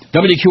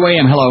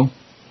 WQAM, hello.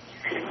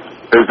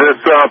 Is this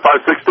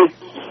 560?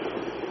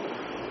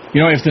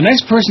 You know, if the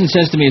next person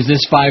says to me, is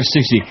this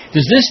 560,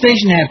 does this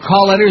station have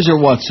call letters or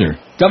what, sir?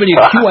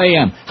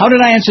 WQAM. How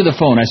did I answer the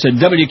phone? I said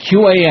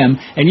WQAM,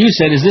 and you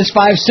said, is this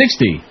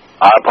 560?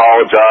 I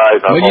apologize.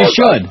 Well, you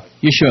should.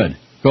 You should.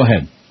 Go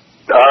ahead.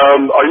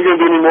 Are you going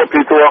to do any more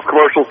Pizza Loft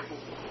commercials?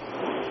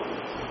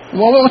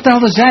 Well, what the hell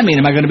does that mean?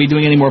 Am I going to be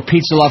doing any more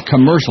Pizza Loft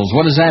commercials?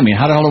 What does that mean?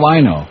 How the hell do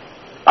I know?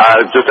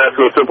 Just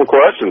asking a simple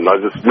question. I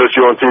just miss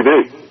you on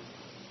TV.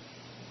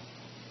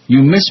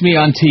 You miss me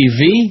on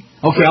TV?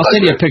 Okay, I'll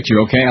send you a picture,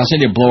 okay? I'll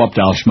send you a blow-up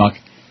doll, schmuck.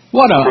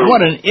 What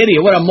an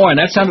idiot. What a moron.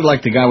 That sounded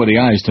like the guy with the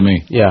eyes to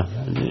me. Yeah.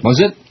 Was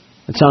it?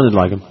 It sounded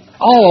like him.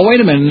 Oh, wait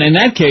a minute. In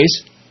that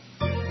case,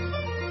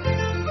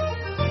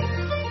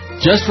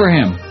 just for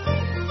him.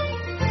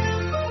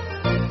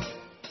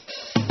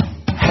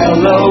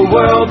 Hello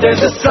world,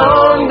 there's a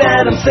song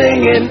that I'm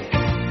singing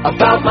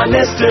about my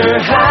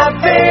Mr.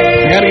 Happy.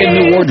 I gotta get a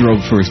new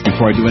wardrobe first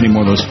before I do any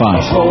more of those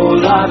spots. A whole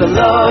lot of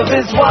love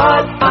is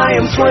what I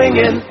am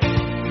swinging.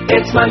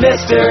 It's my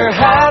Mr.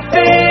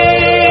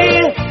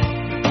 Happy.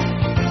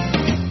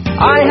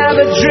 I have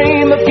a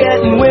dream of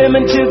getting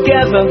women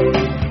together,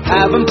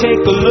 have them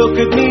take a look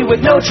at me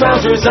with no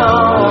trousers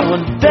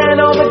on. Then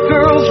all the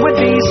girls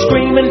would be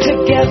screaming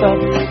together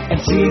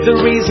and see the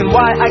reason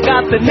why I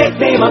got the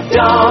nickname of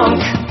Donk.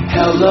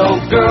 Hello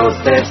girls,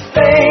 this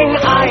thing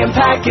I am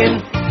packing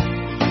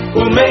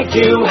will make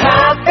you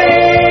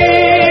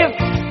happy.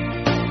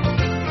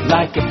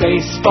 Like a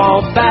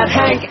baseball bat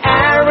Hank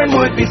Aaron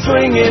would be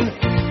swinging.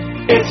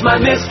 It's my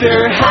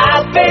Mr.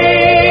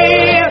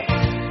 Happy.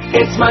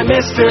 It's my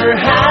Mr.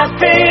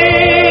 Happy.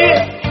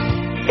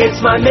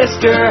 It's my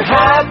Mr.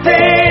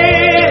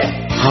 Happy.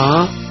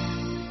 Huh?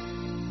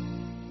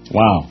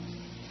 Wow.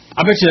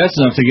 I bet you that's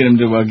enough to get him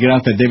to get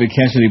out that David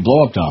Cassidy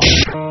blow-up doll.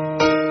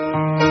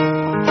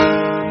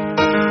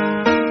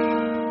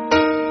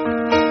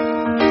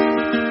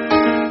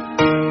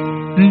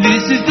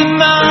 This is the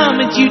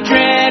moment you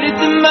dreaded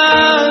the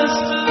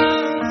most.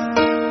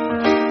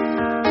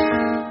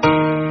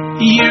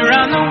 You're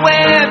on the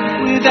web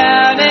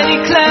without any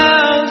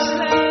clothes.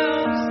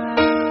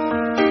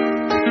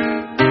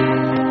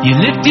 You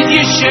lifted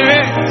your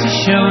shirt to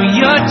show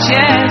your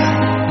chest,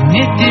 and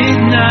it did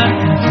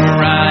nothing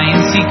for Ryan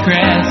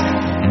Seacrest,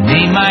 and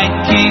they might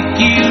kick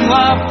you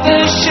off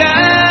the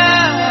show.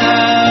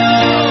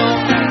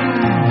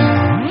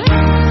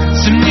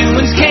 Some new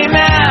ones came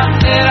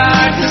out that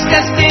are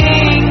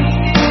disgusting.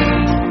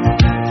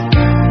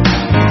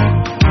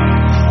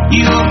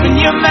 You open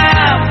your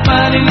mouth,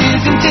 but it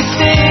isn't to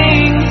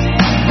sing.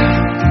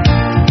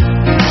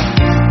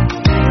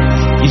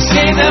 You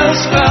say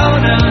those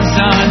photos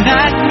are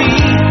not me.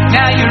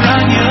 Now you're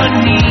on your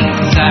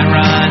knees,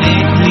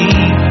 ironically,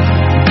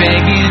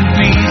 begging,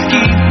 please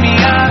keep me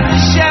on the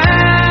show.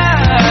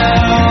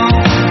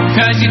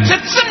 'Cause you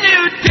took some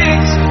nude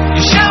pics,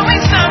 you're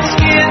showing some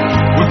skin.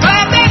 We're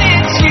glad that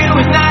it's you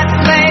and not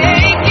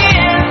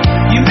faking.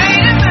 You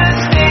made a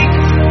mistake,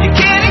 you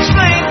can't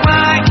explain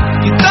why.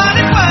 You thought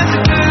it was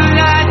a good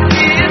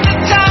idea at the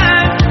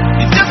time.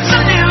 You took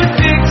some nude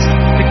pics,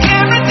 the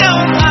camera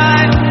don't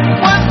lie.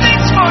 One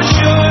thing's for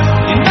sure,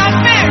 you're not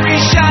very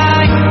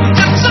shy. You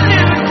took some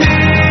nude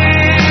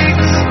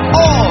pics.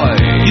 Oi!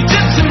 You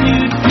took some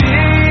nude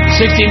pics.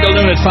 16 to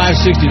noon at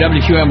 560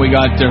 WQM. We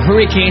got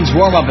Hurricanes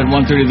warm-up at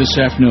 1:30 this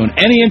afternoon.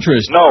 Any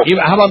interest? No.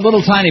 How about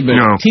little tiny bit?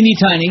 No. Teeny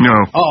tiny? No.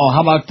 Uh-oh,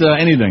 how about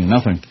anything?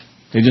 Nothing.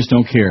 They just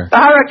don't care. The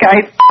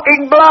hurricane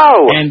fucking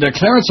blow. And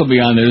Clarence will be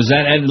on there. Does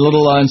that add a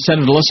little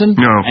incentive to listen?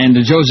 No. And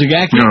Joe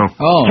Zagacki? No.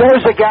 Oh. Joe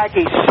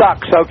Zagacki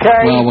sucks,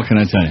 okay? Well, what can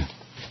I tell you?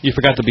 You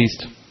forgot the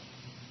Beast.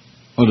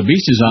 Oh, the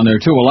Beast is on there,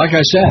 too. Well, like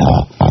I said,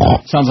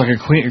 sounds like a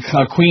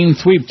queen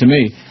sweep to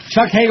me.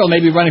 Chuck Hagel may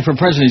be running for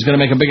president. He's going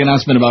to make a big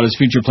announcement about his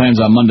future plans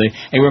on Monday.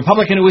 A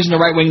Republican who isn't a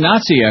right-wing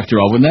Nazi, after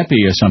all. Wouldn't that be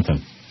something?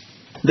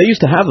 They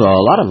used to have a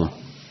lot of them.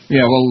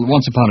 Yeah, well,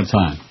 once upon a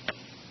time.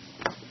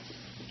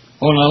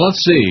 Well, now let's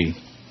see.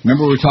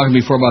 Remember we were talking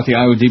before about the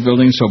IOD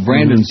building? So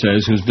Brandon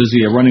says, who's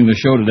busy running the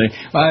show today,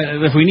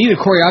 if we need a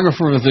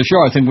choreographer for the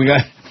show, I think we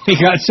got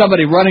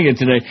somebody running it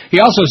today.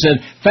 He also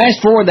said, fast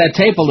forward that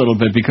tape a little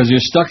bit because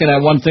you're stuck in that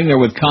one thing there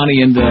with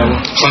Connie and...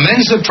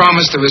 Clemenza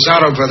promised the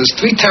Rosado brothers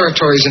 3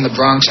 territories in the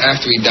Bronx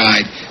after he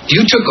died.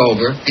 You took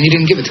over, and you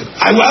didn't give it to them.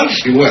 I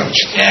welched? You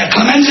welched. Yeah,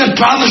 Clemenza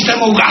promised them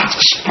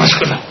Ugatas.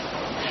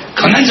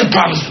 Clemenza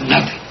promised them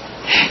nothing.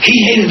 He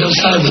hated those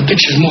son of a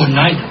bitches more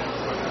than I do.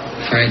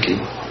 Frankie,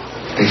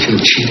 they feel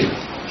cheated.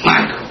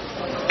 Mike,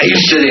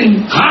 you're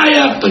sitting high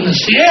up in the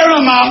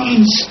Sierra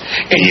Mountains,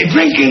 and you're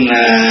drinking...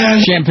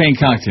 champagne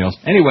cocktails.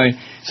 Anyway,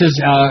 says,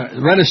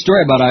 read a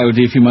story about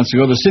IOD a few months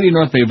ago. The city of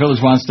North Bay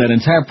Village wants that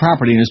entire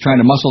property and is trying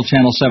to muscle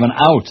Channel 7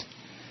 out.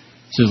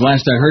 Says,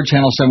 last I heard,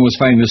 Channel 7 was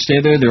fighting to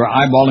stay there. They were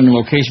eyeballing a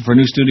location for a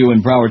new studio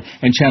in Broward,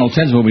 and Channel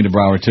 10's moving to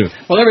Broward, too.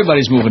 Well,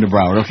 everybody's moving to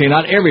Broward, okay?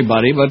 Not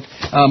everybody, but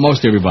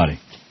most everybody.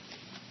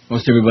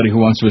 Most everybody who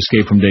wants to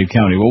escape from Dade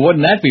County. Well,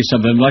 wouldn't that be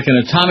something like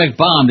an atomic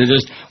bomb to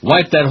just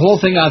wipe that whole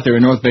thing out there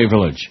in North Bay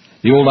Village?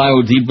 The old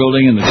IOD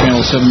building and the Channel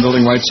 7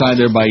 building right side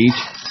there by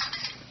each.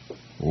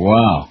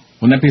 Wow.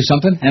 Wouldn't that be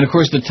something? And, of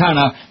course, the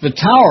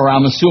tower,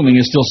 I'm assuming,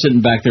 is still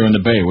sitting back there in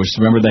the bay, which,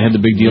 remember, they had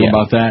the big deal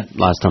about that?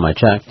 Last time I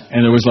checked.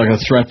 And there was like a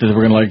threat that they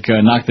were going to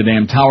knock the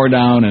damn tower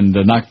down and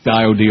knock the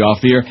IOD off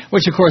the air,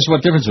 which, of course,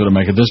 what difference would it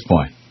make at this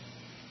point?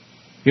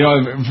 You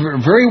know,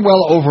 very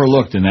well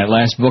overlooked in that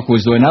last book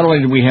was the way not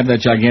only did we have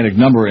that gigantic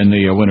number in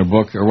the winter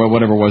book, or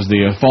whatever was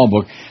the fall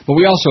book, but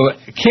we also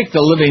kicked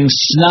the living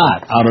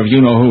snot out of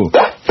you-know-who,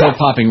 Phil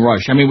Popping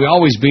Rush. I mean, we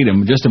always beat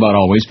him, just about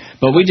always,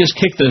 but we just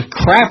kicked the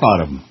crap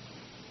out of him.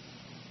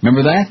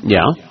 Remember that?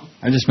 Yeah.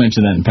 I just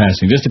mentioned that in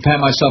passing, just to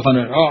pat myself on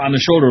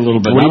the shoulder a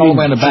little bit, not all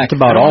the way on the back. Just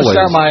about always.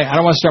 I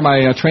don't want to start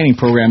my training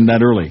program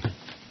that early.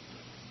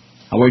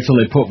 I'll wait till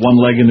they put one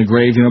leg in the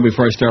grave,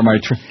 before I start my...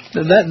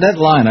 That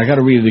line, I got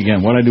to read it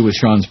again. What I do with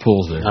Sean's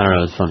pulls there. I don't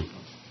know, it's funny.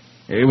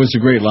 It was a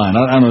great line.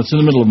 I don't know, it's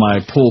in the middle of my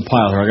pull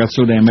pile here. I got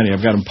so damn many.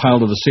 I've got them piled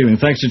to the ceiling.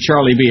 Thanks to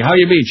Charlie B. How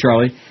you be,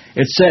 Charlie?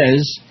 It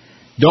says,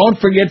 don't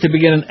forget to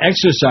begin an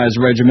exercise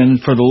regimen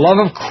for the love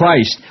of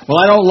Christ.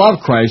 Well, I don't love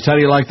Christ. How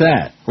do you like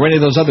that? Or any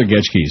of those other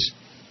Getchkes?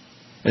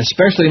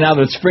 Especially now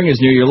that spring is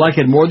near, you'll like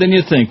it more than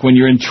you think. When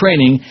you're in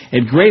training,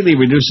 it greatly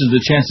reduces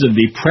the chances of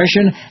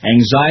depression,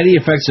 anxiety,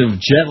 effects of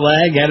jet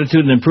lag,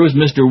 attitude, and improves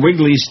Mr.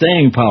 Wiggly's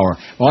staying power.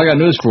 Well, I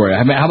got news for you.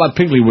 How about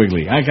Piggly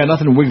Wiggly? I got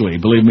nothing wiggly,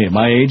 believe me, at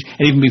my age,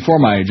 and even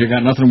before my age, I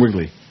got nothing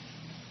wiggly.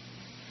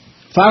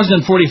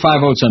 1,045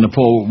 votes on the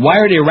poll.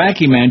 Wired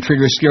Iraqi man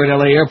triggers scare at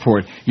L.A.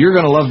 airport. You're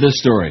going to love this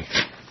story.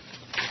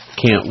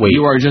 Can't wait.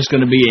 You are just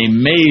going to be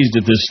amazed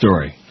at this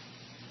story.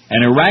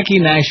 An Iraqi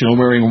national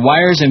wearing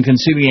wires and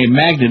concealing a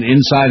magnet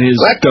inside his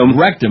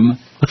rectum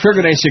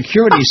triggered a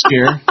security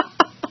scare.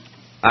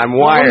 I'm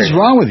wired. What is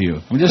wrong with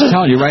you? I'm just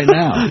telling you right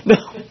now. Do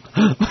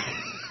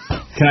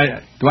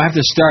I have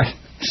to start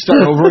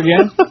over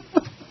again?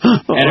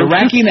 An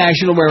Iraqi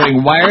national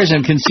wearing wires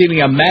and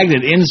concealing a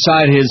magnet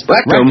inside his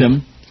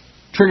rectum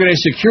triggered a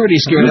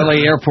security scare at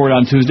L.A. airport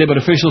on Tuesday, but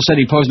officials said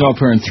he posed no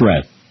apparent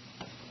threat.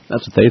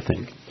 That's what they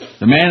think.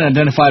 The man,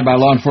 identified by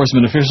law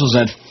enforcement officials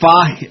at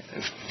Fahel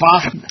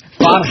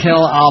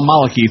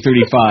al-Maliki,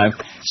 35,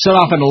 set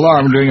off an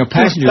alarm during a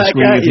passenger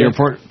screening at the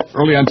airport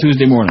early on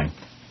Tuesday morning.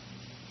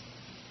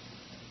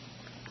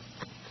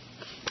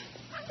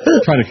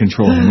 Try to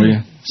control him, will you?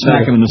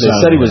 Smack him in the side.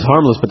 They said he was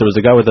harmless, but there was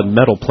a guy with a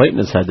metal plate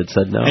in his head that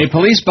said no. A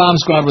police bomb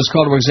squad was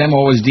called to examine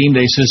what was deemed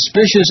a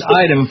suspicious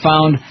item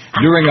found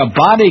during a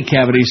body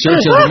cavity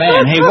search of the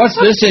man. Hey, what's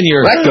this in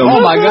your... Oh,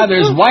 my God,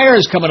 there's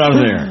wires coming out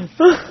of there.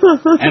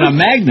 And a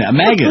magnet.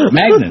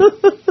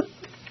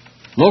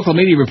 Local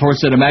media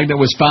reports that a magnet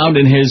was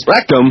found in his...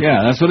 rectum.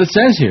 Yeah, that's what it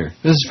says here.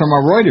 This is from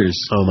our Reuters.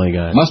 Oh, my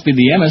God. Must be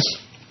the Emmis.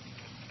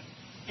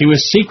 He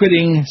was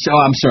secreting...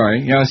 Oh, I'm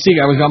sorry. I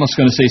was almost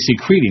going to say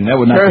secreting. That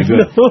would not be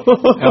good.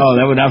 Oh,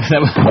 that would not...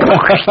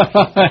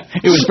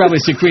 He was probably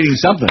secreting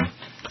something.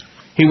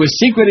 He was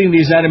secreting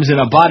these items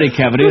in a body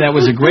cavity. That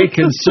was a great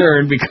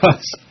concern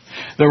because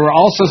there were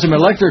also some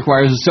electric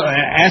wires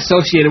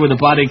associated with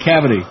the body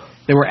cavity.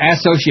 They were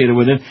associated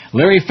with it.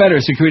 Larry Fetter,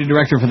 security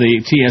director for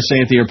the TSA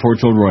at the airport,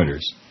 told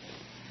Reuters.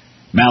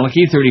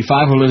 Maliki,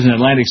 35, who lives in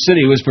Atlantic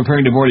City, was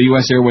preparing to board a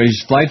U.S.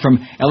 Airways flight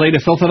from L.A. to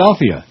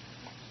Philadelphia.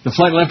 The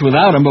flight left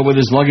without him, but with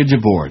his luggage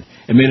aboard.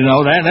 It made it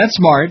know that's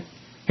smart.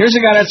 Here's a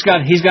guy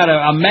he's got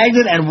a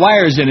magnet and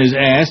wires in his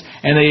ass,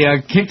 and they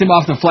kicked him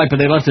off the flight, but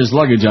they left his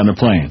luggage on the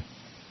plane.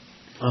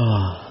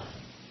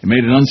 It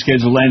made an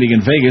unscheduled landing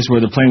in Vegas, where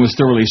the plane was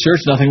thoroughly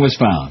searched. Nothing was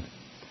found.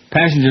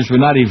 Passengers were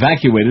not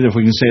evacuated, if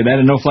we can say that,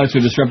 and no flights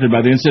were disrupted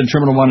by the incident.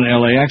 Terminal 1 in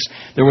LAX.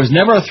 There was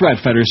never a threat,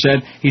 Fetter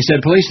said. He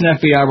said police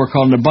and FBI were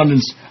called an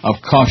abundance of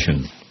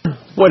caution.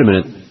 Wait a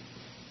minute.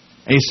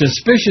 A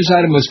suspicious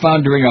item was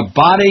found during a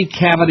body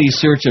cavity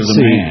search of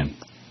the man.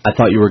 I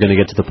thought you were going to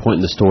get to the point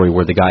in the story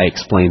where the guy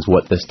explains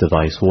what this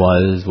device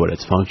was, what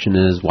its function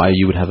is, why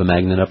you would have a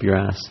magnet up your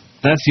ass.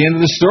 That's the end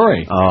of the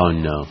story. Oh,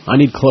 no. I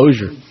need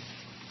closure.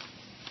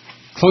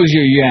 Close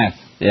your yap.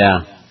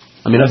 Yeah.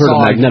 I mean, I've heard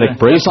of magnetic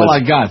bracelets. That's all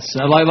I got.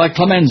 Like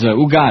Clemenza,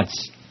 Ugats.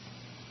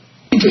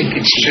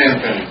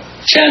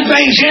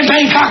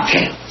 Champagne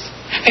cocktails.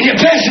 And you're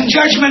passing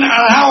judgment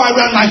on how I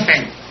run my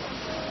thing.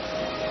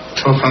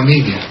 Tua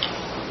famiglia.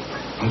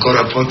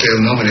 Ancora pote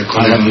il nome del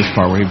I love this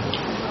part where he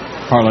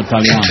parla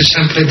italiano. Tu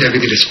sempre devi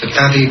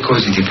rispettare i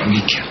cosi di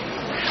famiglia.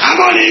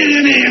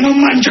 Amore, non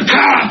mangio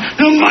qua,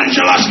 non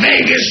mangio Las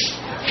Vegas,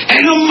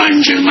 e non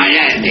mangio in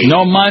Miami.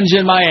 No manja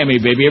in Miami,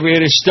 baby.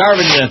 Everybody is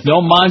starving to death.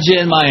 No manja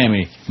in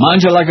Miami.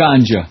 Manja la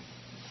ganja.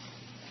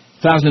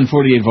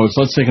 1,048 votes.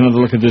 Let's take another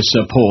look at this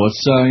poll.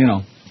 It's,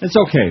 it's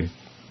okay.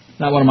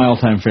 Not one of my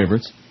all-time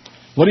favorites.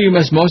 What do you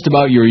miss most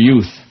about your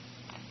youth?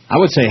 I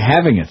would say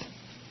having it.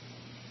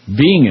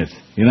 Being it,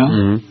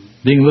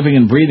 Being living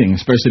and breathing,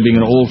 especially being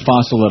an old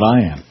fossil that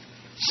I am.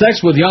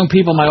 Sex with young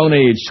people my own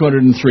age,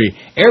 203.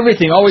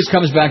 Everything always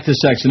comes back to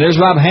sex. And there's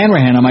Rob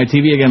Hanrahan on my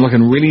TV again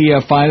looking really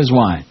fine as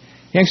wine.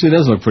 He actually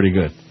does look pretty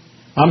good.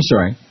 I'm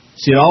sorry.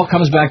 See, it all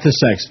comes back to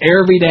sex.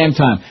 Every damn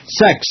time.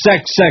 Sex.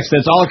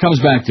 That's all it comes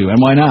back to. And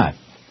why not?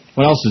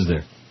 What else is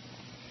there?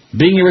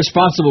 Being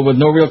irresponsible with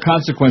no real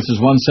consequences,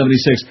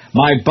 176.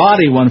 My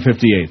body,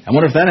 158. I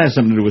wonder if that has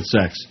something to do with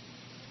sex.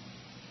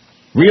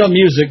 Real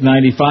music,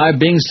 95.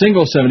 Being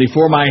single,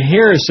 74. My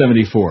hair is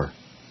 74.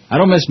 I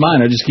don't miss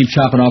mine. I just keep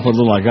chopping off what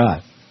little I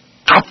got.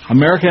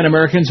 America and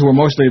Americans who were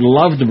mostly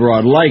loved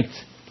abroad, liked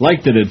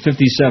it at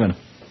 57.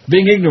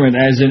 Being ignorant,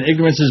 as in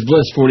ignorance is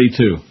bliss,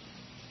 42.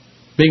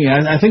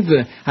 I think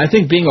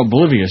being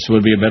oblivious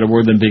would be a better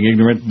word than being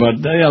ignorant, but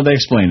they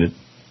explained it.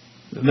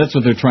 That's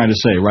what they're trying to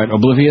say, right?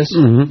 Oblivious?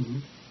 Mm-hmm.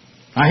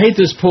 I hate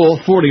this poll,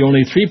 40,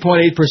 only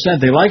 3.8%.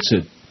 They likes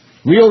it.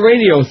 Real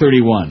radio,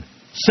 31.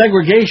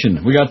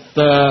 Segregation. We got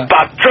about 30,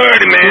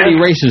 man. 30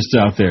 racists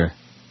out there.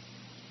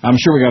 I'm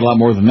sure we got a lot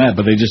more than that,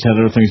 but they just had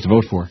other things to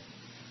vote for.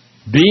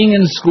 Being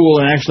in school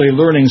and actually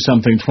learning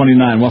something,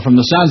 29. Well, from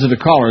the sounds of the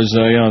callers,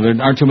 there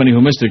aren't too many who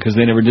missed it because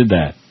they never did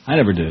that. I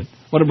never did.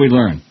 What did we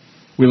learn?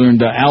 We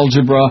learned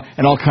algebra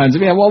and all kinds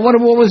of... Yeah, well, what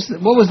was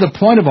the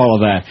point of all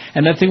of that?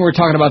 And that thing we were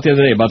talking about the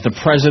other day, about the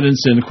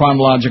presidents in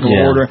chronological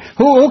order.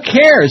 Who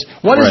cares?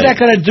 What is that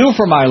going to do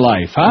for my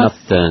life, huh?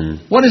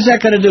 Nothing. What is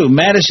that going to do?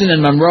 Madison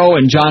and Monroe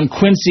and John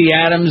Quincy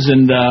Adams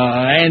and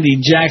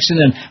Andy Jackson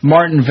and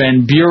Martin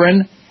Van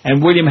Buren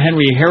and William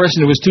Henry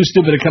Harrison, who was too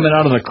stupid to come in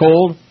out of the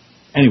cold.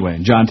 Anyway,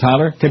 John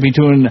Tyler, Tippy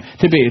Canoe and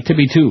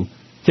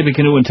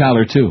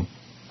Tyler, too.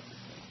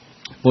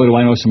 Boy, do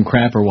I know some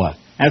crap or what?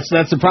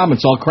 That's the problem.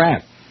 It's all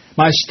crap.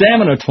 My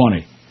stamina,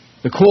 20.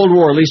 The Cold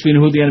War, at least we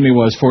knew who the enemy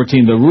was,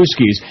 14. The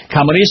Ruskies.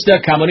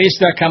 Comunista,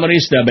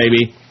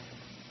 baby.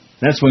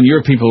 That's when your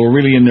people were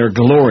really in their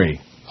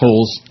glory.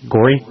 Holes.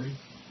 Glory.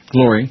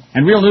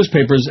 And real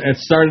newspapers, it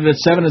started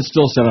at 7, it's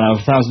still 7 out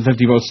of 1,050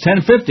 votes.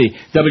 1050,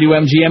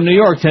 WMGM New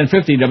York.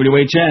 1050,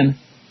 WHN.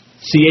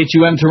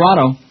 CHUM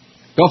Toronto.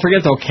 Don't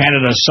forget, though,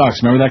 Canada sucks.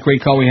 Remember that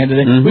great call we had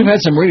today? Mm-hmm. We've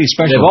had some really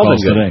special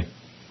calls today.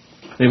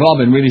 They've all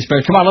been really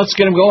special. Come on, let's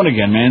get them going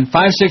again, man.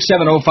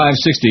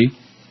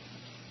 5670560.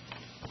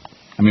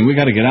 I mean, we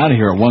got to get out of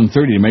here at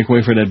 1:30 to make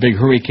way for that big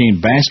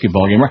Hurricane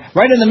basketball game.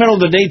 Right in the middle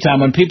of the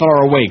daytime when people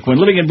are awake, when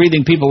living and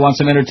breathing people want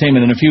some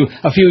entertainment and a few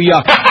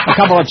yuck, a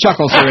couple of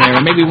chuckles here and there,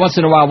 and maybe once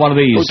in a while one of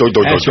these.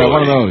 That's right,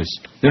 one of those.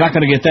 They're not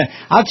going to get that.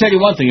 I'll tell you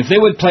one thing. If they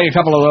would play a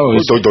couple of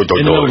those in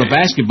the middle of the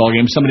basketball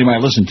game, somebody might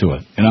listen to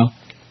it,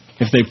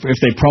 If they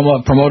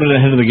promote it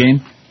ahead of the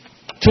game.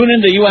 Tune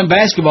into UM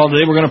basketball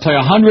today. We're going to play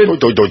 100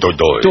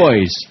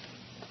 toys.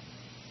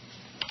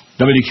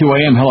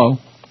 WQAM, hello.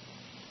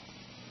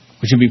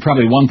 Which would be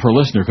probably one per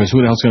listener, because who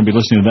the hell's going to be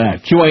listening to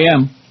that?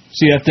 QAM.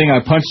 See that thing? I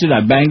punched it, I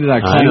banged it, I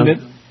claimed it.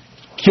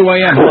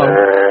 QAM, hello.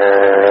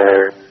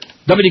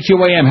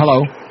 WQAM,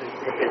 hello.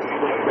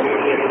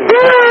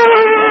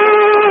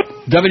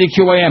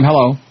 WQAM,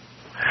 hello.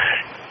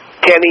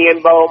 Kenny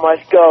and Bo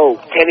must go.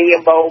 Kenny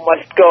and Bo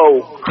must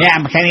go.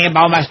 Yeah, Kenny and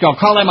Bo must go.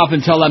 Call them up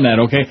and tell them that,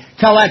 okay?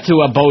 Tell that to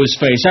Bo's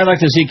face. I'd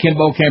like to see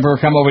Kimbo Camper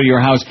come over to your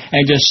house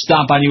and just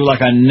stomp on you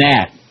like a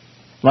gnat,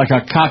 like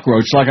a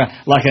cockroach, like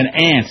an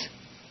ant,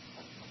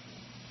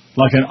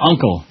 like an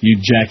uncle, you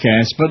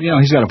jackass. But,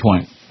 he's got a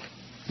point.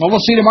 Well,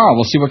 we'll see tomorrow.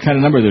 We'll see what kind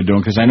of number they're doing,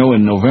 because I know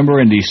in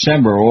November and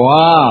December,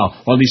 wow.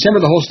 Well,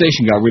 December, the whole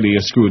station got really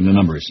screwed in the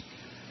numbers.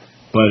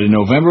 But in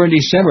November and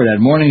December, that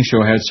morning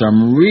show had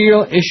some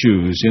real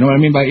issues. You know what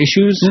I mean by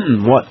issues?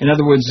 What? In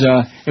other words,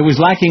 it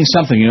was lacking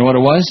something. You know what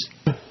it was?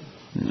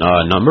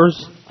 Numbers?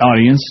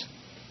 Audience.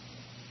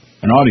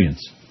 An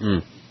audience.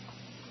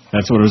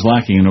 That's what it was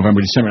lacking in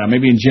November, December. Now,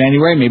 maybe in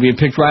January, maybe it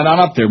picked right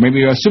on up there.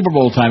 Maybe Super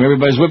Bowl time.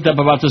 Everybody's whipped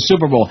up about the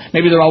Super Bowl.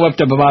 Maybe they're all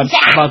whipped up about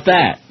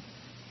that.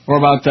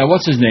 Or about,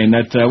 what's his name?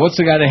 What's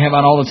the guy they have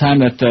on all the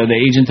time, the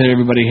agent that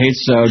everybody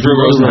hates? Drew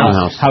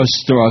Rosenhaus.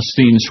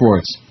 House-Steen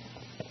Schwartz.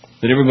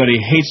 That everybody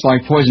hates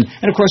like poison.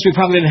 And, of course, we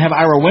probably didn't have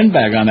Ira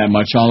Windbag on that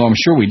much, although I'm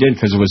sure we did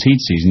because it was heat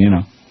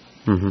season,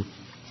 Mm-hmm.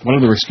 What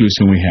other excuse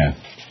can we have?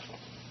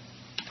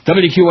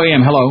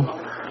 WQAM, hello.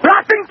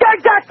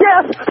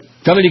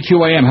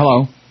 WQAM,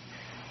 hello.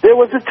 There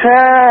was a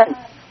time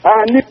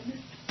I knew.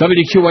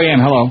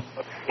 WQAM, hello.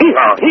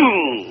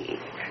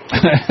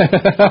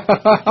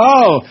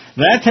 Oh,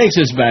 that takes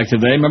us back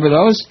today. Remember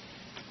those?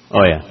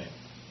 Oh, yeah.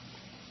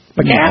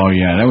 Oh,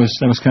 yeah, that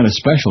was kind of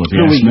special, if you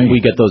ask me. We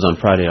get those on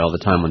Friday all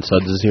the time when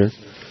Suds is here.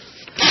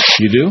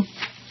 You do?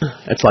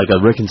 It's like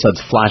a Rick and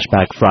Suds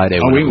flashback Friday.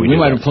 Oh, we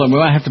might have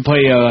to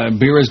play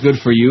Beer is Good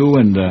for You.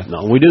 And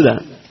no, we do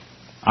that.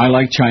 I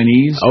Like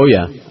Chinese. Oh,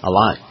 yeah, a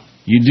lot.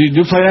 You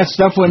do play that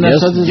stuff when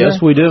Suds is there?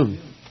 Yes, we do.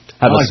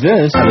 Have like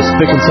this. Have a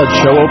Spick and Suds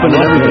show open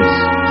and everything.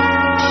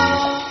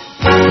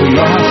 You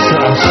know how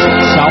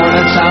sour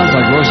that sounds?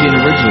 Like Rosie and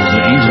Originals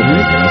and Angel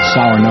Baker. That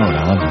sour note.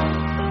 I love it.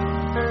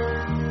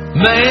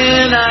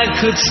 Man, I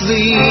could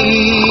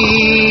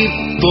sleep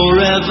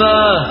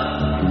forever.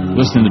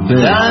 Listen to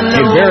Barry. I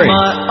Hey, know Barry.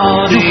 my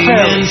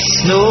audience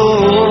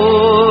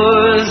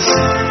snores.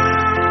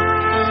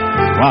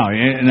 Wow.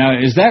 Now,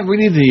 is that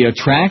really the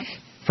track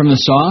from the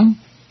song?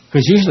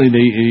 Because usually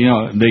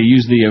they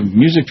use the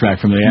music track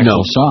from the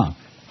actual song.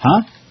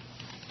 Huh?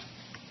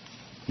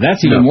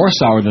 That's even more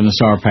sour than the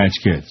Sour Patch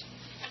Kids.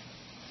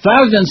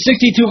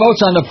 1,062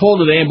 votes on the poll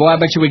today, and boy, I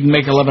bet you we can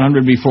make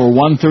 1,100 before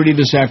 1:30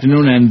 this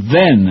afternoon, and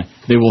then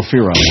they will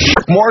fear us.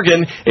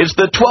 Morgan, it's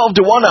the 12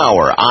 to 1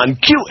 hour on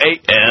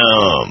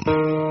QAM.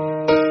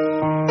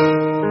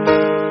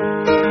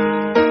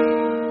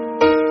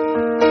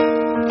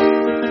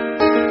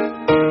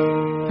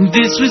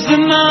 This was the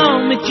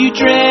moment you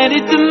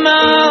dreaded the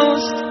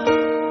most.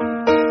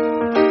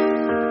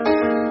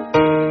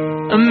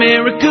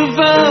 America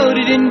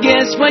voted, and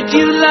guess what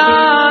you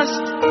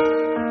lost?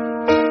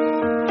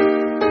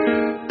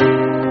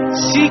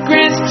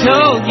 Secrets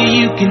told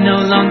you can no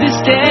longer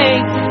stay.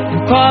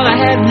 And Paula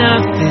had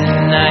nothing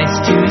nice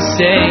to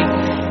say.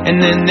 And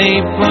then they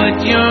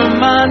put your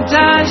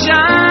montage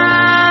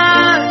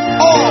on.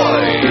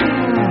 Oi!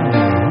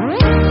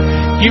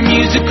 Your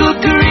musical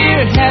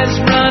career has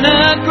run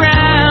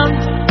aground.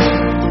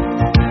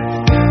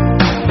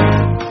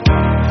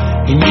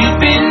 And you've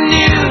been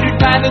neutered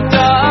by the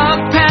dog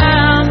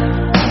pound.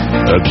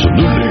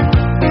 Absolutely.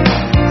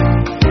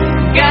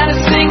 Gotta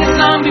sing a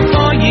song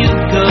before you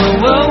go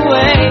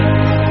away.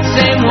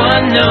 Same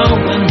one no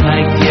one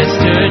liked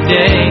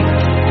yesterday.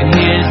 And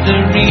here's the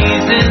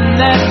reason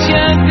that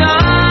you're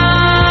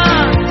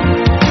gone.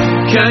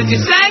 'Cause you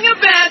sang a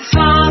bad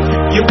song,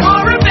 you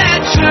wore a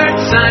bad shirt.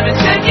 Simon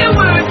said you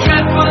were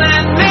dreadful,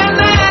 and man,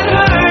 that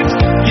hurts.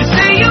 You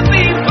say you'll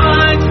be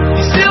fine,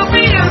 you'll still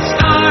be a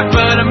star.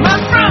 But a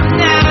month from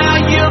now,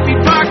 you'll be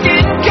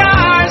parking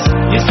cars.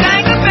 You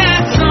sang a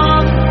bad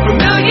song for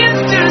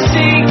millions to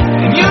see.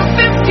 And your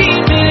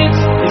 15 minutes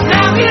is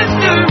now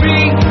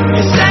history.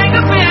 You sang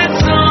a bad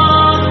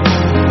song.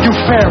 You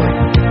fairy.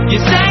 You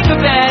sang a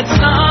bad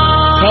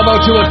song.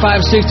 12:02 at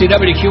 560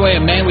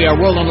 WQAM. Man, we are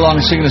rolling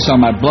along singing this song.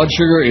 My blood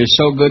sugar is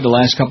so good the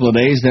last couple of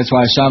days. That's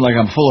why I sound like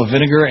I'm full of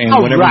vinegar and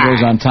whatever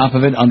goes on top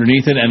of it,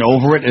 underneath it, and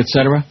over it,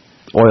 etc.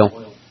 Oil.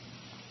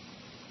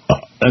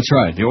 That's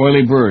right, the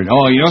oily bird.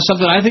 Oh, you know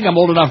something? I think I'm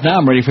old enough now.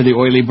 I'm ready for the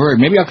oily bird.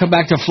 Maybe I'll come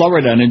back to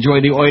Florida and enjoy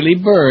the oily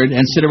bird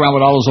and sit around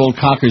with all those old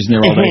cockers in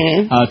there all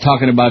day,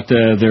 talking about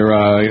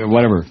their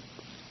whatever.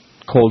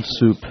 Cold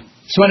soup.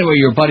 So anyway,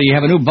 you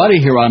have a new buddy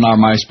here on our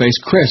MySpace,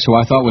 Chris, who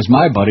I thought was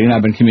my buddy, and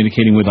I've been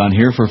communicating with on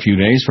here for a few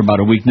days, for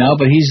about a week now.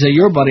 But he's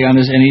your buddy on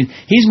this, and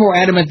he's more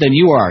adamant than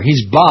you are.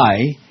 He's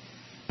bi.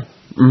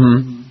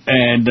 Mm-hmm.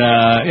 And,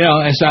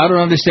 so I don't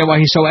understand why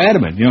he's so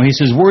adamant. He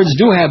says words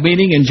do have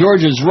meaning, and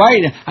George is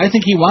right. I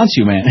think he wants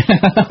you, man.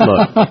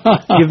 Look,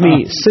 give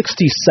me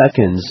 60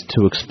 seconds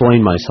to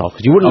explain myself,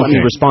 because you wouldn't let me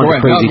respond to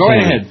Crazy Go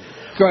Tammy. ahead.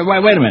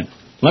 Wait a minute.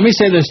 Let me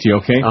say this to you,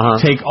 okay?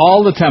 Take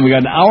all the time. We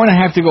got an hour and a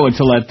half to go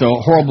until that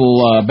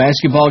horrible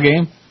basketball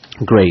game.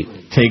 Great.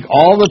 Take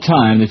all the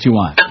time that you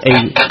want.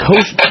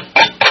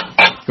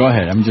 Go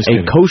ahead. I'm just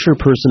kidding. A kosher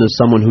person is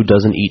someone who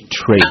doesn't eat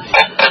trait.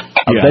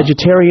 A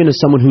vegetarian is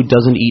someone who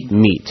doesn't eat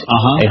meat.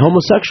 A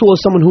homosexual is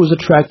someone who is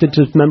attracted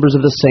to members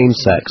of the same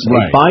sex.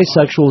 Right. A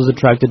bisexual is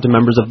attracted to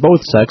members of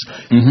both sex,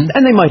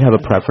 and they might have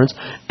a preference.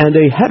 And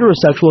a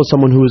heterosexual is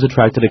someone who is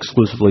attracted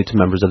exclusively to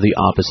members of the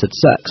opposite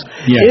sex.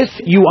 Yes.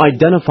 If you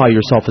identify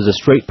yourself as a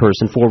straight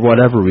person for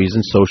whatever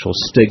reason, social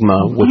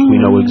stigma, which we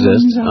know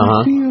exists,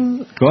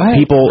 Go ahead.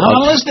 people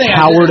I'm listening.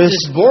 cowardice,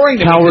 It's boring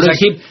to me because I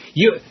keep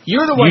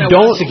you're the one You that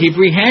don't- wants to keep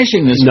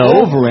rehashing this No.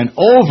 over and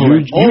over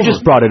and over. You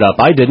just brought it up.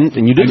 I didn't,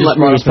 and you didn't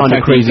let me respond to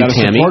Crazy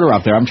Tammy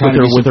Out there. I'm trying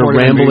with to her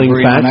rambling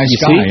very facts. nice You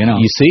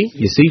guy, see,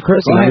 you see,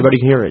 Chris, Go and ahead. everybody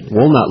can hear it.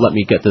 Will not let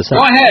me get this out.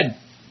 Go ahead.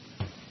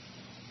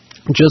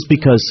 Just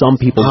because some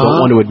people don't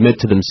want to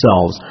admit to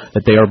themselves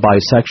that they are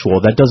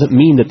bisexual, that doesn't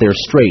mean that they're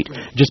straight.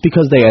 Just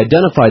because they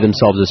identify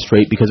themselves as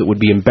straight, because it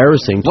would be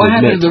embarrassing to What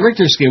happened admit. to the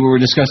Richter scale we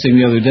were discussing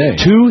the other day?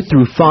 2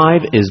 through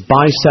 5 is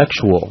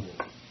bisexual.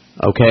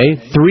 Okay?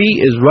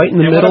 3 is right in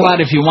the What middle.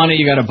 about if you want it,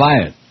 you got to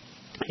buy it?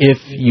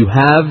 If you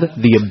have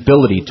the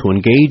ability to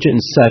engage in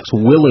sex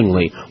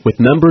willingly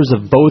with members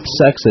of both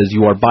sexes,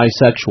 you are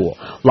bisexual.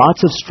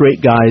 Lots of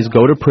straight guys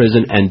go to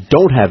prison and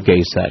don't have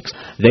gay sex.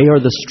 They are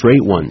the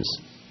straight ones.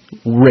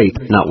 Rape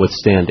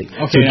notwithstanding.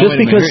 Okay, so now just wait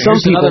a minute. because some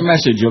Here's people another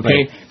message,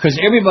 okay? Because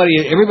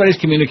everybody's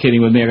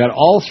communicating with me. I got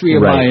all three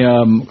of my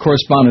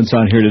correspondents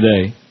on here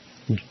today.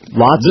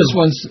 This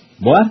one's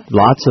what?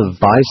 Lots of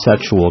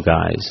bisexual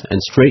guys and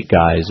straight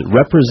guys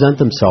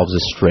represent themselves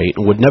as straight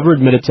and would never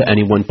admit it to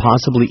anyone,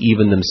 possibly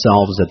even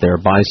themselves, that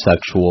they're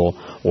bisexual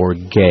or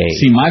gay.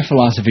 See, my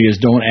philosophy is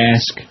don't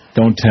ask,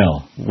 don't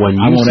tell. When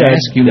you I won't said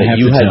ask you to that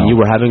have to tell. you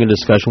were having a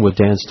discussion with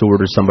Dan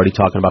Stewart or somebody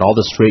talking about all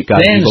the straight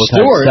guys Dan you both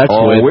Stewart? had sex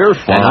with, we're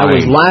fine. and I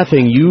was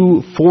laughing. You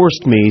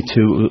forced me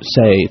to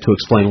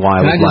explain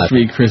why Can I was I just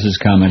laughing. read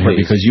Chris's comment here,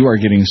 Please. because you are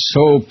getting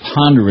so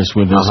ponderous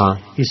with this.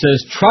 He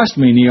says,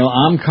 "Trust me, Neil,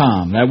 I'm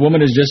calm. That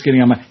woman is just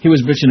getting on my..." He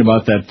was bitching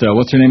about that,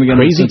 what's her name again?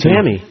 Crazy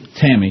Tammy.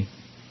 Tammy.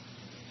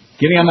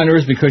 Getting on my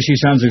nerves because she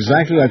sounds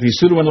exactly like these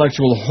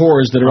pseudo-intellectual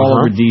whores that are all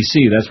over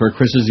D.C. That's where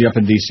Chris is up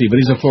in D.C., but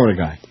he's a Florida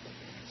guy.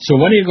 So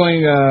when are you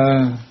going...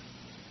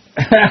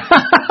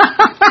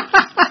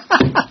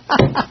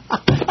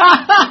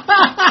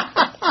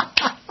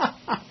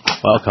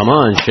 Well, come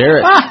on, share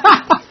it.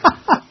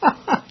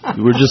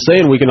 You were just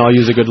saying we can all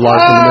use a good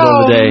lark in the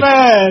middle of the day.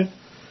 Man.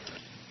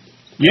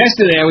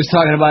 Yesterday I was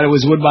talking about it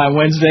was Woodbine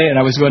Wednesday, and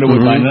I was going to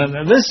Woodbine.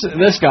 Now, this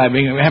guy,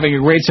 having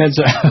a great sense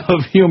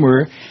of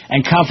humor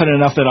and confident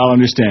enough that I'll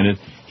understand it,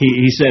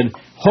 he said,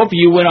 "Hope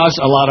you win us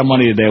a lot of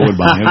money today,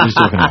 Woodbine." I was just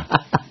joking about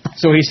it.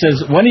 So he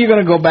says, "When are you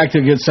going to go back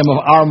to get some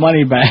of our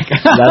money back?"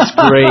 That's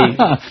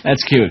great.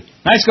 That's cute.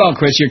 Nice going,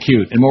 Chris. You're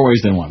cute in more ways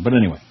than one. But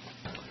anyway.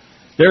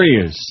 There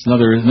he is,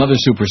 another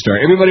superstar.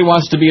 Everybody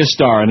wants to be a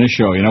star on this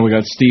show. You know, we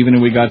got Steven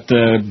and we got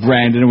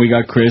Brandon and we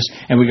got Chris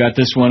and we got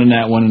this one and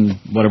that one and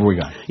whatever we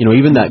got. You know,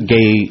 even that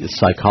gay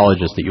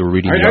psychologist that you were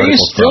reading the Are you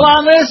article still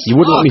from, on this? You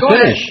wouldn't let me go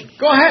finish. Ahead.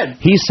 Go ahead.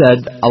 He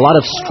said a lot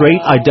of straight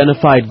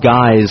identified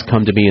guys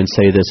come to me and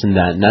say this and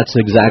that, and that's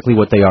exactly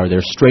what they are.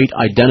 They're straight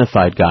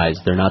identified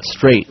guys. They're not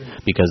straight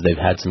because they've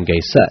had some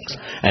gay sex.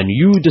 And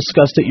you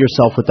discussed it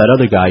yourself with that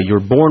other guy. You're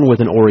born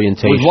with an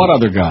orientation. With what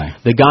other guy?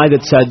 The guy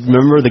that said,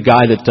 remember the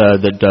guy that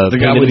painted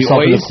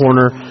himself in the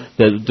corner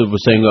that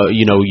was saying,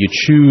 you know, you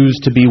choose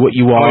to be what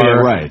you are. Oh,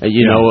 yeah, right.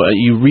 You know,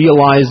 you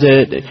realize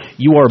it.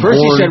 You are First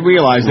born. he said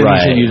realize, then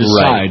right, he said you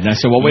decide. Right. And I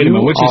said, well, wait a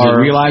minute. Which is it,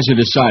 realize or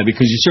decide?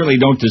 Because you certainly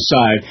don't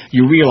decide.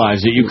 You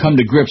realize it. You come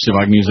to grips, if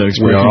I can use that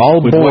expression, we are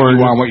all with born, what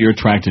you are, what you're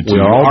attracted to. We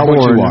are all what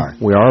born. you are.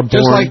 We are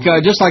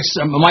born. Just like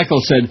Michael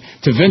said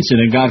to Vincent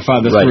in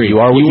Godfather 3. You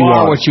are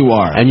what you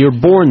are. And you're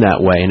born that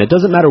way. And it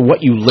doesn't matter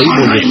what you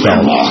label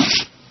yourself.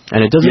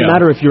 And it doesn't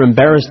matter if you're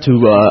embarrassed to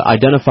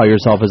identify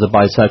yourself as a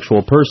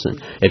bisexual person.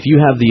 If you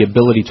have the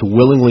ability to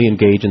willingly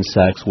engage in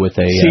sex with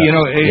a... See, you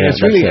know, it's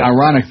really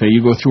ironic that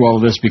you go through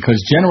all of this because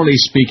generally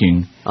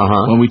speaking,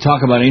 when we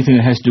talk about anything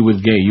that has to do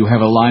with gay, you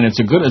have a line. It's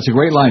a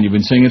great line. You've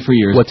been saying it for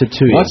years. What's it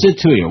to you? What's it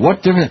to you?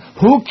 What difference?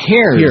 Who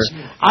cares? Here.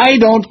 I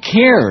don't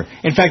care.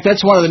 In fact,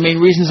 that's one of the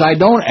main reasons I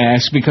don't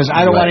ask because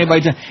I don't want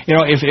anybody to... You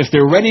know, if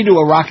they're ready to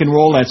a rock and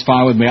roll, that's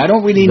fine with me. I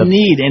don't really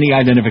need any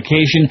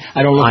identification. I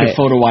don't look at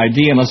photo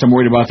ID unless I'm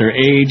worried about their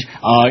age.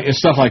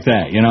 Stuff like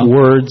that, you know?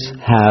 Words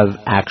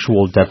have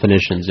actual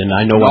definitions, and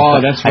I know...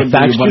 that's what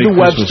your buddy the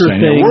Webster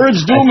thing.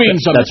 Words do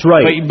mean something. That's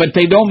right. But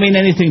they don't mean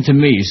anything to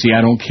me. See, I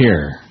don't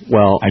care.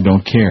 Well... I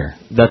don't care.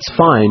 That's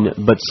fine,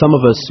 but some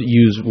of us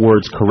use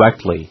words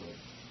correctly.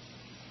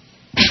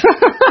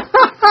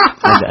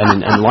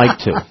 and like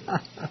to.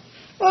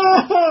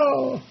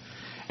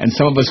 And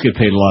some of us get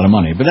paid a lot of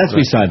money, but that's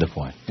beside the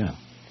point. Yeah.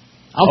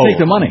 I'll take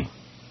the money.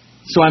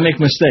 So I make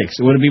mistakes.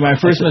 Would it be my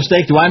first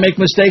mistake? Do I make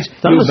mistakes?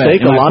 It's not a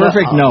mistake. Am I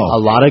perfect? No. A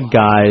lot of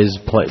guys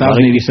play.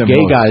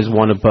 Gay guys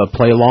want to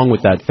play along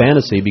with that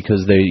fantasy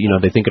because they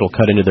think it'll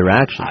cut into their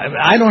action.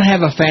 I don't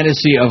have a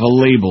fantasy of a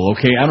label.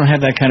 Okay, I don't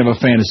have that kind of a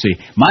fantasy.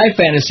 My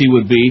fantasy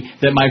would be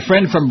that my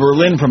friend from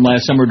Berlin from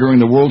last summer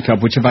during the World Cup,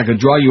 which if I could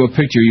draw you a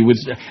picture,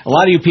 a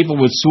lot of you people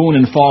would swoon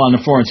and fall on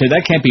the floor and say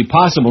that can't be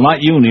possible.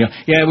 Not you, Neil.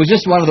 Yeah, it was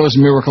just one of those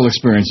miracle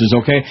experiences.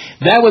 Okay,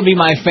 that would be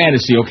my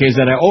fantasy. Okay,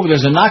 is that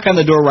there's a knock on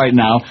the door right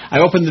now. I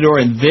open the door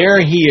and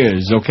there he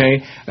is, okay,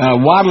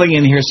 waddling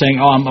in here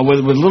saying, I'm with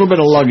a little bit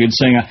of luggage,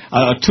 saying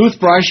a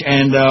toothbrush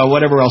and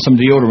whatever else, some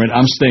deodorant,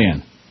 I'm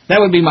staying.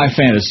 That would be my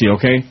fantasy,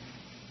 okay?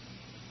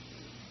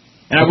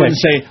 And I wouldn't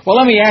say,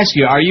 well, let me ask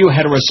you, are you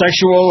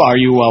heterosexual? Are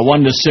you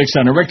 1 to 6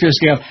 on a Richter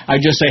scale?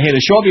 I'd just say, hey,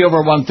 the show will be over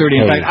 1:30.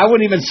 In fact, I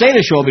wouldn't even say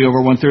the show will be over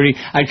 1:30.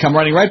 I'd come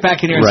running right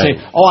back in here and say,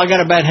 oh, I got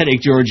a bad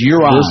headache, George,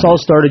 you're on. This all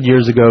started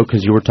years ago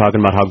because you were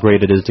talking about how great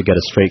it is to get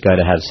a straight guy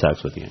to have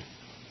sex with you.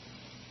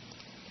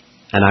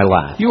 And I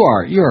laughed.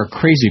 You're a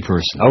crazy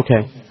person.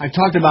 Okay. I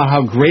talked about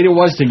how great it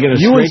was to get a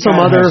straight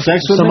guy to have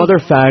sex with me. Some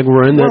other fag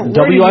were in the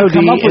WIOD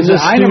in the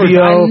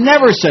studio. I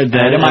never said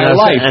that in my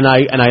life. And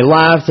I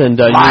laughed and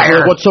you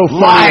said, what's so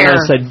funny? And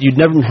I said you'd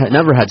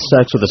never had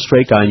sex with a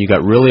straight guy and you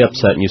got really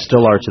upset and you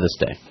still are to this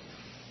day.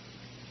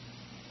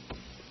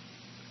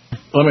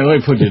 Let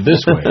me put it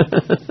this way.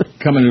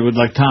 Coming with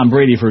like Tom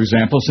Brady, for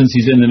example, since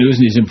he's in the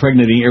news and he's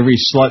impregnating every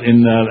slut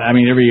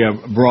every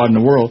broad in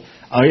the world.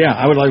 Oh, yeah,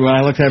 I would like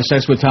to have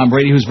sex with Tom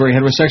Brady, who's very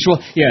heterosexual.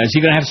 Yeah, is he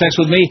going to have sex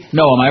with me?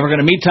 No. Am I ever going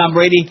to meet Tom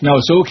Brady? No,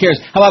 so who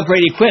cares? How about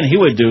Brady Quinn? He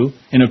would do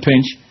in a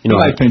pinch. He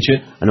might pinch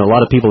it. I know a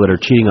lot of people that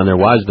are cheating on their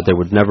wives, but they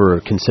would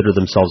never consider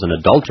themselves an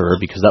adulterer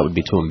because that would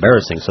be too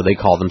embarrassing, so they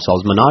call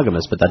themselves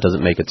monogamous, but that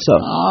doesn't make it so.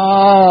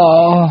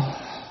 Oh.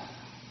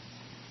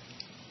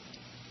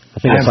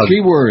 think I have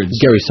 3 words.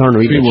 Gary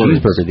Sarner eating a 3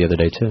 words. cheeseburger the other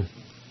day, too.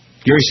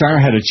 Gary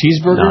Sarner had a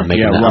cheeseburger? No, I'm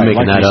making yeah, that, right. I'm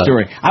making like that the up.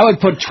 story. I would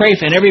put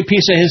trafe in every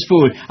piece of his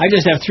food. I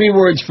just have 3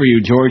 words for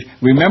you, George.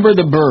 Remember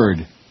the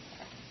bird.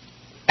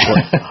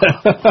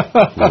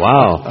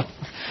 Wow.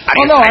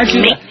 Oh, no, aren't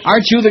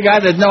you the guy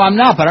that... No, I'm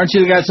not, but aren't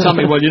you the guy that's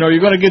telling me, well, you're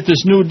going to get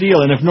this new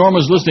deal, and if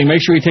Norma's listening, make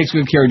sure he takes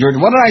good care of George.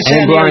 What did I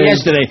say on the air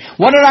yesterday?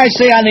 What did I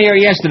say on the air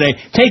yesterday?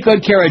 Take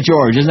good care of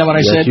George. Isn't that what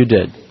I said? Yes, you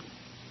did.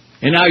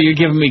 And now you're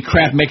giving me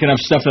crap, making up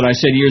stuff that I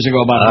said years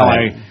ago about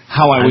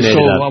how I was made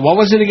so... it up. What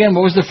was it again?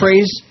 What was the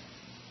phrase?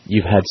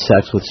 You've had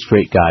sex with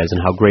straight guys and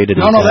how great it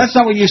is. No, that's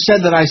not what you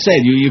said that I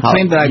said. You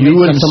claimed that I made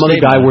You and some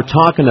other statement. guy were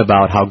talking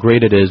about how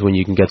great it is when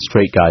you can get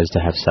straight guys to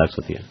have sex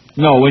with you.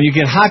 No, when you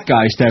get hot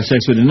guys to have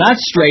sex with you.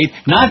 Not straight,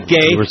 not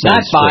gay, You were saying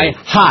not bi,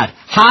 hot.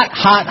 Hot,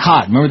 hot,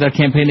 hot. Remember that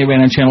campaign they ran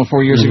on Channel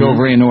 4 years ago?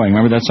 Very annoying.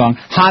 Remember that song?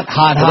 Hot,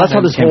 hot, Well, hot. that's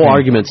how this whole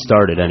argument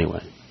started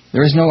anyway.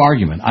 There is no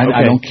argument.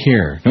 I don't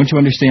care. Don't you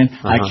understand?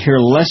 I care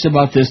less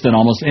about this than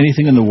almost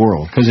anything in the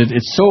world because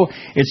it's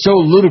so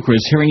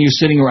ludicrous hearing you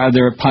sitting around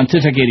there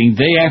pontificating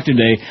day after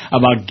day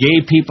about gay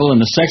people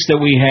and the sex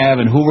that we have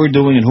and who we're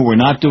doing and who we're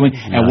not doing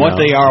and what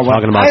they are.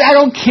 I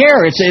don't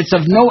care. It's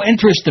of no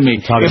interest to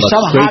me.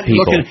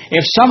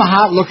 If some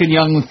hot looking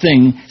young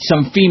thing,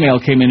 some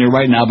female came in here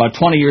right now about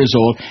 20 years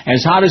old,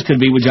 as hot as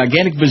could be with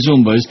gigantic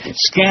bazumbas,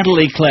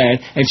 scantily clad,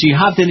 and she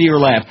hopped into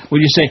your lap,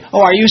 would you say, "Oh,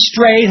 are you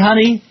straight,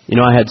 honey?" You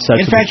know, I had sex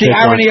In with fact, a chick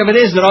the irony of it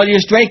is that all you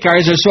straight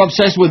guys are so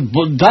obsessed with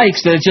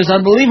dykes that it's just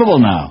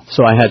unbelievable now.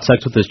 So I had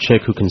sex with this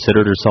chick who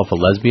considered herself a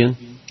lesbian.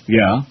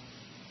 Yeah.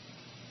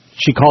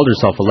 She called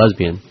herself a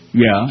lesbian.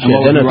 Yeah. She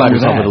identified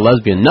herself as a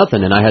lesbian.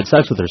 Nothing, and I had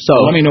sex with her.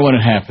 So let me know when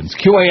it happens.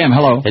 QAM,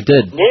 hello. It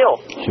did.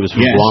 Neil. She was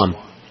from Guam.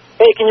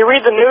 Hey, can you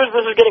read the news?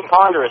 This is getting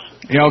ponderous.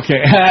 Yeah,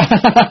 okay.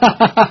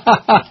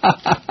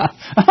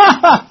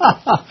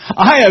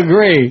 I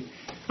agree.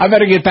 I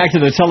better get back to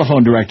the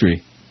telephone directory.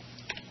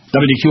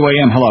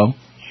 WQAM, hello.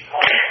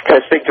 Can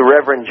I speak to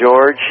Reverend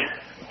George?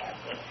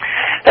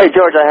 Hey,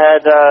 George, I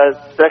had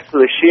sex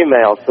with a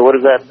she-male, so what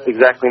does that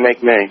exactly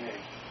make me?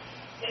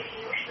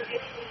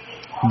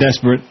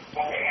 Desperate.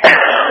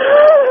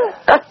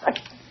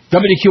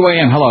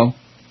 WQAM, hello.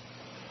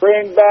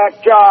 Bring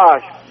back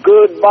Josh.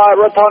 Goodbye,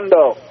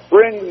 Rotundo.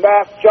 Bring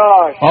back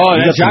Josh. Oh,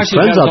 that Josh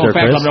is out there,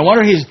 Chris. No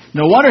wonder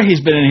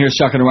he's been in here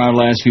sucking around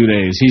the last few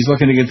days. He's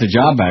looking to get the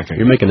job back again.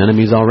 You're making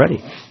enemies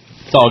already.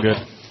 It's all good.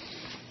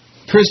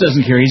 Chris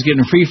doesn't care. He's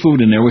getting free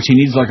food in there, which he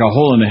needs like a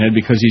hole in the head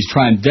because he's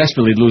trying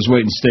desperately to lose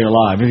weight and stay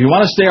alive. If you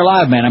want to stay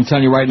alive, man, I'm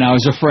telling you right now,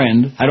 as a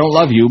friend, I don't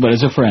love you, but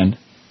as a friend.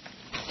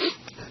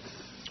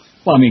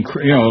 Well, I mean,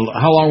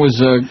 how long was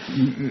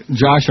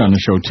Josh on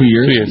the show? 2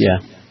 years? 2 years. Yeah.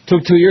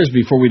 Took 2 years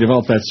before we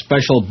developed that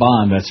special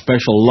bond, that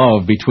special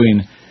love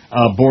between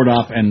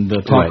Bordop and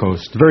the talk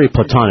host. Very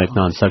platonic,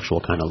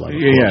 non-sexual kind of love.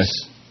 Yes.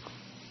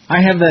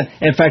 I have that.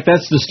 In fact,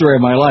 that's the story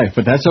of my life,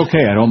 but that's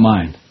okay. I don't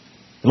mind.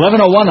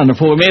 11:01 on the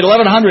phone. We made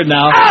 1100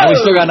 now, and we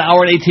still got an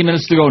hour and 18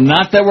 minutes to go.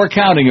 Not that we're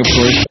counting, of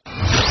course.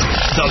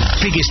 The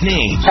biggest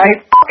names. Hey,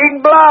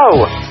 fucking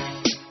blow!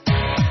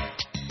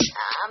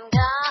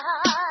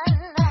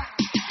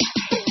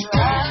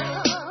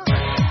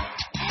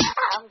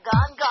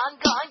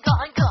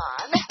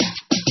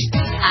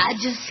 I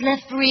just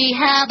left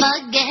rehab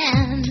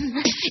again.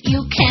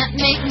 You can't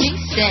make me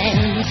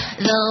stay,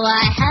 though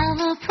I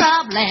have a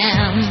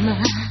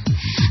problem.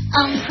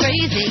 I'm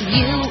crazy,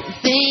 you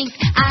think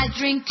I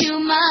drink too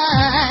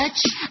much.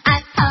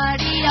 I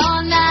party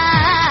all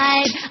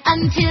night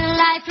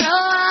until I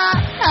throw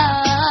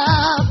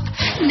up.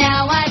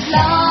 Now I've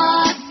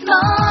lost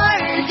more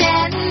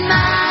than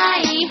my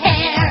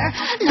hair,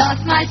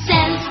 lost my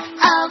sense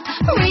of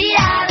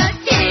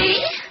reality.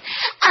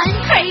 I'm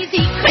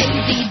crazy,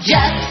 crazy,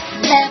 just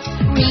left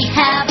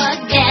rehab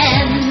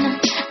again.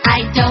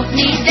 I don't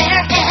need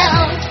their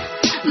help,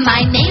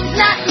 my name's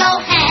not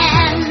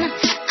Mohan.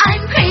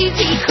 I'm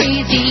crazy,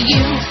 crazy,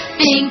 you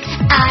think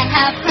I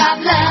have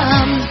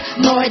problems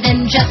more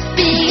than just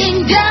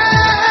being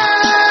dumb.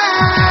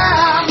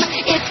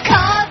 It's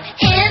called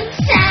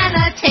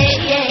insanity.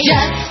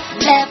 Just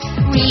left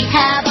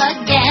rehab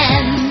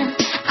again.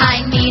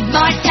 I need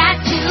more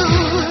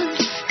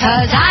tattoos,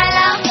 'cause I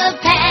love the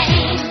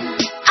pain.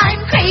 I'm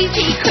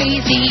crazy,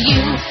 crazy,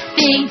 you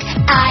think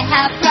I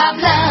have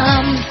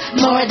problems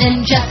more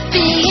than just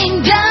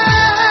being dumb.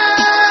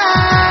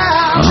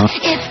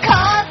 It's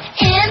called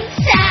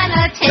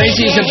insanity.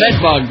 Crazy is a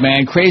bedbug,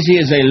 man. Crazy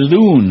is a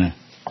loon.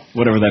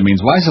 Whatever that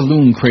means. Why is a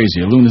loon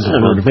crazy? A loon is a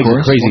bird, of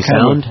course. Crazy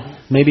sound,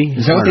 maybe?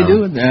 Is that what they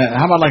do?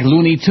 How about like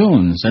Looney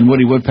Tunes and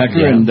Woody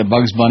Woodpecker and the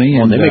Bugs Bunny?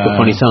 Well, and they make a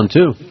funny sound,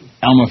 too.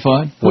 Elmer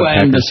Fudd.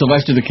 And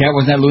Sylvester the Cat.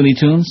 Wasn't that Looney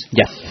Tunes?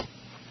 Yeah.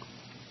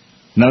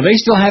 No, they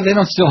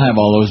don't still have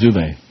all those, do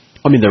they?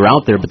 I mean, they're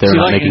out there, but they're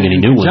not making any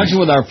new ones. In conjunction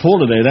with our poll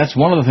today, that's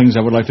one of the things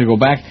I would like to go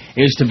back,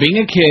 is to being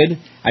a kid.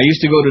 I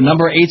used to go to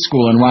number 8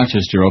 school in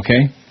Rochester,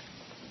 okay?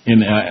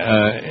 In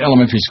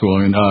elementary school,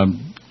 in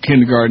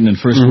kindergarten and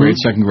first grade,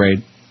 second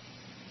grade.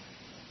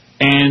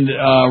 And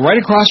right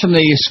across from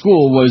the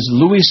school was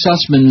Louis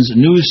Sussman's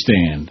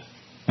newsstand.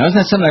 Now, isn't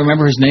that something? I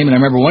remember his name, and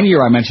I remember one year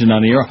I mentioned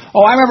on the air,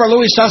 oh, I remember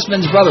Louis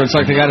Sussman's brother. It's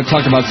like the guy that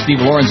talked about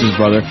Steve Lawrence's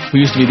brother, who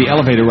used to be the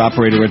elevator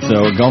operator at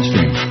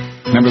Gulfstream.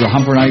 Remember the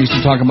Humper and I used to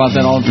talk about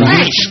that all the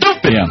time? Hey,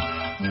 stupid!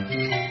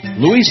 Yeah.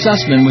 Louis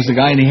Sussman was the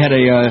guy, and he had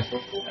a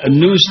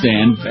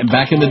newsstand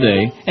back in the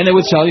day, and they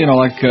would sell,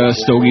 like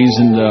stogies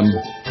and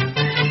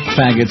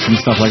faggots and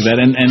stuff like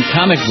that, and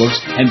comic books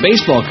and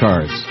baseball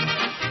cards.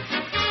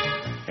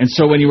 And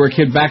so when you were a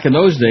kid back in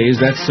those days,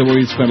 that's where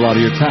you'd spend a lot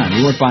of your time.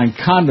 You weren't buying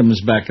condoms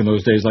back in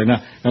those days like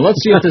now. Now, let's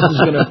see if this is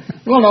going to...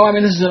 Well, no, I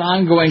mean, this is an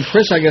ongoing...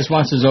 Chris, I guess,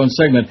 wants his own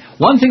segment.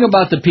 One thing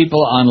about the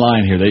people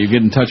online here that you get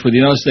in touch with,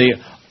 you notice they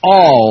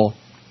all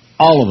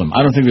of them,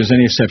 I don't think there's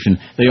any exception,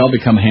 they all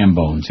become ham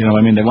bones. You know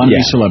what I mean? They want to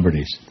be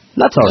celebrities.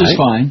 That's all right. Which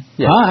is fine.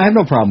 Yeah. I have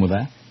no problem with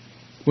that.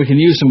 We can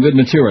use some good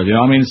material.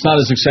 I mean, it's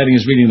not as exciting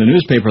as reading the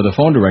newspaper or the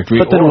phone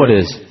directory. But then what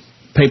is?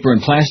 Paper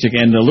and plastic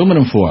and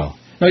aluminum foil.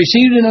 No, you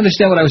see, you didn't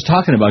understand what I was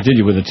talking about, did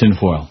you, with the tin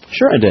foil?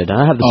 Sure I did.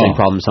 I have the same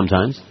problem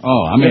sometimes.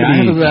 Oh, I mean, I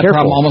have that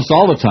problem almost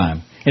all the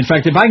time. In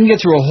fact, if I can get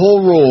through a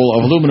whole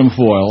roll of aluminum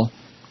foil,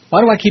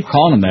 why do I keep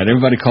calling them that?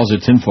 Everybody calls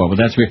it tin foil, but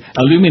that's weird.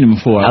 Aluminum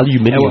foil.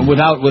 Aluminium.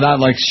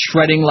 Without like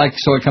shredding, like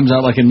so it comes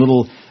out like in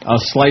little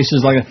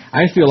slices. Like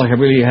I feel like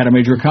I really had a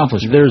major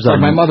accomplishment. There's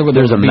my mother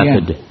with a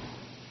method.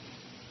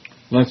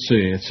 Let's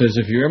see. It says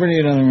if you ever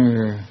need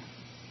another.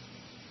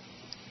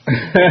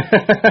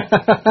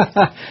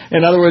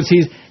 In other words,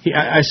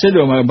 I said to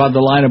him about the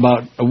line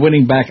about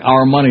winning back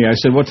our money. I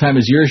said, what time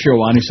is your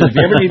show on? He said, if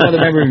you ever need another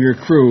member of your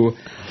crew,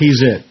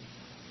 he's it.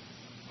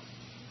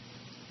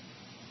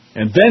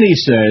 And then he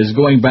says,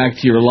 going back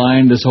to your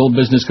line, this whole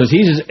business, because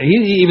he's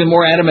even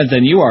more adamant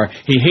than you are.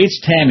 He hates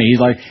Tammy.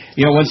 He's like,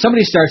 when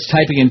somebody starts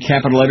typing in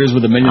capital letters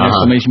with a million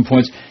exclamation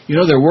points,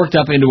 they're worked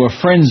up into a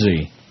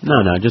frenzy. No,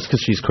 just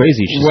because she's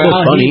crazy. She's so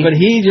funny. But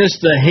he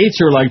just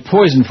hates her like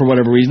poison for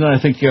whatever reason. I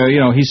think,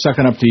 he's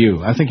sucking up to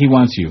you. I think he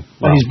wants you.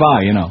 But he's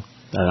by,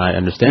 I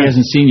understand. He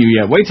hasn't seen you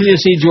yet. Wait till you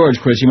see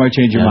George, Chris. You might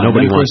change your mind.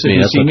 Nobody wants me.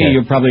 If you see me,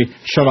 you'll probably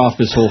shut off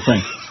this whole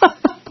thing.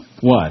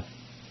 What?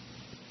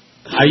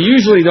 I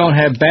usually don't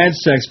have bad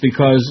sex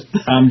because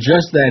I'm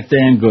just that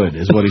damn good,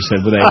 is what he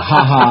said with a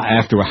ha-ha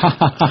after a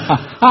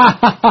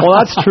ha-ha-ha-ha. Well,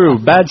 that's true.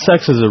 Bad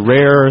sex is a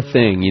rare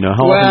thing.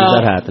 How often does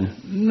that happen?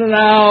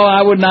 No,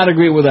 I would not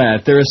agree with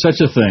that. There is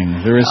such a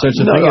thing.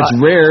 It's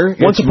rare.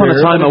 Once upon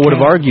a time, I would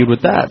have argued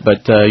with that,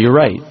 but you're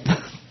right.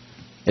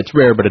 It's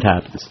rare, but it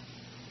happens.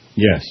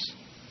 Yes.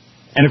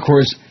 And, of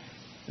course,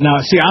 now,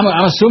 see, I'm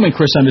assuming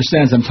Chris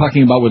understands I'm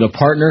talking about with a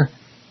partner.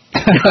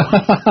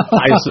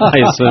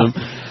 I assume.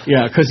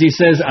 Yeah, because he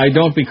says, I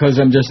don't because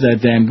I'm just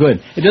that damn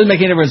good. It doesn't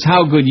make any difference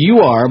how good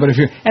you are, but if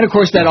you're... And, of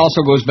course, that also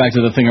goes back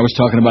to the thing I was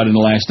talking about in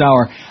the last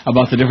hour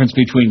about the difference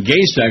between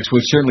gay sex,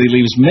 which certainly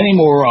leaves many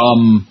more...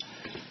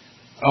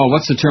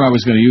 what's the term I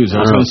was going to use? I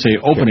was going to say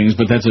openings,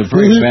 but that's a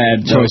very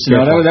bad choice.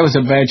 No, that was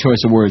a bad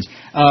choice of words.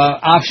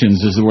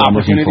 Options is the word I'm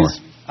looking for.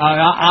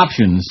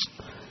 Options.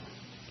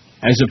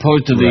 As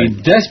opposed to the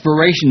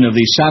desperation of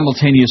the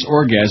simultaneous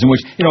orgasm,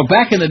 which,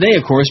 back in the day,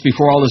 of course,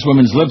 before all this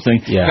women's lib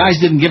thing, guys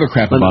didn't give a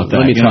crap about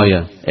that. Let me tell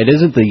you, it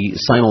isn't the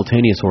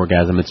simultaneous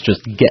orgasm, it's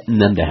just getting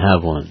them to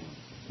have one.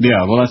 Yeah,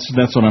 well,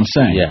 that's what I'm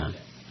saying. Yeah.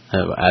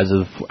 As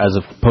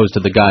opposed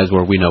to the guys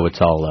where we know it's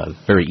all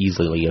very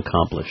easily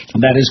accomplished.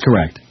 That is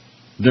correct.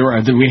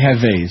 We have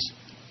V's.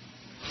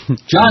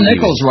 John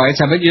Nichols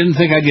writes, I bet you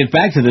didn't think I'd get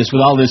back to this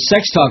with all this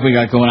sex talk we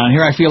got going on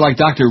here. I feel like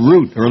Dr.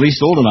 Root, or at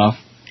least old enough.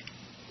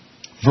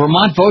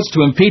 Vermont votes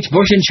to impeach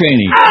Bush and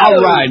Cheney. All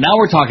right, now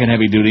we're talking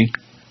heavy duty.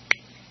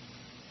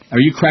 Are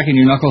you cracking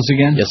your knuckles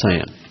again? Yes,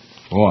 I am.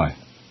 Boy,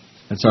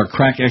 that's our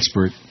crack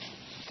expert.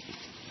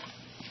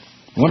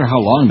 I wonder how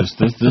long this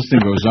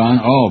thing goes on.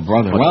 Oh,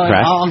 brother. Well,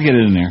 I'll get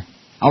it in there.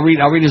 I'll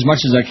read as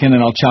much as I can,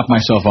 and I'll chop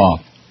myself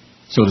off,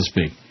 so to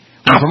speak.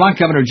 When Vermont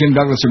Governor Jim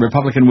Douglas, a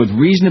Republican with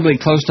reasonably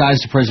close ties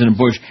to President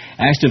Bush,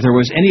 asked if there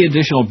was any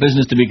additional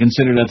business to be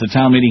considered at the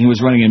town meeting he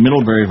was running in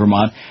Middlebury,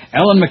 Vermont,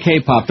 Ellen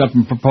McKay popped up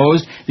and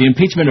proposed the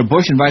impeachment of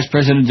Bush and Vice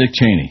President Dick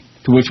Cheney,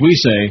 to which we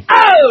say,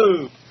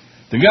 oh!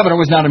 The governor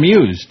was not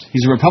amused.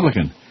 He's a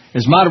Republican.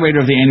 As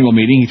moderator of the annual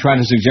meeting, he tried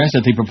to suggest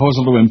that the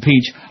proposal to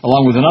impeach,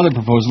 along with another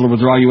proposal to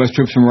withdraw U.S.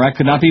 troops from Iraq,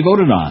 could not be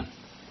voted on.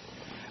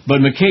 But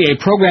McKay, a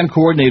program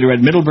coordinator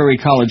at Middlebury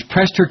College,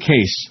 pressed her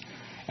case,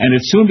 and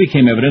it soon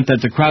became evident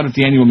that the crowd at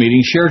the annual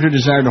meeting shared her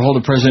desire to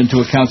hold the president to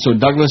account, so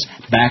Douglas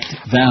backed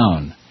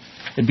down.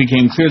 It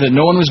became clear that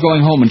no one was going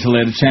home until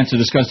they had a chance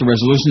to discuss the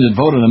resolutions and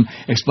vote on them,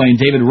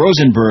 explained David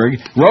Rosenberg,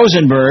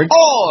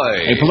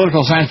 a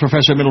political science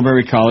professor at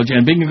Middlebury College,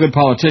 and being a good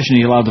politician,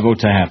 he allowed the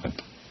vote to happen.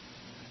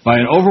 By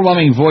an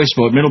overwhelming voice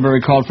vote, Middlebury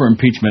called for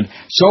impeachment.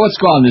 So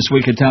it's gone this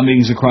week at town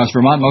meetings across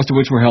Vermont, most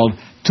of which were held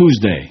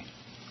Tuesday.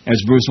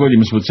 As Bruce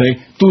Williams would say,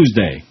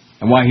 Tuesday.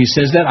 And why he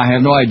says that, I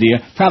have no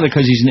idea. Probably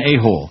because he's an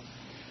a-hole.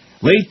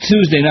 Late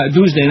Tuesday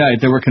night,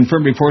 there were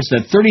confirmed reports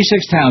that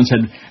 36 towns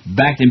had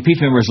backed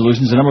impeachment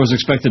resolutions. The number was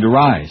expected to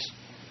rise.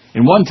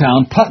 In one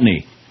town,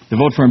 Putney,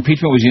 the vote for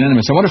impeachment was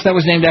unanimous. I wonder if that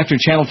was named after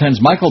Channel 10's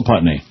Michael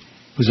Putney,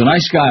 who's a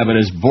nice guy, but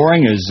as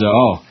boring as,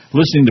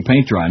 listening to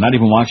paint dry, not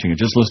even watching it,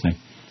 just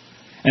listening.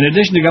 In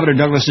addition to Governor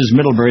Douglas's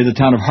Middlebury, the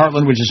town of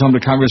Heartland, which is home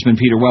to Congressman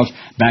Peter Welch,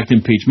 backed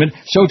impeachment.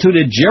 So too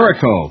did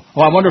Jericho.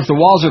 Oh, I wonder if the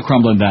walls are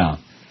crumbling down.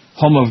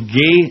 Home of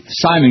Gay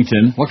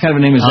Symington. What kind of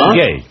a name is that?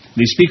 Gay.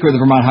 The Speaker of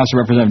the Vermont House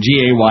of Representatives,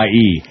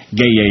 G-A-Y-E.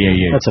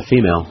 Gay. That's a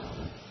female.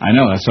 I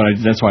know. That's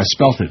why I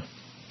spelt it.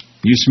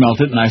 You smelt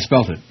it, and I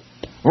spelt it.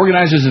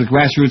 Organizers of the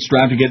grassroots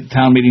drive to get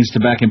town meetings to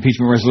back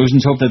impeachment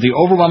resolutions hope that the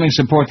overwhelming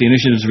support the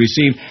initiatives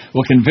receive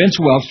will convince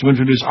Welch to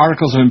introduce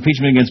articles of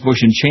impeachment against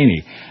Bush and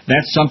Cheney.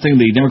 That's something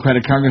the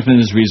Democratic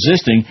congressman is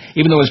resisting,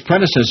 even though his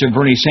predecessor,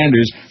 Bernie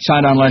Sanders,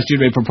 signed on last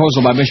year a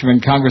proposal by Michigan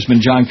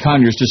Congressman John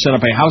Conyers to set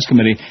up a House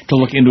committee to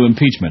look into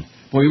impeachment.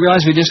 Well, you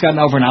realize we just got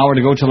over an hour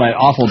to go till that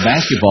awful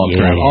basketball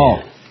crap.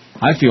 Oh,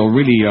 I feel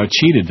really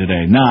cheated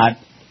today.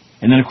 Not.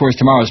 And then, of course,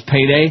 tomorrow's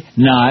payday.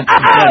 Not.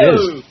 That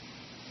is.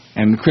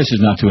 And Chris is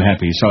not too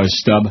happy. He saw his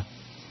stub.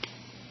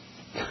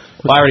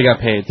 Well, I already got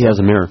paid. He has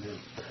a mirror.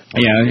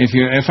 Yeah,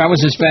 if I was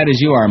as fat as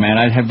you are,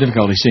 man, I'd have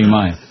difficulty seeing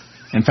mine.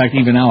 In fact,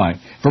 even now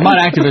Vermont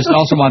activists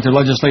also want their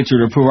legislature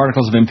to approve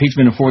articles of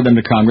impeachment and forward them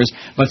to Congress,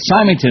 but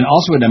Symington,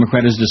 also a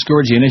Democrat, has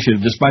discouraged the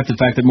initiative despite the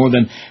fact that more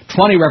than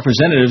 20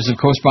 representatives have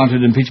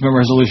co-sponsored the impeachment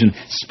resolution.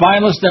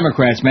 Spineless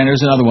Democrats, man,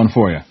 there's another one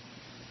for you.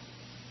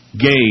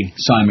 Gay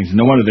Symington.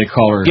 No wonder they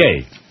call her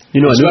Gay. You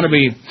know, it's going to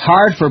be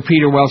hard for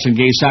Peter Welch and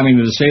Gay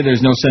Symington to say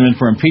there's no Senate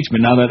for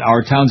impeachment now that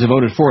our towns have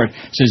voted for it,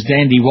 says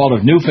Dan DeWalt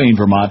of Newfane,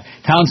 Vermont,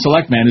 town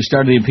select man who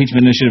started the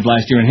impeachment initiative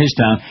last year in his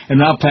town and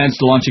now plans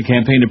to launch a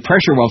campaign to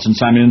pressure Welch and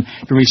Symington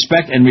to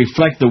respect and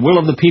reflect the will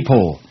of the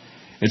people.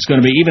 It's going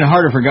to be even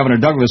harder for Governor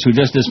Douglas, who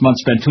just this month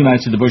spent 2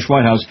 nights at the Bush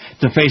White House,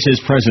 to face his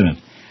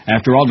president.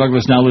 After all,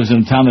 Douglas now lives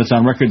in a town that's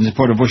on record in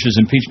support of Bush's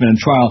impeachment and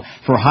trial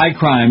for high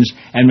crimes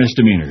and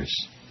misdemeanors.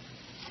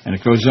 And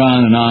it goes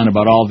on and on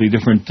about all the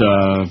different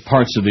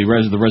parts of the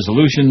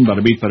resolution.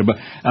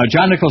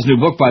 John Nichols' new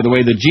book, by the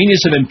way, The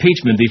Genius of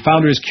Impeachment, The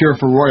Founder's Cure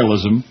for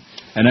Royalism.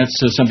 And that's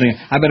something,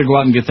 I better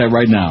go out and get that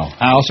right now.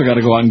 I also got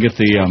to go out and get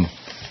the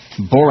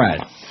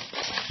Borat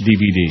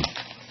DVD.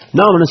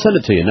 No, I'm going to send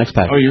it to you, next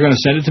pack. Oh, you're going to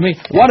send it to me?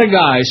 What a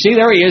guy. See,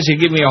 there he is. He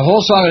gave me a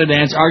whole song and a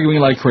dance,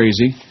 arguing like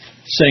crazy,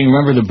 saying,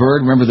 remember the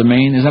bird, remember the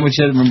Maine. Is that what you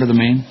said, remember the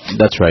Maine?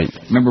 That's right.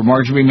 Remember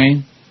Marjorie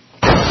Maine?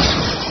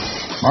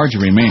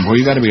 Marjorie Maine. Well,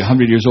 you got to be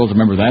 100 years old to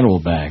remember that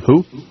old bag.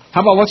 Who?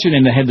 How about what's her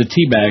name that had the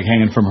tea bag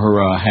hanging from her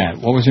hat?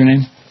 What was her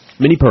name?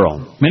 Minnie Pearl.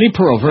 Minnie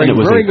Pearl. Very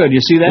good.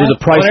 You see that? It was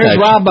a price there's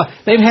tag. Rob.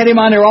 They've had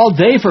him on there all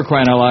day for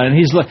crying out loud. And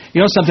he's,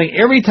 you know something?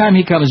 Every time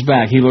he comes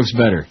back, he looks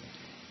better.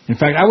 In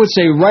fact, I would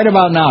say right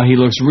about now, he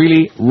looks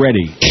really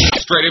ready.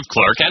 Administrative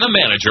clerk and a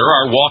manager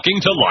are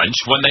walking to lunch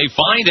when they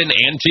find an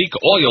antique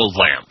oil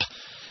lamp.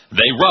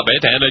 They rub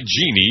it and a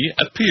genie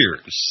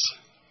appears.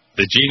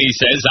 The genie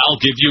says,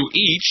 I'll give you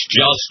each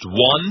just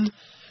one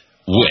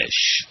wish.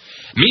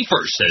 Me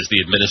first, says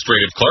the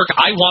administrative clerk.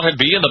 I want to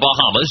be in the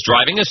Bahamas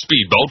driving a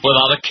speedboat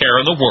without a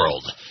care in the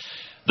world.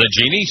 The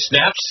genie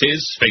snaps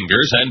his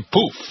fingers and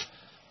poof,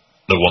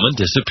 the woman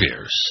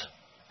disappears.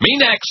 Me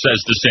next, says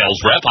the sales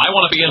rep. I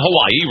want to be in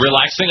Hawaii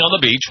relaxing on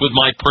the beach with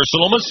my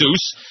personal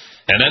masseuse,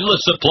 an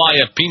endless supply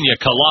of pina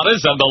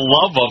coladas and the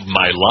love of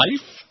my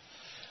life.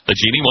 The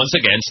genie once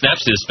again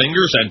snaps his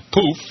fingers and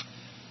poof,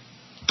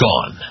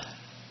 gone.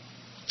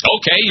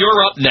 Okay,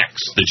 you're up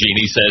next, the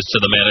genie says to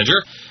the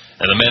manager.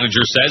 And the manager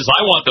says,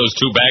 I want those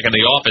two back in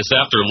the office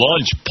after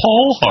lunch.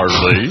 Paul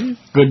Harley.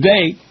 Good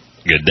day.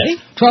 Good day.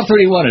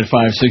 12:31 at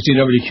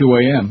 560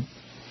 WQAM.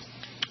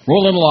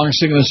 Rolling along,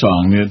 singing a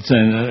song.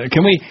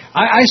 Can we,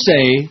 I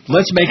say,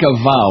 let's make a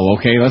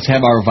vow, okay? Let's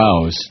have our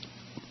vows.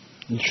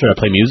 Should I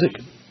play music?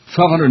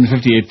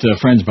 1,258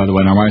 friends, by the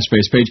way, on our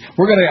MySpace page.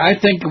 We're going to, I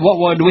think,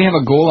 what do we have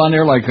a goal on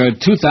there? Like 2,000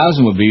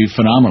 would be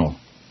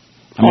phenomenal.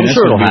 I'm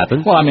sure it'll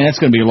happen. Well, I mean, that's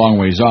going to be a long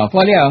ways off.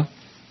 Well, yeah,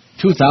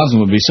 2,000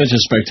 would be such a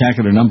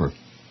spectacular number.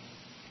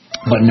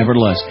 But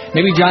nevertheless,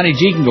 maybe Johnny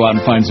G can go out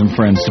and find some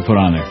friends to put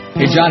on there.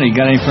 Hey, Johnny,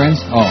 got any friends?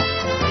 Oh.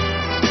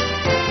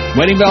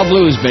 Wedding Bell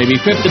Blues, baby.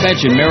 Fifth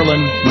Dimension, Marilyn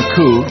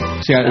McCoo.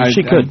 See,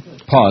 she could.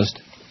 Paused.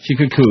 She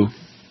could coo.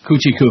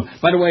 Coochie coo.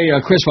 By the way,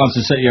 Chris wants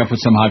to set you up with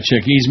some hot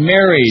chick. He's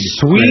married.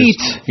 Sweet.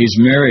 Chris. He's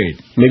married.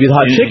 Maybe the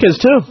hot chick is,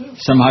 too.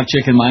 Some hot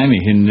chick in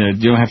Miami. And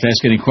you don't have to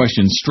ask any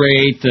questions.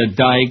 Straight,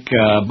 dyke,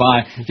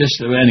 bi.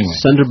 Just, anyway.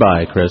 Send her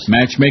by, Chris.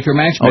 Matchmaker.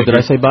 Oh, did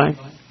I say by?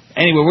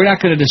 Anyway, we're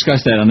not going to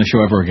discuss that on the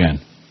show ever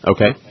again.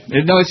 Okay.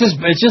 No, it's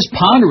just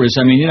ponderous.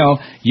 I mean,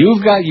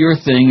 you've got your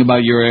thing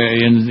about your,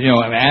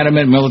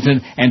 adamant,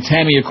 militant, and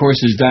Tammy, of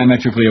course, is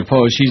diametrically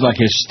opposed. She's like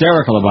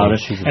hysterical about it.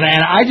 And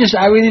I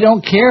really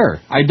don't care.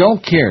 I don't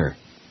care.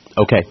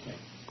 Okay.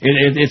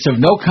 It's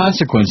of no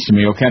consequence to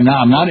me, okay?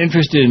 I'm not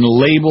interested in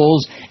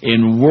labels,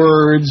 in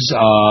words.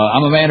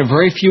 I'm a man of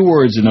very few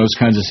words in those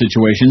kinds of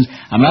situations.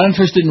 I'm not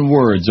interested in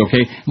words,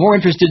 okay? More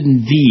interested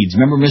in deeds.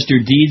 Remember Mr.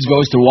 Deeds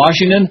goes to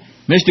Washington?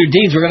 Mr.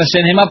 Deeds, we're going to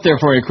send him up there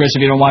for you, Chris,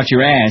 if you don't watch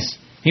your ass.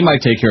 He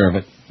might take care of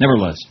it.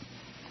 Nevertheless.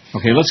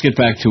 Okay, let's get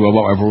back to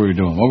whatever we were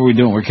doing. What were we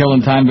doing? We're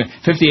killing time.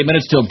 58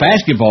 minutes till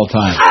basketball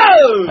time.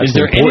 Oh! Is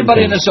there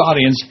anybody in this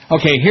audience?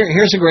 Okay,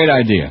 here's a great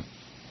idea.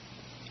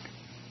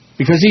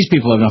 Because these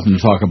people have nothing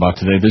to talk about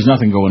today. There's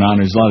nothing going on.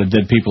 There's a lot of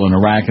dead people in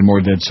Iraq and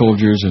more dead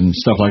soldiers and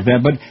stuff like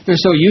that. But they're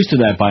so used to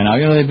that by now.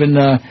 You know, they've been,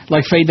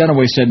 like Faye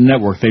Dunaway said in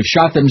Network, they've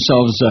shot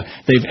themselves,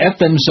 they've effed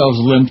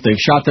themselves limp,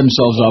 they've shot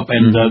themselves up,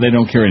 and they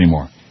don't care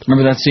anymore.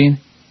 Remember that scene?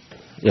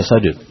 Yes,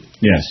 I do.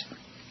 Yes.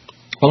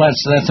 Well,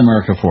 that's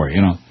America for you,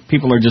 you know.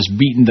 People are just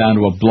beaten down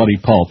to a bloody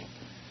pulp.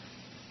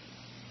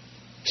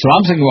 So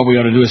I'm thinking what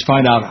we ought to do is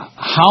find out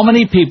how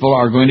many people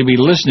are going to be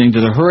listening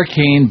to the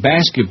Hurricane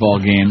basketball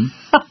game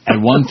at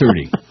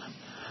 1:30.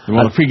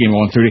 Well, the pregame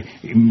at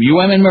 1:30.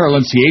 UM in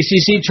Maryland, the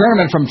ACC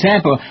tournament from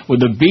Tampa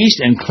with the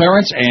Beast and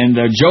Clarence and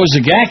Joe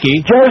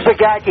Zagacki. Joe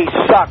Zagacki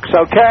sucks,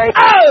 okay?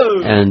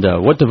 Oh! And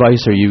what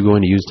device are you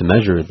going to use to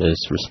measure this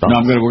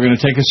response? No, we're going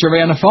to take a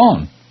survey on the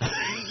phone.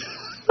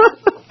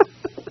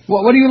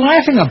 What are you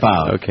laughing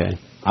about? Okay.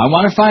 I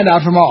want to find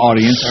out from our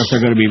audience if they're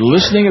going to be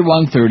listening at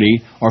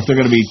 1:30 or if they're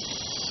going to be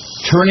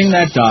turning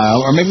that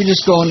dial or maybe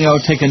just going,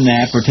 take a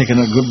nap or taking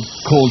a good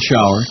cold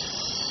shower.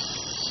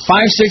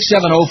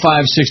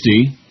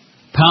 5670560,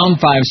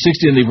 pound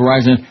 560 in the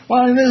Verizon.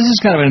 Well, this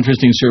is kind of an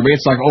interesting survey.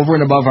 It's like over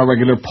and above our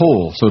regular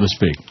poll, so to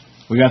speak.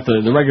 We got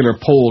the regular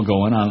poll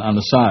going on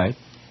the side.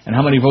 And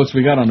how many votes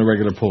we got on the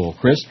regular poll?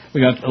 Chris, we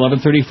got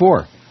 1134.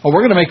 Oh,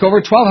 we're going to make over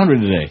 1,200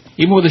 today,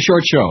 even with a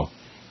short show.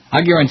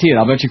 I guarantee it.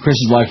 I'll bet you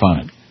Chris's life on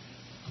it.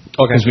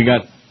 Okay. Because we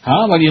got...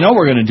 Well, you know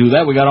we're going to do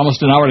that. We got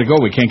almost an hour to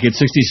go. We can't get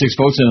 66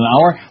 votes in an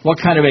hour.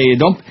 What kind of a...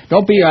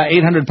 Don't be an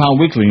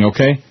 800-pound weakling,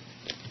 okay?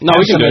 No,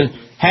 we can do it.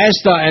 As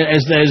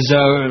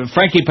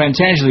Frankie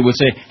Pantangeli would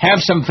say,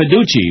 have some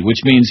fiducie,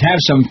 which means have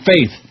some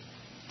faith.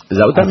 Is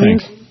that what that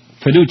means?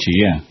 Fiducie,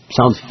 yeah.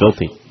 Sounds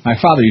filthy. My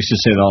father used to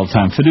say that all the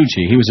time.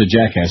 Fiducie. He was a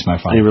jackass, my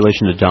father. Any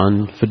relation to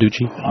John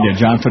Fiducie? Yeah,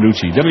 John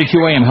Fiducie.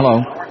 WQAM, hello.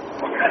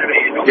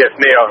 Yes,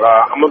 Neil.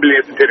 I'm going to be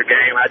listening to the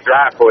game. I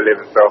drive for a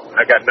living, so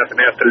I got nothing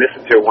else to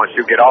listen to once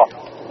you get off.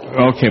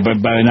 Okay, but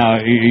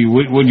now,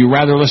 would you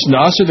rather listen to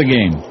us or the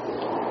game?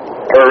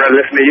 Or rather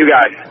listen to you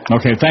guys.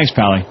 Okay, thanks,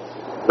 Pally.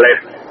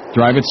 Later.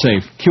 Drive it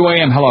safe.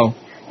 QAM, hello.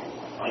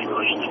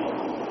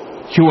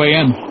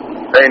 QAM.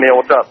 Hey, Neil,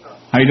 what's up?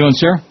 How you doing,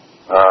 sir?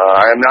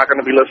 I am not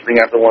going to be listening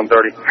after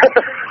 1:30.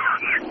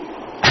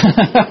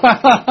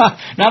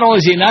 Not only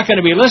is he not going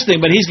to be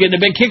listening, but he's getting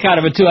a big kick out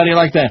of it, too. How do you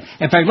like that?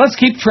 In fact, let's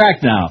keep track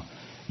now.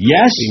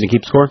 Yes. You going to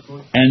keep score?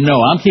 And no,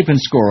 I'm keeping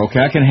score,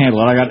 okay? I can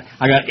handle it.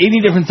 I got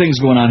 80 different things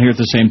going on here at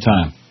the same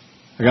time.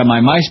 I got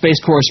my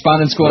MySpace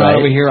correspondence going on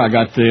over here. I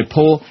got the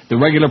poll, the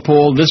regular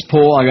poll, this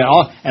poll. I got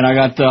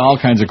all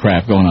kinds of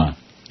crap going on.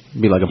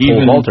 Be like a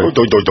poll vaulter. A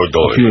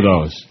few of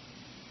those.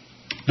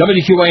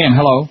 WQAM,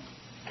 hello.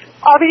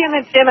 I'll be in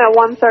the gym at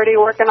 1:30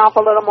 working off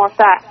a little more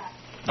fat.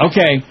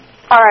 Okay.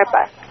 All right,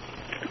 bye.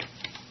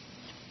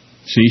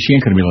 See, she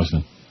ain't going to be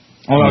listening.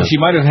 Oh, no, she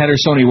might have had her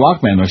Sony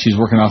Walkman, though. She's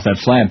working off that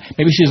flab.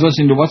 Maybe she's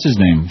listening to, what's his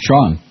name,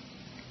 Sean.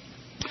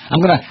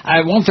 At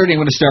 1:30, I'm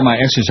going to start my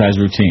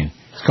exercise routine.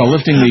 It's called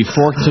lifting the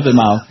fork to the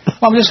mouth.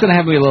 Well, I'm just going to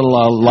have me a little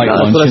light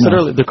lunch. That's what I said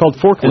earlier. They're called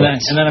fork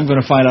lifts. And then I'm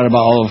going to find out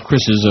about all of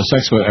Chris's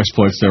sex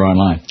exploits there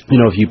online. You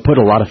know, if you put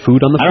a lot of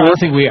food on the fork.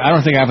 I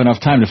don't think I have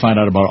enough time to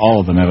find out about all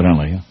of them,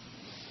 evidently.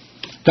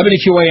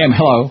 WQAM,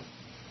 hello.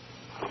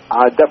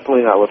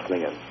 Definitely not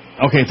listening in.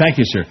 Okay, thank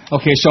you, sir.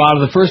 Okay, so out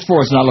of the first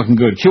four, it's not looking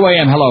good.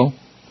 QAM, hello.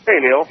 Hey,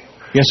 Neil.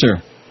 Yes,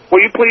 sir. Will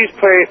you please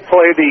play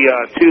the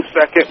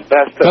 2-second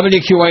best...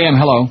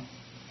 WQAM, hello.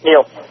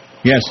 Neil.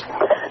 Yes.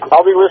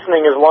 I'll be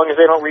listening as long as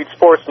they don't read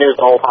sports news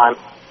the whole time.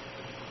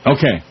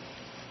 Okay.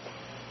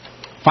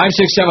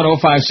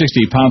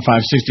 5670560, pound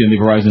 560 in the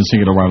Verizon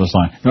Singular Wireless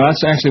line. No,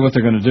 that's actually what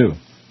they're going to do.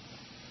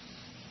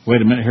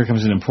 Wait a minute, here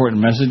comes an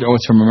important message. Oh,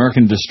 it's from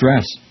American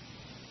Distress.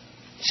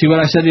 See what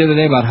I said the other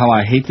day about how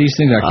I hate these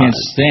things? I can't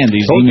stand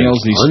these emails,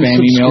 these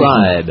spam emails.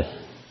 Unsubscribe.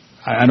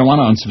 I don't want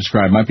to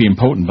unsubscribe. Might be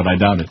impotent, but I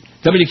doubt it.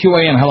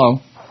 WQAM,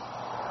 hello.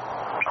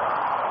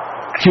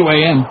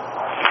 QAM.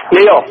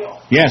 Neil.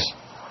 Yes.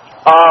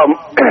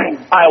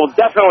 I will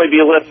definitely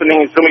be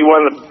listening. It's going to be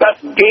one of the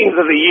best games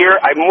of the year.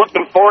 I'm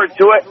looking forward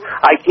to it.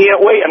 I can't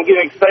wait. I'm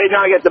getting excited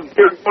now. I got the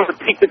beard going to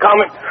peak the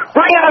comment.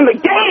 Bring on the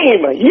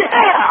game!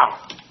 Yeah!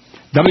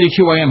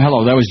 WQAM,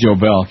 hello. That was Joe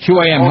Bell.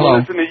 QAM,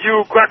 hello. Listen to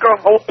you, Cracker.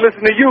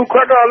 Listen to you,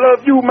 Cracker. I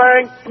love you,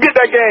 man. Get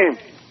that game.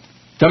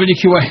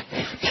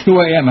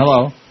 QAM,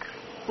 hello.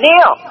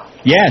 Neil.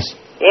 Yes.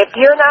 If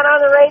you're not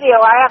on the radio,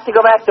 I have to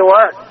go back to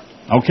work.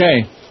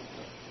 Okay.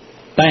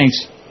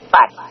 Thanks.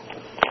 Bye.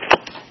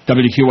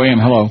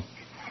 WQAM, hello.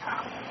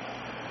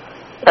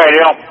 Hey,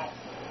 Neil.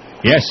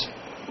 Yes.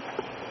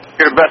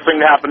 You're the best thing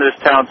to happen to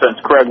this town since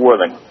Craig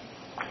Worthing.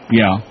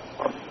 Yeah.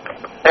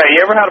 Hey,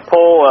 you ever had a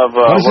poll of...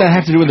 what does that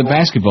have to do with the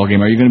basketball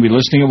game? Are you going to be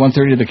listening at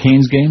 1:30 to the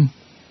Canes game?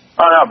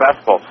 Oh, no,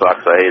 basketball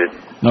sucks. I hate it.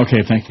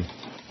 Okay, thank you.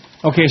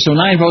 Okay, so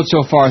 9 votes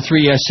so far,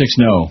 3 yes, 6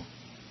 no.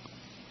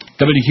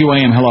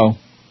 WQAM, hello.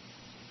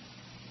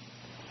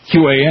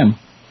 QAM.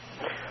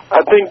 I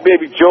think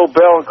maybe Joe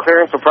Bell and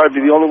Clarence will probably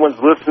be the only ones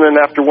listening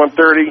after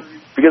 1:30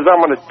 because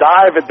I'm going to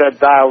dive at that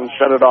dial and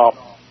shut it off.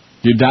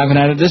 You're diving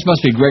at it? This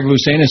must be Greg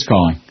Lousanis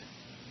calling.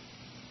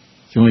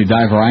 It's the only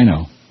diver I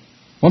know.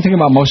 One thing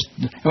about most...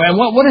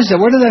 What is that?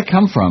 Where did that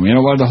come from? You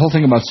know, the whole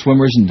thing about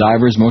swimmers and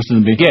divers, most of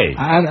them being... Gay.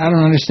 I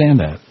don't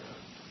understand that.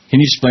 Can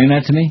you explain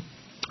that to me?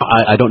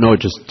 I don't know. It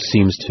just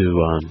seems to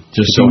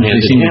just go they hand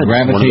in seem to hand.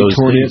 gravitate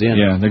toward it.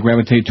 Yeah, they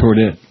gravitate toward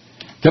it.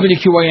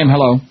 WQAM,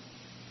 hello.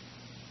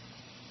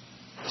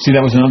 See,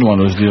 that was another one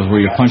of those deals where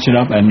you punch it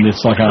up and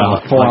it's like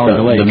a 4-hour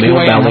delay. The male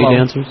QAM, ballet hello.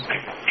 dancers?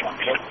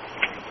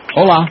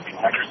 Hola.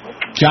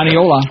 Johnny,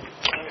 hola.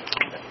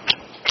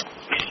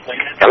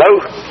 Hello?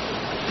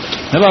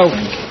 Hello.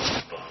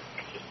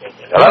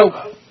 Hello?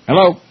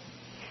 Hello.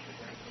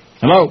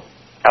 Hello.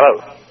 Hello?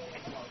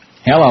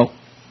 Hello.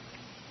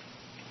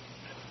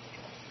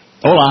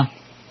 Hola.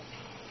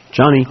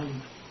 Johnny.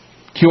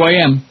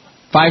 QAM,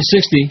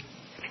 560.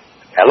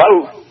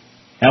 Hello?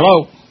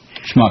 Hello.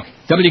 Schmuck.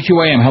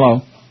 WQAM,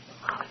 hello.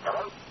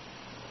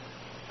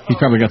 He's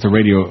probably got the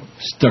radio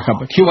stuck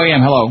up.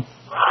 QAM, hello.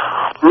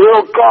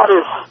 Real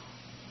goddess.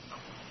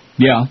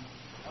 Yeah.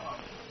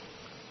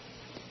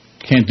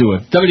 Can't do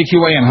it.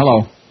 WQAM,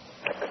 hello.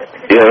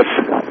 Yes.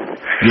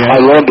 Yeah. I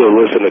love to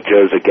listen to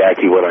Joe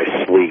Zagacki when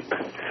I sleep.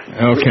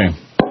 Okay.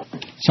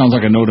 Sounds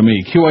like a no to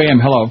me. QAM,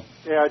 hello.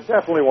 Yeah, I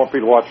definitely want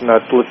people watching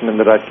that, listening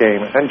to that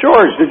game. And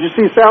George, did you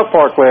see South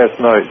Park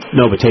last night?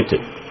 No, but taped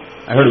it.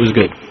 I heard it was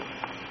good.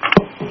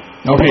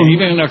 Okay,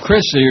 even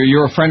Chris,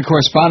 you're a friend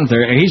correspondent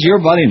there. He's your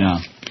buddy now.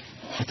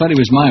 I thought he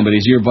was mine, but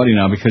he's your buddy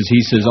now because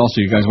he says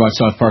also you guys watched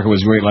South Park. It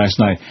was great last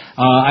night.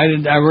 I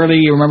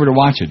really remember to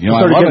watch it. You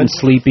know, I started I love getting it.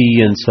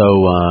 sleepy, and so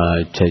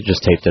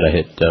just taped it. I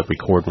hit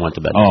record and went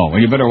to bed. Oh, well,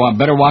 you better watch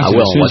it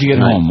as soon as you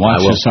get home.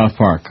 Watch the South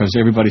Park because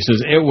everybody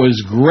says it was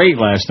great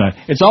last night.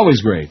 It's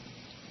always great.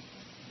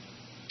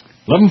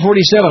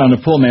 11:47 on the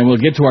pull, man. We'll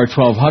get to our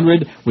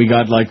 1200. We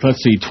got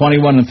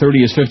 21 and 30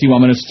 is 51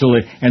 minutes till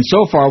it. And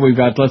so far we've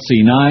got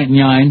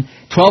 12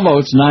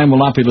 votes. 9 will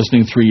not be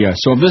listening. 3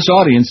 yes. So of this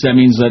audience, that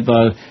means that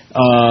 3/4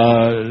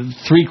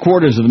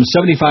 of them,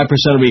 75%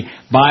 will be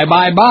bye.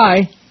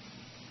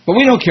 But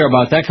we don't care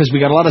about that because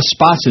we got a lot of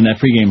spots in that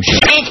pregame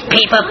show. Rich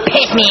people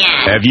piss me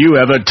off. Have you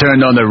ever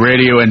turned on the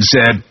radio and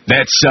said,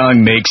 that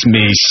song makes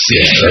me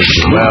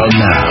sick? Well,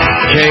 now,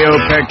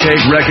 K.O.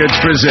 Pectate Records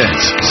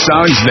presents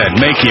songs that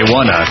make you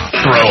want to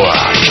throw up.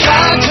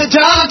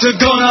 Doctor,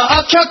 gonna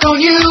upchuck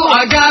on you.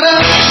 I got a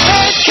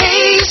bad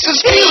case of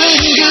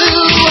spewing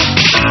goo.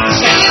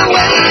 Stay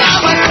away,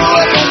 I'm a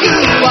throw up on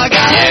you. I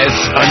got Yes,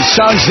 on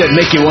songs that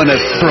make you want to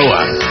throw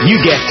up,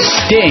 you get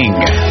Sting.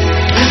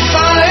 If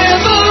I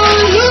ever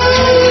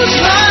lose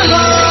my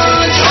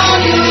lunch on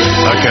you.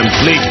 A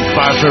complete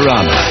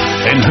farfarama.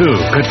 And who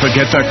could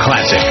forget the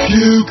classic?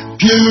 Puke,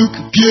 puke,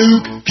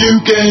 puke,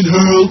 puke and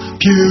hurl.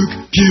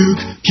 Puke,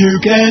 puke,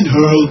 puke and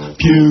hurl.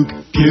 Puke,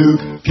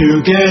 puke,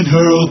 puke and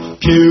hurl.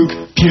 Puke,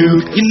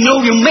 puke. You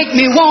know you make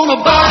me wanna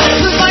buy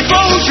my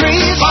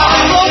groceries,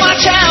 blow my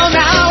chow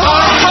now,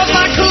 hug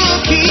my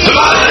cookies, keep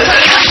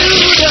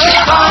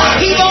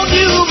on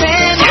you,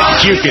 man.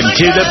 You're puking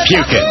to the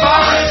puking.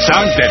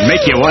 Songs that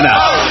make you want to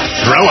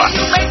throw up.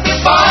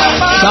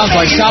 Sounds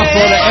like South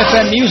Florida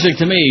FM music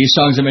to me.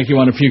 Songs that make you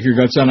want to puke your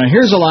guts out. Now,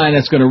 here's a line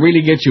that's going to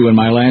really get you in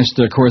my last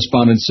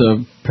correspondence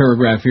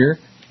paragraph here.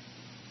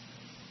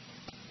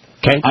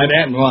 Okay.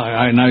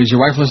 Now, is your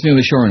wife listening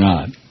to the show or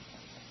not?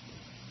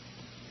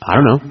 I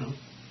don't know.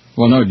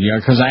 Well, no,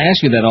 because I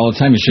ask you that all the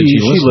time. She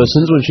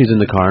listens when she's in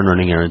the car and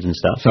running errands and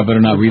stuff. So I better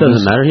not read this?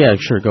 Doesn't matter. Yeah,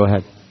 sure. Go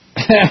ahead.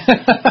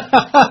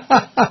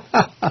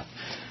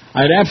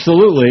 I'd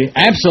absolutely.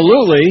 Oh,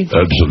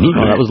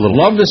 that was a little.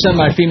 Love to send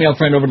my female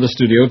friend over to the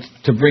studio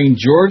to bring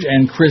George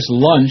and Chris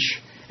lunch,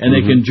 and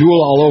they can drool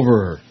all over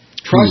her.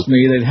 Trust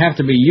me, they'd have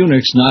to be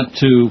eunuchs not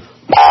to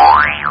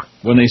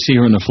when they see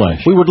her in the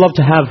flesh. We would love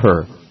to have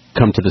her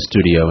come to the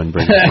studio and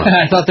bring her.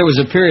 I thought there was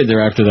a period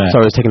there after that.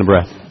 Sorry, I was taking a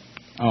breath.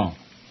 Oh.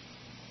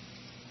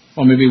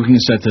 Well, maybe we can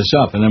set this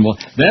up, and then we'll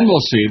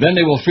see. Then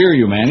they will fear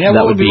you, man. Yeah,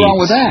 that what would be wrong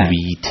with that?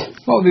 Sweet.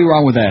 What would be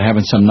wrong with that?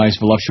 Having some nice,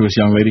 voluptuous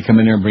young lady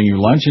come in there and bring you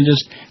lunch and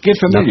just get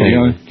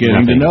familiar,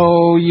 getting to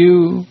know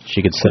you.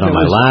 She could sit on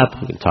my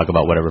lap. We can talk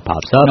about whatever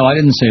pops up. No, I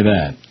didn't say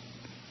that.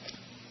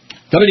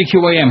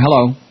 WQAM,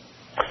 hello.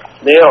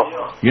 Neil.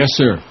 Yes,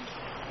 sir.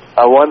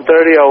 At 1:30,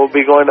 I will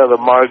be going to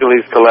the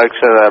Margulies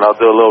collection, and I'll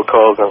do a little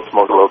coke and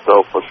smoke a little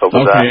dope. What's up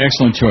with that? Okay,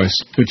 excellent choice.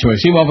 Good choice.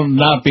 He will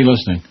not be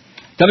listening.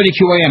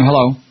 WQAM,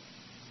 hello.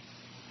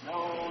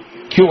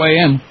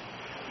 QAM.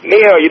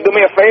 Neil, you do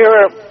me a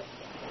favor?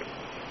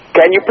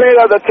 Can you play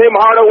the Tim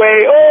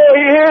Hardaway, oh,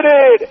 he hit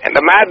it, and the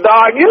Mad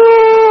Dog,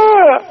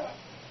 yeah!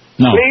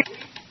 No. Please?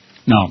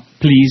 No,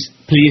 please.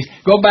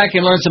 Go back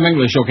and learn some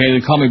English, okay?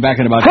 Then call me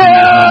back in about 2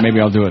 minutes. Maybe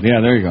I'll do it. Yeah,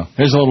 there you go.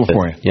 There's a little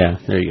for you. Yeah,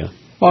 there you go.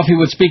 Well, if he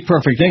would speak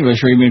perfect English,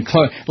 or even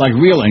like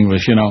real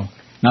English,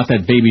 not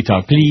that baby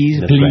talk.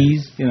 Please. Right.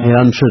 Yeah,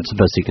 I'm sure it's the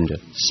best he can do.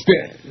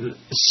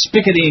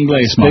 Spickety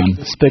Inglés, man.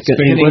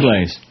 Spickety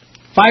Inglés.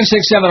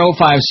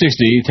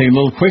 5670560. Take a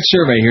little quick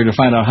survey here to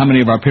find out how many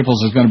of our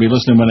peoples is going to be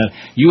listening when a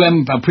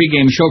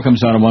pregame show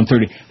comes on at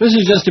 1:30. This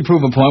is just to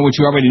prove a point, which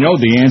you already know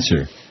the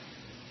answer.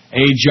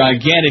 A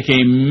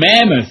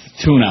mammoth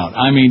tune-out.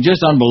 I mean,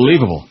 just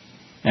unbelievable.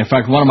 In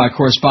fact, one of my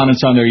correspondents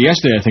on there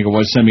yesterday, I think it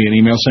was, sent me an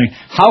email saying,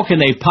 how can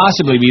they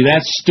possibly be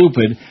that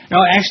stupid? No,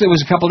 actually, it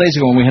was a couple days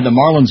ago when we had the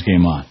Marlins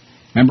game on.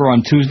 Remember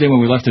on Tuesday when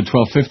we left at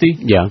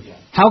 12:50? Yeah.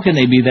 How can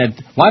they be that?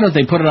 Why don't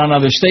they put it on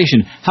another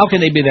station? How can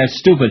they be that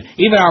stupid?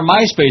 Even our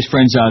MySpace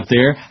friends out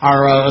there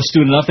are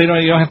astute enough. You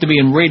don't have to be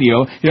in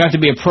radio. You don't have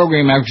to be a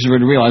program actor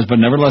to realize,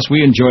 but nevertheless,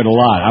 we enjoyed a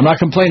lot. I'm not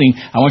complaining.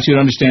 I want you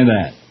to understand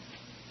that.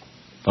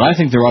 But I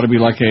think there ought to be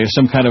like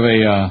some kind of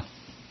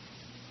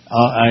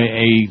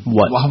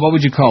what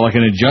would you call like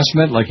an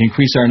adjustment, like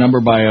increase our number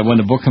by when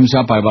the book comes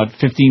out by about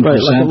 15%. Right,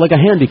 like a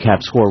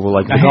handicap score,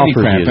 like a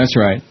handicap. That's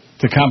right.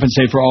 To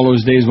compensate for all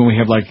those days when we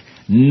have like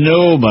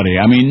nobody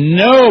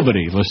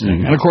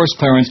listening. And of course,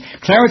 Clarence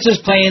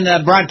is playing the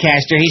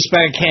broadcaster. He's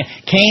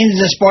Kane's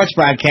the sports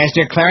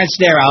broadcaster. Clarence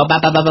Darrow, blah,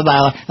 blah, blah, blah,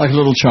 blah, like a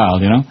little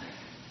child, you know.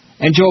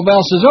 And Joe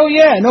Bell says, "Oh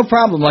yeah, no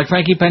problem." Like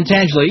Frankie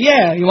Pentangeli,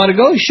 "Yeah, you want to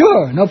go?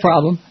 Sure, no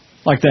problem."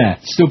 Like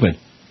that. Stupid.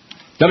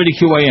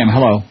 WQAM,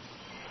 hello.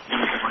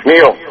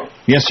 Neil.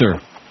 Yes, sir.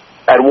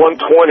 At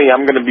 1:20,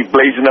 I'm going to be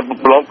blazing up a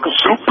Blanco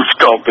Super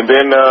Skunk, and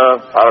then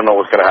I don't know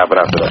what's going to happen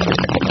after that.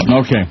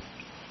 Okay.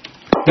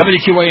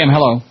 WQAM,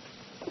 hello.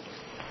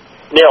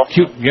 Neil.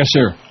 Yes,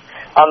 sir.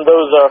 On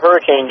those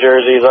hurricane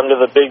jerseys, under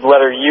the big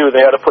letter U,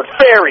 they ought to put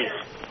fairies.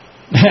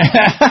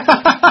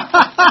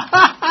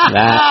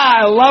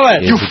 I love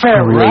it. You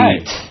fairy.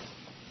 Right.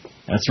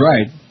 That's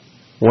right.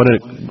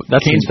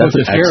 That's an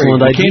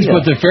excellent idea. Kane's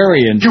put the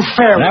fairy in. You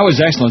fairy. That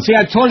was excellent. See,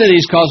 I told you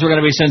these calls were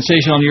going to be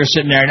sensational, and you're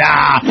sitting there,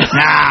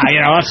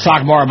 let's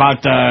talk more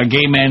about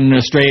gay men,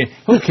 straight.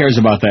 Who cares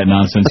about that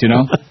nonsense, you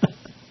know?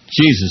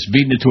 Jesus,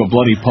 beating it to a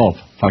bloody pulp,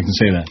 if I can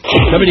say that.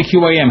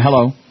 WQAM,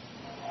 hello.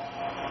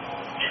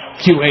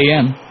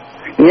 QAM.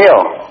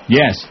 Neil.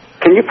 Yes.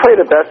 Can you play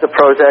the best of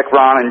Prozac,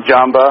 Ron, and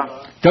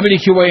Jumba?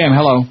 WQAM,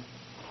 hello.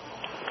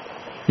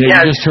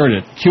 Yeah, you just heard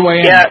it.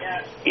 QAM. Yeah,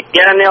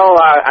 Neil.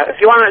 If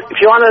you want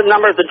the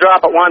numbers to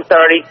drop at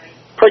 1:30,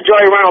 put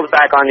Joey Reynolds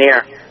back on the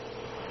air.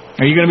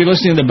 Are you going to be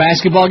listening to the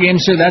basketball game,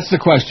 sir? That's the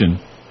question.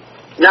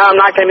 No, I'm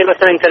not going to be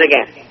listening to the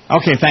game.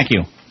 Okay, thank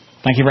you.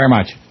 Thank you very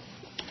much.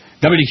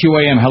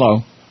 WQAM,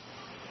 hello.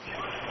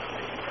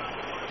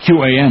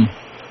 QAM.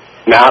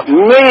 Not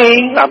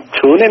me. I'm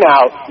tuning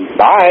out.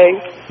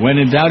 Bye. When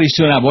in doubt, he's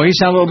tuning out. Boy, he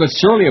sounded a little bit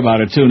surly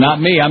about it, too.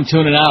 Not me. I'm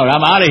tuning out.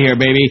 I'm out of here,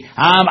 baby.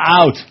 I'm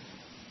out.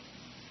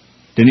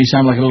 Didn't he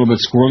sound like a little bit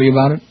squirrely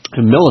about it?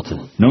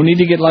 Militant. No need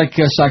to get like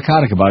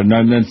psychotic about it.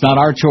 No, it's not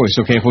our choice.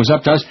 Okay, if it was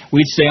up to us,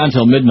 we'd stay on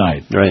till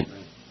midnight. Right.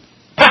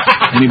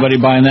 Anybody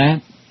buying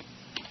that?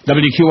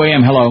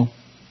 WQAM, hello.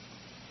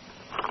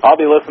 I'll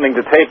be listening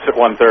to tapes at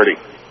 1:30.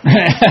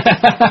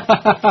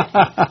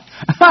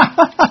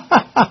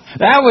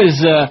 That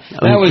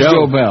was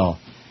Joe Bell.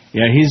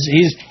 Yeah,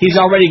 he's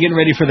already getting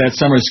ready for that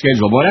summer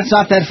schedule. Boy, that's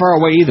not that far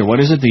away either. What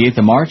is it? The 8th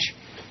of March?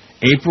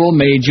 April,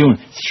 May, June.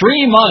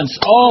 3 months.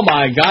 Oh,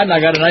 my God. And I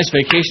got a nice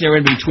vacation there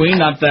in between.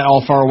 Not that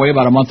all far away,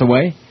 about a month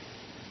away.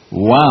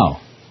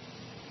 Wow.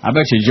 I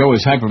bet you Joe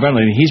is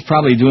hyperventilating. He's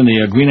probably doing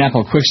the Green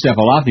Apple Quick Step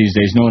a lot these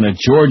days, knowing that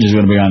George is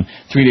going to be on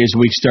 3 days a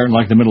week starting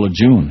like the middle of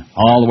June,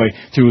 all the way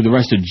through the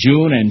rest of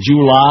June and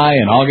July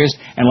and August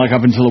and like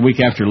up until the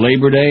week after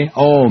Labor Day.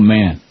 Oh,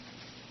 man.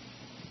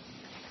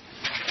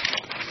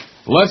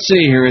 Let's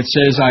see here. It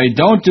says, I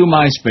don't do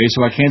MySpace,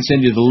 so I can't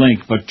send you the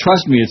link. But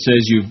trust me, it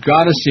says, you've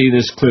got to see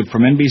this clip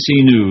from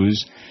NBC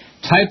News.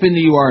 Type in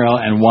the URL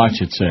and watch,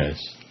 it says.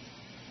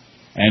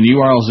 And the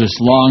URL is this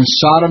long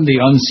Sodom the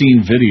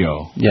Unseen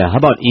video. Yeah, how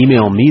about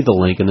email me the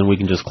link, and then we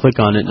can just click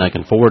on it, and I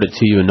can forward it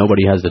to you, and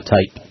nobody has to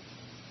type.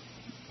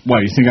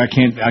 What, you think I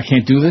can't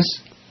do this?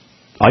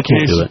 I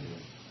can't do it.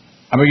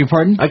 I beg your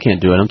pardon? I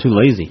can't do it. I'm too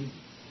lazy.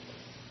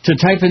 To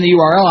type in the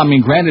URL? I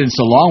mean, granted, it's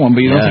a long one,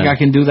 but you don't think I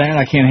can do that?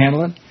 I can't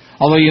handle it?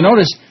 Although you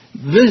notice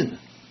this.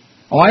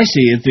 Oh, I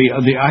see it.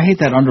 I hate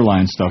that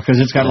underline stuff because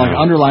it's got like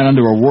underline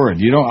under a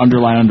word. You don't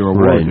underline under a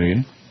word, do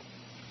you?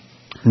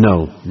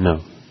 No.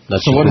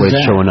 That's so just the way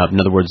it's showing up. In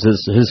other words,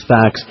 his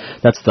fax.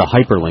 That's the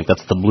hyperlink.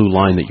 That's the blue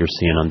line that you're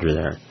seeing under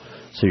there.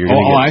 So you're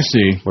going to I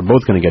see. We're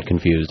both going to get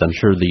confused. I'm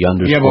sure the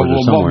underscore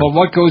is somewhere. But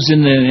what goes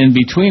in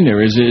between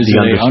there? Is it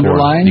an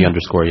underline? The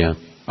underscore, yeah.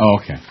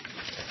 Oh, okay.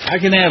 I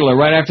can handle it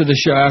right after the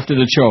show.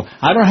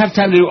 I don't have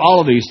time to do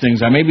all of these things.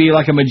 I may be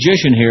like a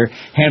magician here,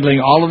 handling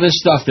all of this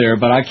stuff there,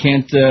 but I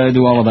can't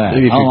do all of that.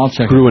 Maybe I'll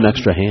check. Grew an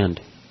extra hand.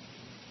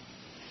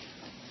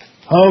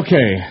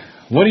 Okay.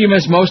 What do you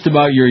miss most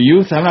about your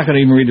youth? I'm not going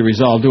to even read the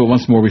result. I'll do it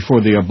once more before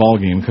the ball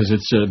game because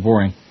it's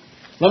boring.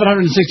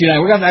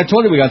 1169. I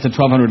told you we got the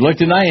 1200 lick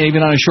tonight,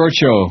 even on a short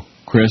show,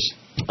 Chris.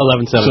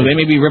 1170. So they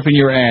may be ripping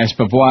your ass,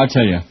 but boy, I'll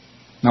tell you.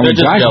 Now when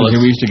Josh was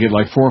here, we used to get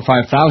like 4,000 or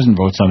 5,000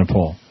 votes on a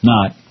poll.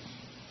 Not.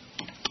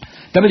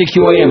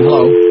 WQAM,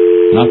 hello.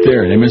 Not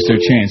there. They missed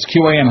their chance.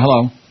 QAM,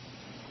 hello.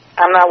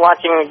 I'm not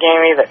watching the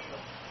game either.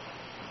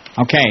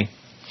 Okay.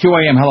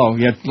 QAM, hello.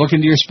 Yeah, look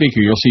into your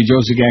speaker. You'll see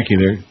Joe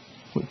Zagacki there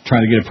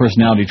trying to get a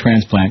personality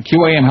transplant.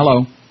 QAM,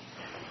 hello.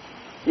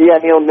 Yeah,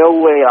 Neil, no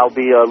way I'll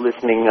be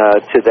listening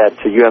to that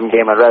UM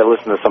game. I'd rather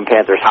listen to some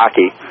Panthers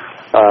hockey.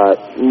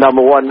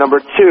 Number one. Number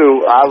two,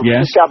 I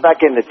just got back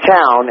into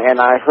town, and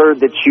I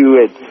heard that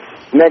you had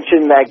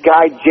mentioned that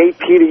guy JP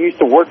that used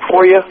to work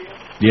for you.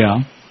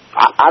 Yeah.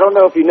 I don't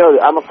know if you know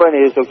that. I'm a friend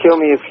of his, so kill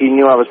me if you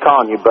knew I was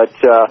calling you. But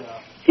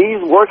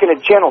he's working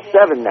at Channel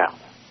 7 now.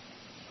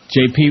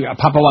 JP,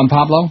 Papa Juan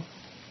Pablo?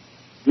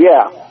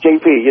 Yeah,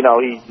 JP. You know,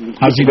 he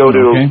How's he go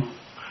doing, to. okay?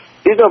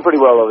 He's doing pretty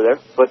well over there.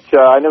 But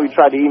I know he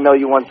tried to email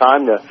you one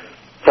time to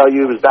tell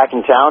you he was back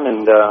in town,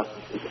 and,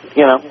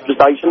 you know, just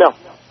thought you should know.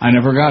 I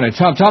never got it.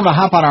 Tell him to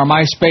hop on our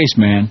MySpace,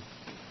 man.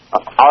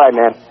 All right,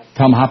 man.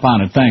 Tell him to hop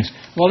on it. Thanks.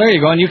 Well, there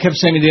you go. And you kept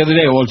saying to me the other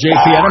day, well,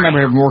 JP, I don't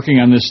remember him working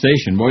on this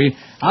station. Boy,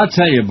 I'll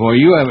tell you, boy,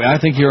 I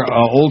think you're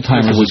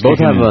old-timers. We both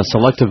have a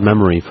selective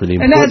memory for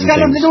the and important that's got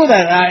nothing to do with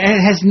that.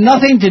 It has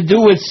nothing to do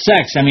with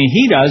sex. I mean,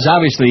 he does.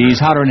 Obviously, he's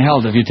hotter than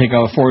hell if you take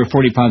 40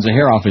 pounds of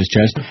hair off his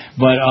chest.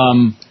 But,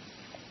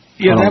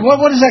 yeah,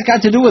 what has that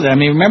got to do with it? I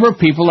mean, remember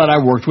people that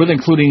I worked with,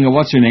 including,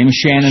 what's her name,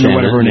 Shannon or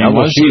whatever her name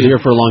was? She was here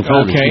for a long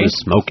time. Okay. She was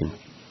smoking.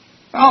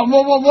 Oh,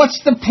 well, what's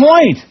the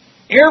point?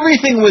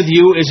 Everything with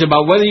you is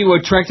about whether you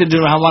were attracted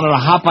to wanted to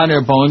hop on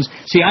their bones.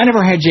 See, I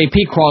never had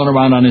JP crawling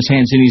around on his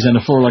hands and knees on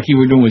the floor like you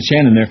were doing with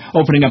Shannon there,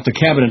 opening up the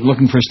cabinet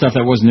looking for stuff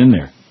that wasn't in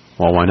there.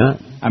 Well, why not?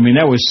 I mean,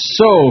 that was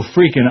so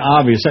freaking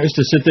obvious. I used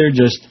to sit there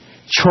just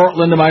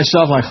chortling to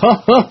myself like,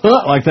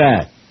 like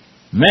that.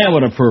 Man,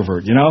 what a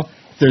pervert, you know?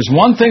 If there's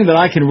one thing that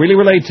I can really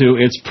relate to,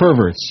 it's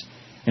perverts.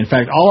 In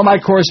fact, all of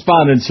my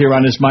correspondents here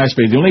on this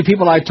MySpace, the only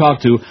people I talk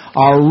to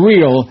are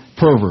real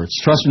perverts.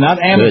 Trust me, not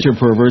amateur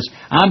perverts.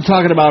 I'm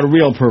talking about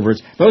real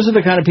perverts. Those are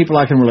the kind of people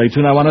I can relate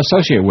to and I want to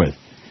associate with.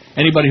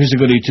 Anybody who's a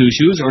goody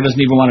two-shoes or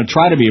doesn't even want to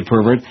try to be a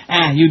pervert,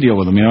 you deal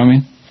with them, you know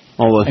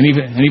what I mean?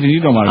 And even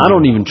you don't want to. I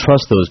don't even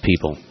trust those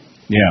people.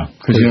 Yeah,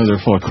 because you know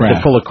they're full of crap.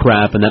 They're full of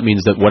crap, and that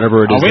means that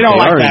whatever it is we that don't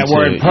they like are that into,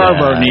 word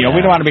pervert, Neil.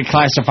 We don't want to be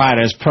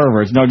classified as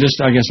perverts. No, just,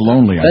 I guess,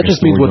 lonely. That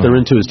just means what they're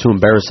into is too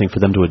embarrassing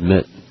for them to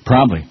admit.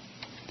 Probably.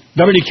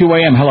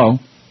 WQAM,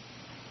 hello.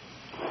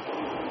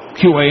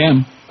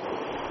 QAM.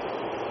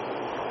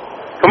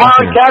 Come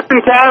on,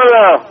 Captain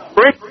Canada.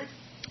 Rick.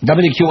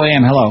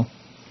 WQAM, hello.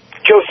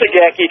 Joe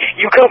Sagacki,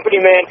 you company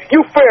man,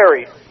 you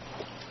fairy.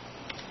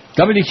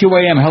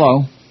 WQAM,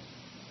 hello.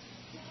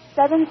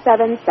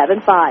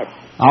 7775.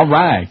 All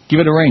right, give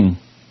it a ring.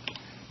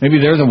 Maybe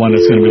they're the one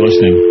that's going to be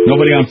listening.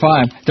 Nobody on 5.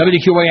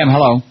 WQAM,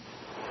 hello.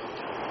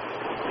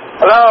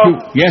 Hello.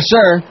 Yes,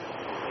 sir.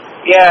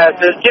 Yeah,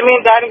 is Jimmy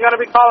and Danny going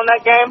to be calling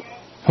that game?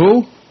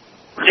 Who?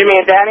 Jimmy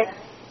and Danny.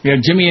 Yeah,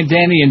 Jimmy and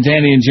Danny and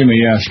Danny and Jimmy.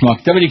 Yeah,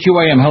 schmuck.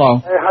 WQAM,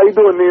 hello. Hey, how you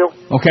doing, Neil?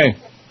 Okay.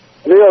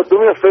 Neil, do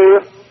me a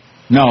favor.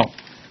 No.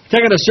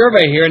 Taking a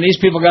survey here, and these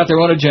people got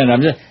their own agenda.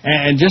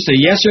 And just a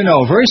yes or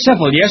no. Very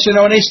simple, yes or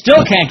no, and they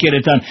still can't get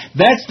it done.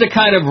 That's the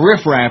kind of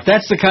riffraff.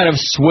 That's the kind of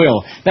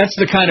swill. That's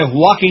the kind of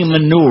walking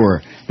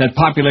manure that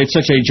populates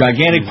such a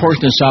gigantic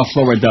portion of South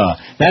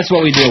Florida. That's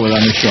what we deal with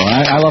on this show.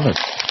 I love it.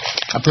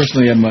 I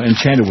personally am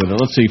enchanted with it.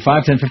 Let's see,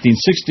 5, 10, 15,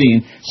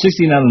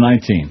 16 out of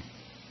 19.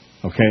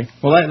 Okay?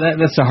 Well,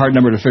 that's a hard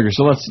number to figure.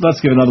 So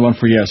let's give another one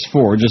for yes,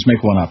 4. Just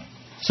make one up.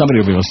 Somebody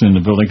will be listening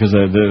in the building because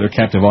they're a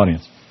captive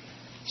audience.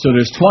 So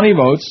there's 20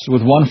 votes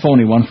with 1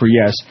 phony, 1 for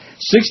yes,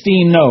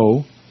 16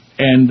 no,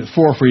 and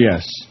 4 for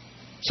yes.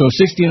 So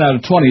 16 out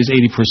of 20 is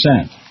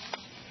 80%.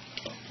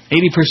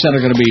 80%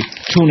 are going to be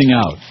tuning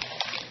out.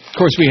 Of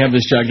course, we have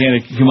this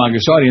gigantic,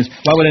 humongous audience.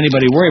 Why would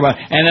anybody worry about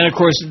it? And then, of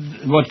course,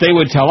 what they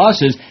would tell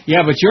us is,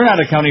 yeah, but you're not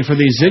accounting for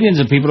these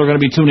zillions of people who are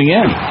going to be tuning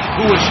in.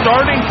 Who are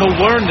starting to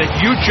learn that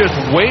you just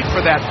wait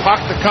for that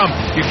puck to come.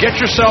 You get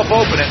yourself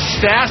open, and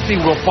Stastny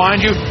will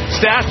find you.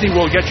 Stastny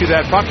will get you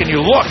that puck, and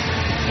you look.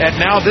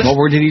 And now this... What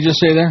word did he just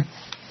say there?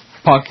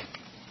 Puck.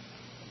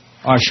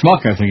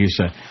 Schmuck, I think he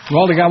said.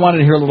 Well, the guy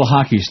wanted to hear a little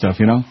hockey stuff,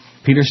 you know?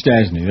 Peter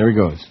Stastny. There he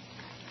goes.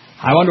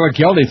 I wonder what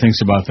Geldy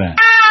thinks about that.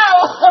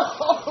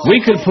 We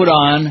could put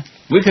on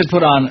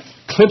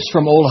clips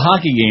from old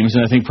hockey games,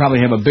 and I think probably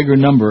have a bigger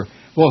number.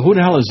 Well, who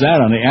the hell is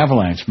that on the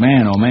Avalanche?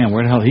 Man, oh man,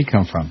 where the hell did he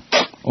come from?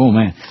 Oh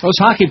man, those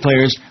hockey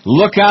players,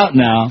 look out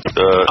now.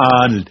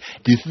 Arnold,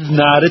 this is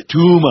not a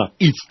tumor.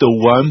 It's the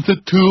 1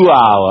 to 2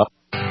 hour.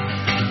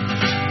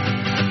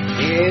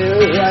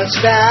 Here I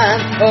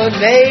stand, a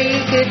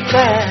naked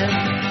man,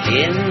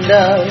 in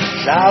the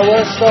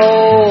shower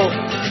stall.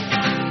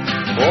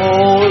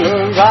 All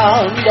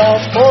around the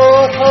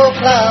photo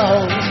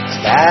clowns,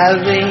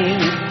 staring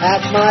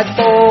at my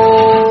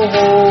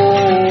balls.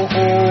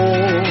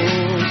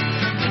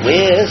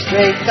 We're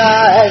straight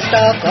guys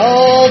talk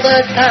all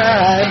the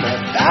time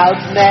about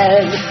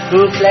men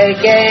who play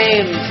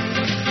games,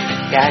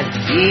 can't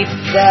keep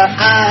their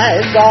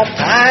eyes off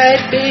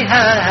right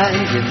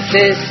behind,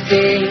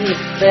 insisting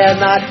they're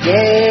not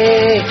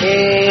gay.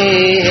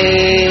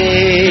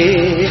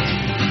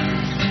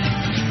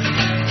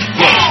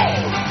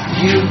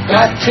 You've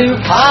got to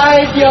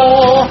hide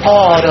your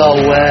heart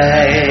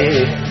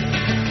away.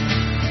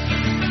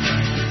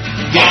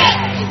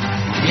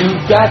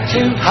 You've got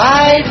to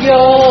hide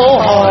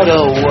your heart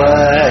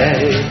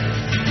away.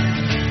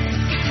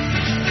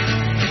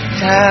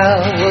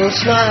 Towel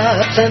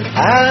snaps and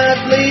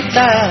hardly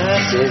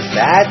passes,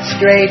 that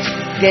straight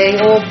gay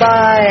old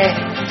by.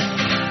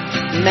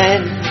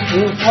 Men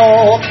who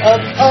talk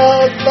of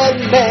other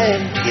men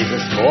is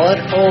a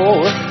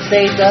sportful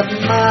state of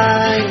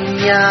mind.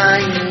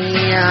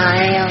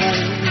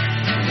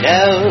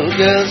 No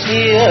girls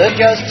here,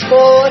 just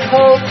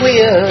sporthole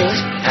queers,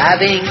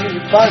 having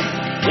fun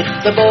with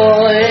the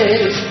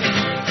boys.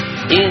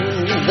 In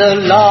the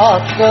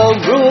locker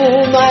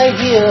room I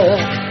hear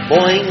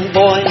boing,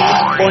 boing,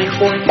 boing,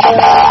 boing,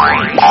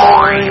 boing,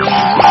 boing,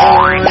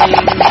 boing.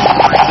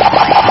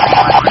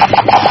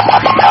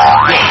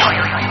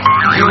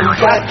 You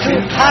got to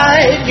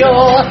hide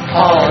your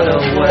heart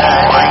away.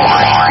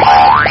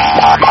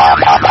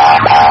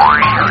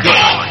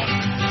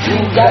 You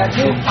got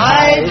to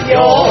hide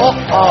your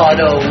heart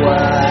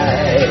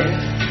away.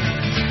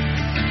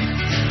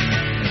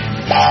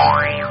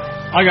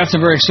 I got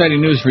some very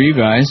exciting news for you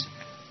guys.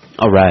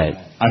 All right.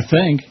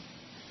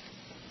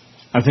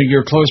 I think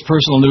your close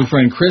personal new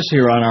friend Chris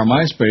here on our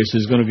MySpace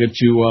is going to get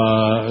you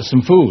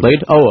some food.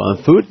 Laid?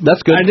 Food?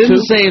 That's good. I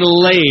didn't say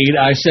laid.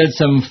 I said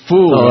some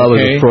food. Oh, that was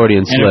a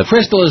Freudian slip. And if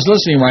Crystal is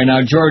listening right now,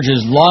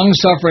 George's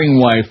long-suffering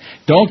wife,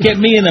 don't get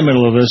me in the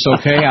middle of this,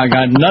 okay? I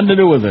got nothing to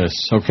do with this,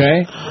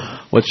 okay?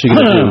 What's she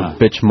going to do?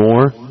 Bitch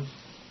more?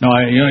 No,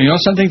 you know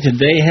something?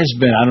 Today has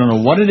been, I don't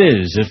know what it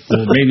is. If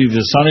maybe the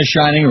sun is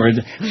shining or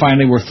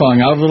finally we're thawing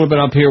out a little bit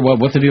up here,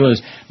 what the deal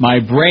is. My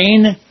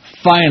brain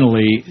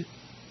finally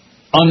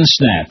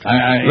unsnapped.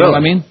 You know what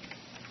I mean?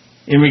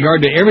 In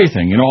regard to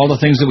everything, all the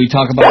things that we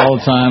talk about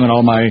all the time and all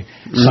my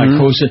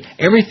psychosis,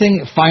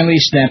 everything finally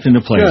snapped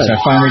into place. Good.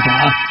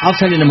 I'll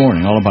tell you in the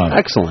morning all about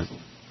it. Excellent.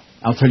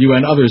 I'll tell you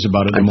and others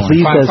about it in the morning.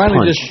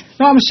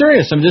 No, I'm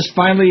serious. I'm just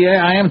finally,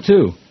 I am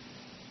too.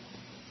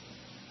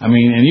 I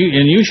mean, and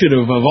you should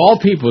have, of all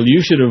people,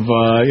 you should have,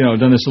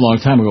 done this a long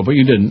time ago, but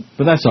you didn't.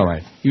 But that's all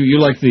right. You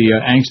like the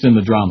angst and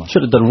the drama.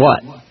 Should have done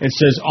what? It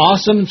says,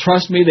 awesome,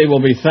 trust me, they will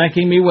be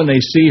thanking me when they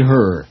see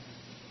her.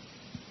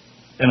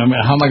 And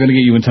how am I going to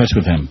get you in touch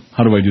with him?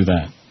 How do I do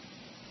that?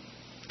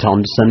 Tell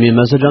him to send me a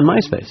message on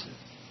MySpace.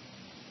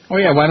 Oh,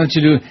 yeah, why don't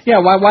you do... Yeah,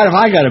 why have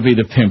I got to be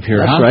the pimp here,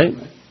 That's right.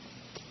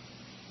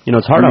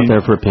 It's hard out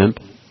there for a pimp.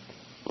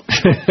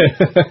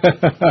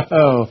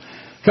 Oh,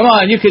 come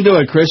on, you can do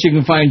it, Chris. You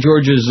can find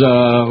George's...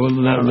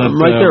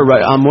 right there,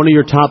 right. I'm one of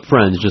your top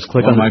friends. Just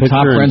click on the picture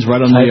top friends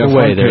right on the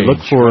away there. Look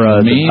for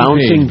the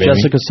Bouncing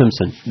Jessica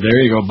Simpson. There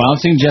you go,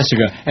 Bouncing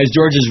Jessica. As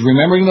George is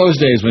remembering those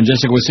days when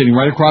Jessica was sitting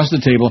right across the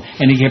table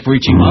and he kept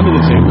reaching under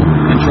the table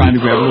and trying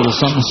to grab a little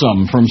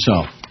something for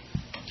himself.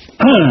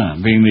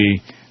 Being the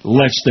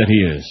lech that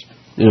he is.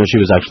 She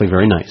was actually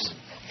very nice.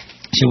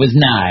 She was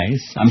nice.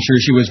 I'm sure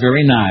she was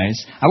very nice.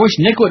 I wish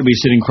Nick would be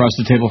sitting across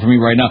the table from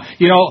me right now.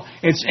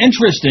 It's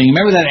interesting.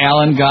 Remember that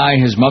Alan guy?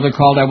 His mother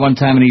called at one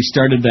time and he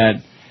started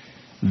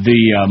the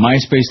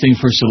MySpace thing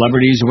for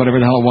celebrities or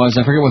whatever the hell it was.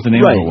 I forget what the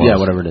name of it was. Yeah,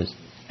 whatever it is.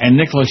 And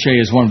Nick Lachey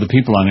is one of the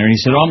people on there. And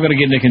he said, I'm going to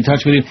get Nick in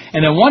touch with you.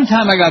 And then one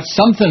time I got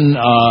something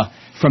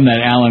from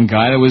that Alan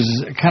guy that was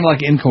kind of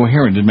like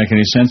incoherent. Didn't make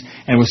any sense.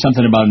 And it was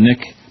something about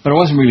Nick. But it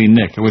wasn't really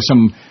Nick. It was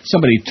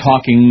somebody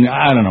talking.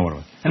 I don't know what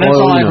it was. And that's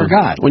all I ever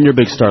got. When you're a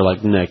big star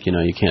like Nick, you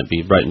can't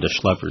be writing to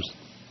schleppers.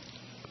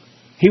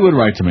 He would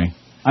write to me.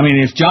 I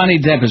mean, if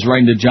Johnny Depp is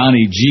writing to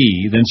Johnny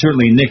G, then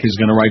certainly Nick is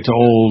going to write to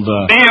old...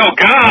 Oh,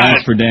 God!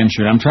 That's for damn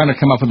sure. I'm trying to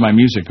come up with my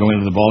music going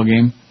into the ball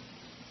game.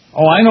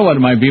 Oh, I know what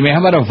it might be.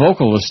 How about a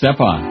vocal to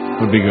step on?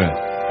 Would be good.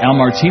 Al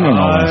Martino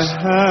knows this.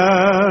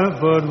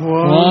 But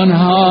one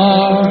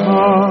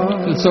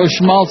heart. It's so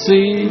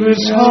schmaltzy. Speaking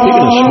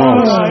of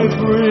schmaltz,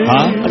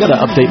 I got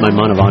to update my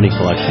Mantovani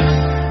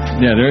collection.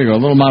 Yeah, there you go.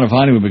 A little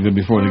Mantovani would be good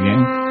before the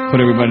game. Put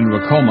everybody into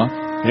a coma.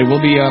 It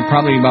will be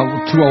probably about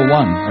 2:01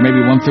 or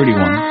maybe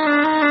 1:31.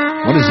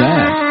 What is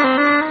that?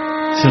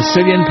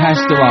 Sicilian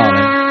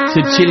Pastorale.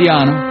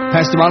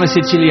 Pastorale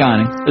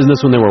Siciliani. Isn't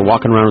this when they were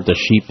walking around with the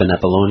sheep and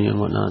Apollonia and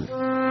whatnot?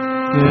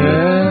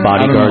 Yeah.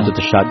 Bodyguards with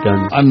the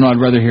shotguns. I don't know. I'd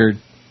rather hear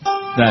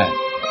that.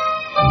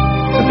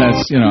 But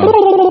that's,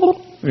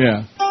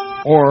 yeah.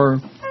 Or...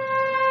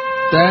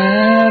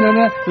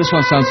 This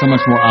one sounds so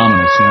much more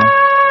ominous,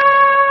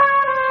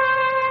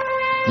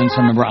 Then I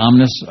remember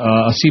Ominous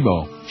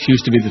Acebo. She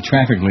used to be the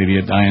traffic lady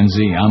at INZ.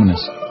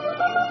 Ominous.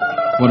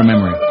 What a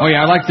memory. Oh,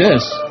 yeah, I like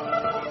this.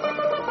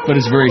 But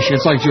it's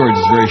like George.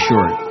 It's very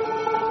short.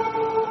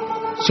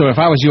 So if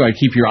I was you, I'd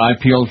keep your eye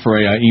peeled for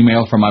an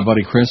email from my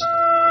buddy Chris.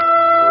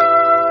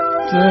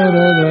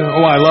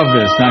 Oh, I love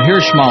this. Now,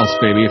 here's schmaltz,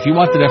 baby. If you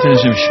want the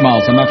definition of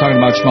schmaltz, I'm not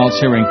talking about schmaltz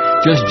hearing,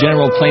 just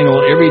general, plain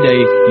old, everyday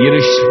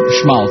Yiddish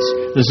schmaltz.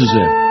 This is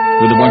it.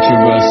 With a bunch of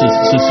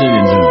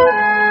Sicilians in it.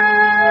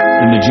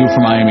 And the Jew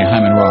from Miami,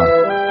 Hyman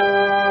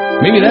Roth.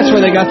 Maybe that's where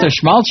they got their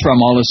schmaltz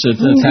from. All this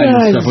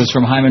Italian stuff was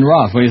from Hyman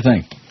Roth. What do you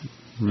think?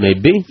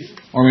 Maybe.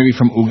 Or maybe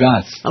from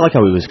Ugats. I like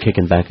how he was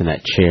kicking back in that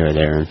chair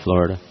there in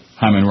Florida.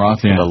 Hyman Roth,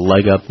 yeah. With a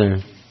leg up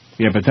there.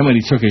 Yeah, but then when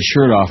he took his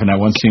shirt off in that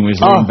one scene when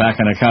he was laying back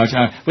on the couch,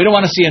 we don't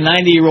want to see a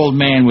 90-year-old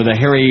man with a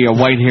hairy,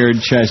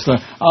 white-haired chest.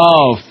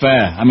 Oh,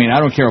 fair. I mean,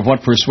 I don't care of what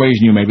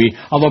persuasion you may be.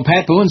 Although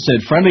Pat Boone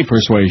said friendly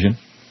persuasion.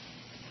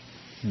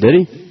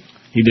 Did he?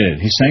 He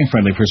did. He sang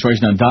Friendly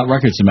Persuasion on Dot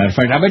Records, as a matter of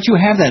fact. I bet you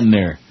have that in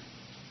there.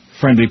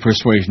 friendly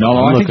persuasion.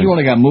 Although I think you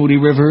only got Moody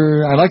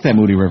River. I like that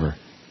Moody River.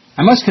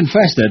 I must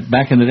confess that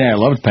back in the day I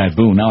loved Pat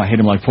Boone. Now I hate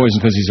him like poison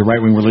because he's a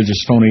right-wing,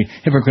 religious, phony,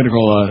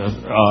 hypocritical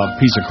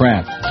piece of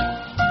crap.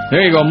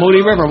 There you go,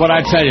 Moody River. What'd I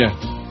tell you?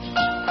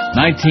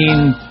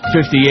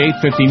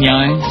 1958,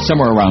 59,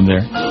 somewhere around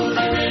there. 60.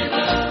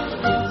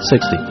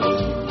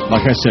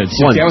 Like I said,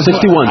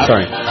 61,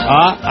 sorry.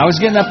 I was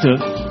getting up to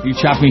it. You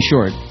chopped me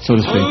short, so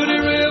to speak.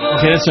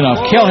 Okay, that's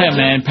enough. Kill him,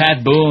 man.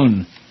 Pat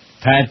Boone.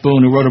 Pat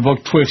Boone, who wrote a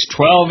book, Twix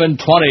 12 and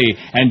 20,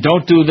 and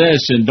don't do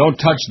this, and don't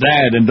touch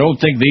that, and don't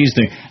think these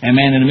things. And,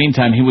 man, in the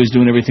meantime, he was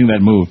doing everything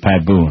that moved,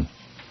 Pat Boone.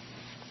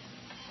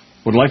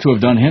 Would like to have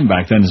done him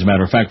back then, as a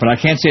matter of fact, but I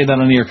can't say that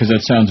on the air because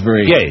that sounds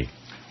very gay.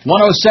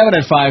 107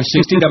 at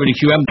 560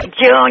 WQM.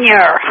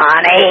 Junior,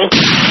 honey.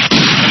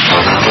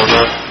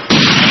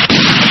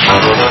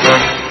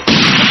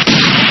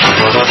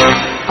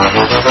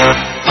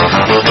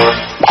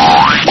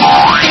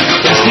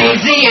 The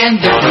Sneezy and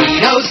the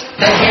Fritos,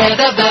 the head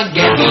of the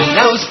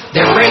Gambinos,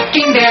 they're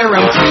breaking their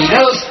own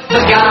credos, the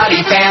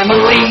Gotti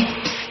family.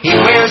 He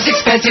wears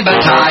expensive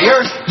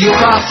attire, you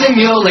cross him,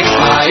 you'll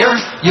expire,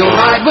 you'll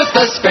ride with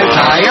the spare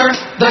tire,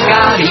 the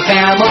Gotti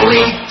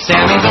family.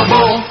 Sammy the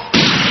Bull,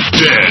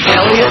 dead.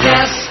 Elliot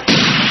S,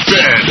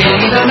 dead.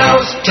 Kenny the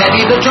Nose,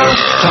 Teddy the Drunk,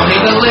 Tony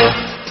the Lip,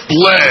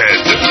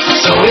 bled.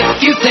 So if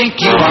you think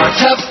you are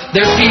tough,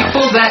 there's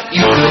people that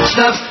you could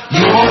stuff.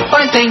 You won't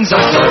find things so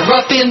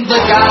rough in the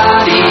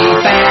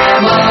Gotti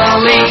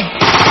family.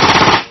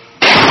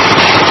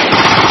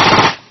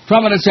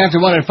 12 minutes after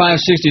 1 at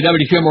 560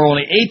 WQM. We're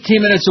only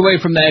 18 minutes away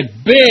from that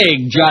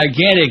big,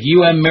 gigantic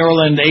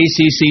UM-Maryland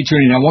ACC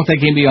tourney. Now, won't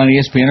that game be on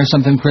ESPN or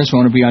something, Chris?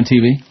 Won't it be on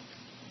TV?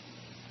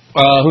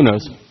 Who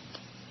knows?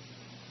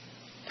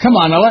 Come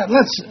on, now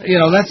let's,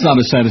 that's not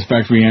a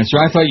satisfactory answer.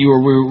 I thought we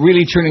were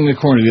really turning the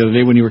corner the other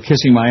day when you were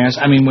kissing my ass.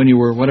 I mean, when you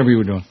were, whatever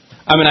you were doing.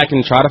 I mean, I can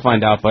try to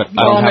find out, but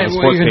I don't have a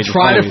sports page. You can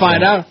try to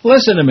find out.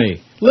 Listen to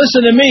me.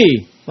 Listen to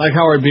me. Like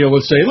Howard Beale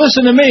would say,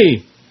 listen to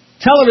me.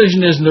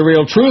 Television isn't the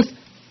real truth.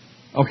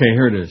 Okay,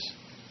 here it is.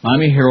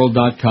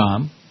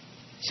 MiamiHerald.com.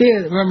 See,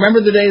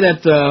 remember the day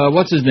that,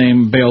 what's his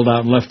name, bailed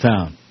out and left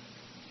town?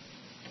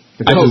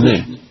 I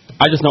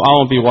just know I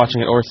won't be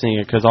watching it or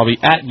seeing it because I'll be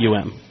at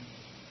UM.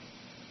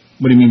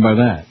 What do you mean by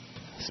that?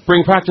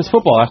 Spring practice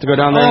football. I have to go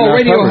down there. Oh,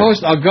 radio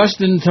host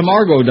Augustin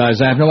Tamargo dies.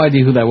 I have no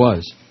idea who that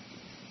was.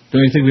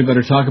 Don't you think we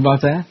better talk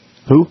about that?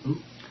 Who?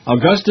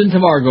 Augustin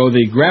Tamargo,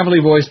 the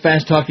gravelly-voiced,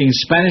 fast-talking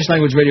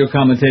Spanish-language radio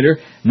commentator,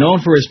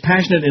 known for his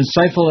passionate,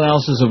 insightful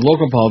analysis of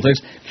local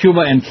politics,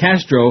 Cuba and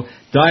Castro,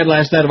 died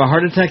last night of a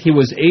heart attack. He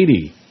was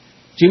 80.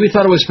 Gee, we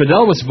thought it was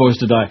Fidel was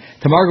supposed to die.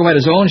 Tamargo had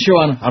his own show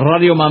on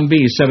Radio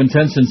Mambi,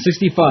 710 since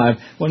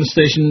 65, when the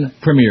station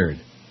premiered.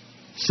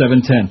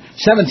 710.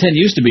 710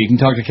 used to be, you can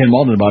talk to Ken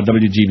Malden about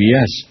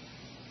WGBS.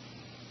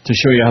 To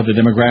show you how the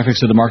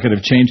demographics of the market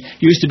have changed.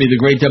 Used to be the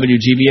great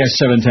WGBS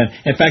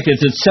 710. In fact,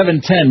 it's at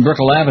 710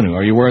 Brickell Avenue.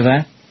 Are you aware of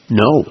that?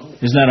 No.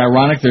 Isn't that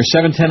ironic? There's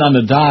 710 on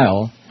the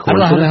dial. I don't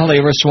know how the hell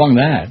they ever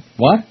swung that.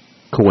 What?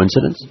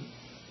 Coincidence?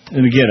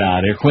 Get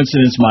out of here.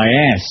 Coincidence my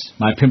ass.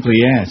 My pimply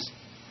ass.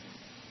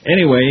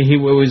 Anyway, he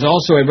was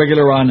also a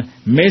regular on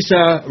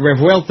Mesa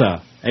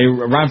Revuelta, a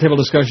roundtable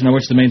discussion on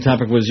which the main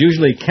topic was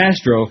usually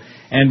Castro.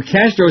 And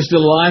Castro's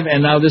still alive,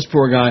 and now this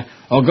poor guy,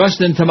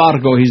 Augustin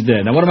Tamargo, he's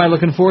dead. Now, what am I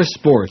looking for?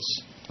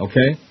 Sports.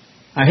 Okay?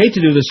 I hate to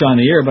do this on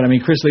the air, but, I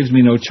mean, Chris leaves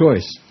me no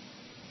choice.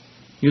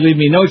 You leave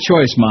me no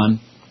choice, man.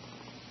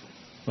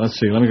 Let's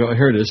see. Let me go.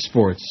 Here it is,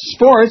 sports.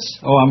 Sports?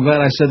 Oh, I'm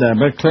glad I said that.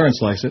 I bet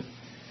Clarence likes it.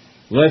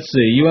 Let's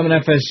see. UM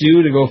and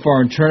FSU to go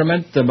foreign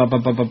tournament.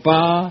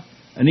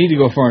 I need to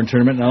go foreign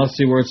tournament. Now, let's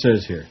see where it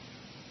says here.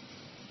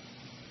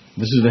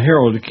 This is the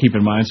Herald to keep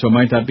in mind, so it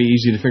might not be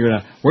easy to figure it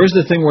out. Where's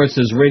the thing where it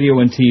says radio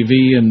and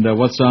TV and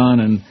what's on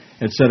and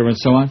et cetera and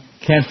so on?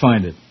 Can't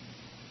find it.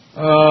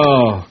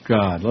 Oh,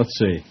 God. Let's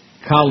see.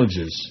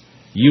 Colleges.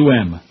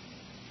 UM.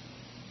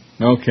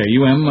 Okay,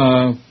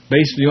 UM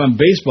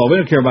baseball. We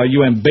don't care about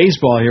UM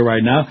baseball here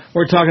right now.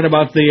 We're talking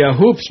about the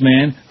hoops,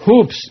 man.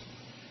 Hoops.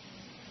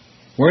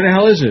 Where the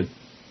hell is it?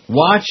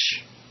 Watch.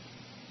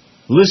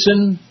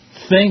 Listen.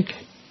 Think.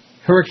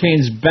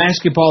 Hurricanes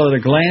basketball at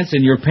a glance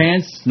in your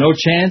pants, no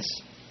chance?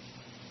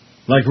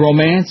 Like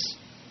romance?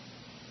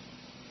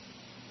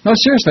 No,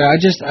 seriously, I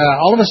just,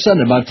 all of a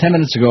sudden, about 10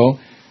 minutes ago,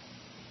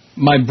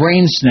 my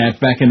brain snapped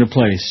back into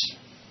place.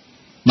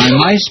 My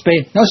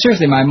MySpace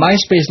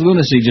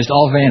lunacy just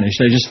all vanished.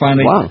 I just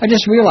finally, I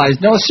just realized,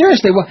 no,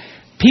 seriously,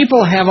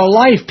 people have a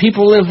life.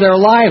 People live their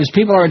lives.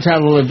 People are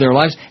entitled to live their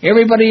lives.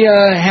 Everybody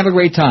have a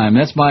great time.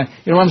 That's my,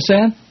 you know what I'm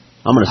saying?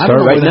 I'm going to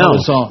start right now.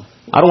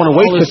 I don't want to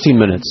wait 15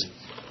 minutes.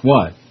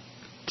 What?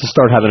 To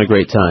start having a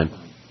great time.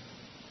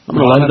 I'm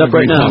going to light it up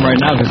right now. Right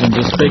now, because I'm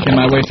just faking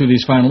my way through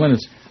these final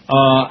minutes.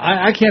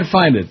 I can't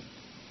find it.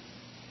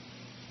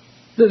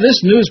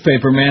 This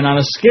newspaper, man,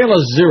 on a scale of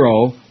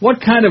 0,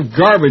 what kind of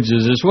garbage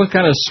is this? What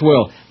kind of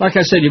swill? Like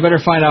I said, you better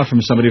find out from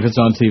somebody if it's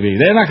on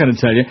TV. They're not going to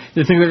tell you.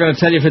 You think they're going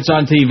to tell you if it's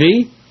on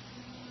TV?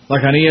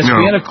 Like on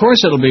ESPN? No. Of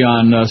course it'll be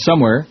on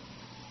somewhere.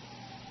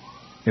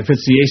 If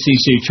it's the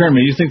ACC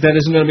tournament, you think that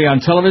isn't going to be on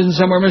television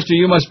somewhere, mister?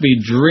 You must be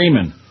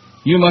dreaming.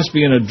 You must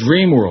be in a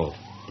dream world.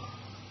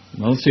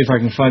 Well, let's see if I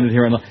can find it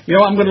here. You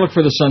know, I'm going to look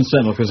for the Sun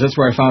Sentinel, because that's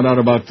where I found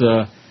out about,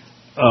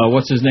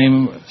 what's his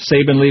name,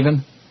 Saban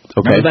leaving.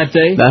 Okay. Remember that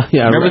day?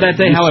 Yeah, Remember right.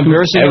 that day, how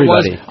embarrassing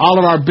Everybody. it was? All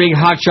of our big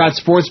hotshot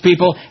sports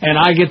people, and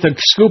I get the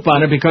scoop on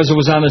it because it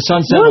was on the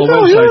Sun Sentinel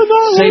website.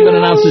 Saban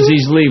announces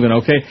he's leaving,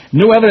 okay?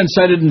 New evidence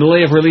cited in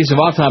delay of release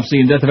of autopsy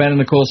in death of Anna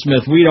Nicole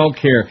Smith. We don't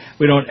care.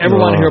 We don't ever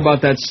want to hear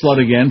about that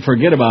slut again.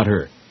 Forget about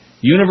her.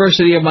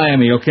 University of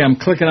Miami, okay, I'm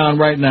clicking on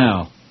right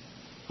now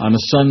on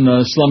the Slum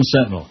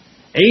Sentinel.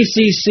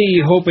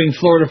 ACC hoping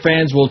Florida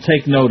fans will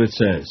take note, it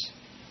says.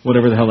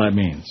 Whatever the hell that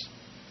means.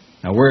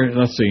 Now,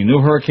 let's see, new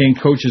Hurricane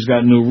coach has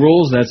got new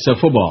rules. That's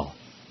football.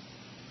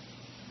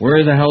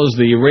 Where the hell is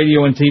the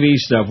radio and TV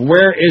stuff?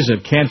 Where is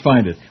it? Can't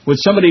find it. Would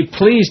somebody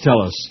please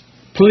tell us?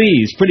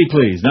 Please, pretty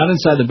please. Not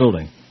inside the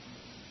building.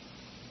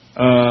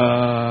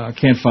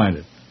 Can't find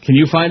it. Can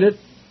you find it?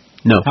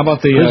 No. How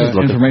about the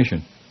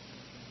information?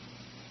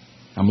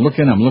 I'm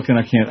looking.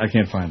 I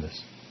can't find this.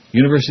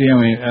 University,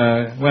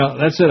 well,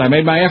 that's it. I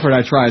made my effort.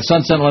 I tried.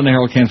 Sun Sentinel and the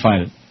Herald can't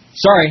find it.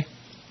 Sorry.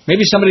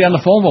 Maybe somebody on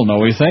the phone will know.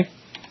 What do you think?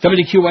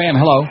 WQAM,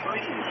 hello.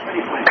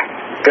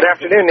 Good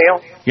afternoon,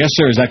 Neil. Yes,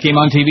 sir. Is that game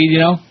on TV, do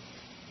you know?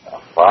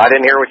 Well, I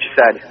didn't hear what you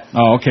said.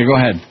 Oh, okay. Go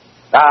ahead.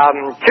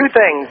 Two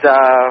things.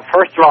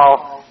 First of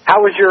all,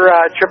 how was your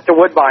trip to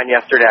Woodbine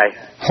yesterday?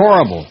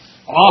 Horrible.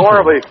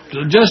 Awful. Horrible.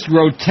 Just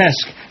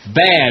grotesque.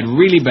 Bad.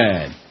 Really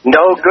bad.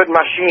 No good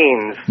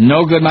machines.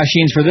 No good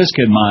machines for this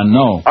kid, man.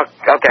 No.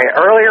 Okay.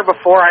 Earlier,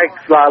 before I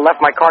left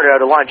my car to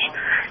go to lunch,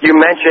 you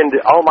mentioned,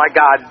 oh, my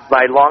God,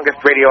 my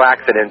longest radio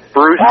accident,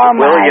 Bruce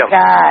Williams. Oh, my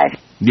God.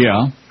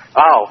 Yeah.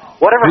 Oh,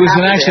 whatever happened. It was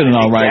an happened accident,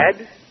 all right.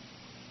 Dead?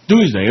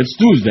 Tuesday. It's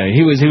Tuesday.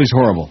 He was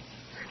horrible.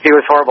 He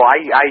was horrible.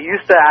 I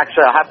used to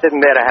actually, I have to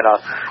admit, I had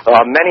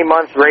a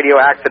many-month radio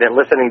accident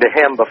listening to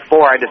him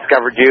before I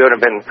discovered you, and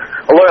have been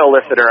a loyal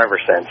listener ever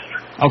since.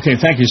 Okay,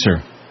 thank you, sir.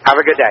 Have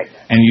a good day.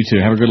 And you too.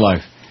 Have a good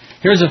life.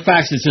 Here's a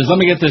fax that says, let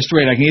me get this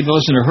straight. I can either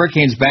listen to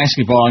Hurricanes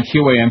basketball on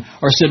QAM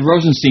or Sid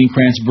Rosenstein,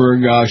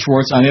 Kranzberg,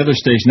 Schwartz on the other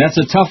station. That's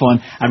a tough one.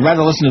 I'd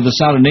rather listen to the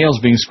sound of nails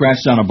being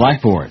scratched on a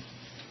blackboard.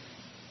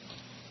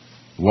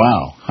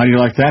 Wow. How do you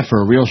like that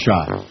for a real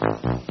shot?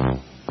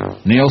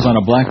 Nails on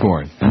a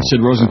blackboard and Sid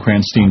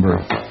Rosencrantz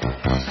Steenberg.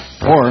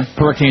 Or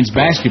Hurricanes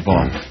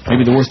basketball.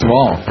 Maybe the worst of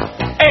all.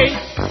 Hey,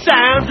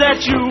 sounds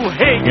that you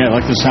hate. Yeah,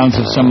 like the sounds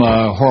of some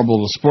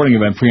horrible sporting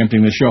event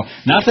preempting the show.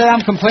 Not that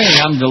I'm complaining.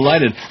 I'm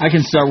delighted. I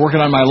can start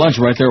working on my lunch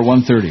right there at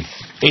 1:30.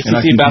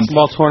 ACC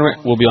basketball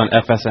tournament will be on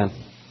FSN.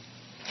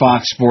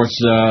 Fox Sports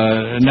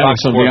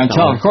Network will be on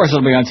television. Of course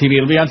it'll be on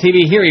TV. It'll be on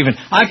TV here even.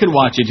 I could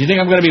watch it. Do you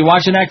think I'm going to be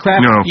watching that crap?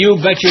 No. You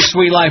bet your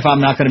sweet life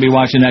I'm not going to be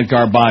watching that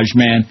garbage,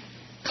 man.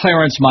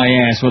 Clarence my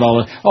ass with all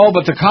the... Oh,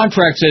 but the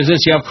contract says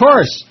this. Yeah, of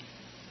course.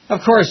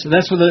 Of course.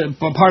 That's what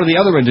part of the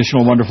other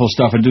additional wonderful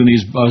stuff in doing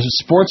these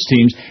sports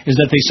teams is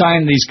that they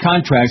sign these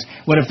contracts.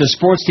 What if the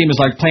sports team is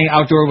like playing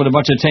outdoor with a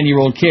bunch of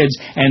 10-year-old kids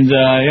and,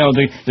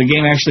 the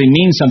game actually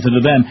means something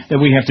to them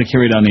that we have to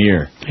carry it on the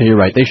air? Yeah, you're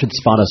right. They should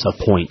spot us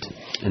a point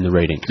in the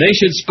rating. They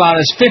should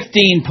spot us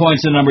 15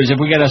 points in numbers. If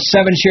we get a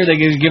 7 share, they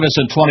give us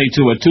a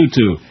 22, a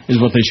 2-2 is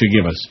what they should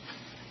give us.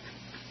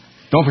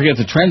 Don't forget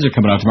the Trends are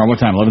coming out tomorrow.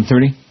 What time,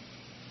 11:30?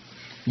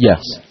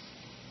 Yes.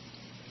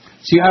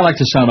 See, I like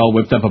to sound all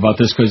whipped up about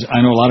this because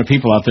I know a lot of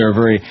people out there are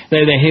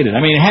they hate it.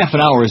 I mean, half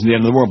an hour isn't the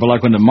end of the world, but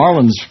like when the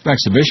Marlins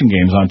exhibition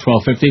game's on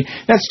 12:50,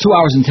 that's 2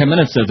 hours and 10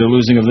 minutes that they're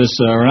losing of this,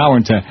 or an hour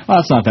and 10.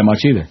 Well, that's not that much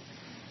either.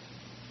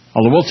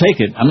 Although we'll take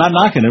it. I'm not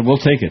knocking it.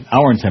 We'll take it.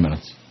 Hour and 10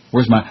 minutes.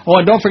 Where's my... Oh,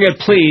 and don't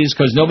forget, please,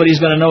 because nobody's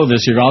going to know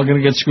this. You're all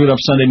going to get screwed up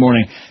Sunday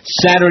morning.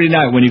 Saturday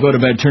night, when you go to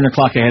bed, turn the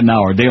clock ahead an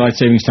hour. Daylight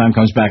savings time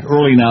comes back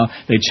early now.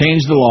 They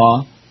changed the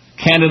law.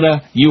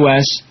 Canada,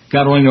 U.S.,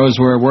 God only knows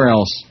where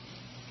else.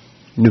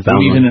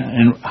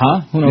 Newfoundland.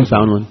 Who knows?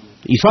 Newfoundland.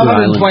 East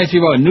 1223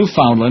 about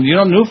Newfoundland. You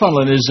know,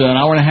 Newfoundland is an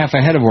hour and a half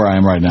ahead of where I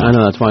am right now. I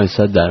know, that's why I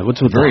said that.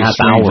 What's with Very the half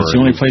strange. hour? It's the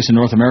only place in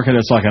North America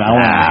that's like an hour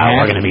and a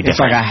half. We're going to be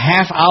different. It's like a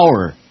half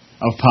hour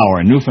of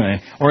power in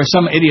Newfoundland. Or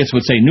some idiots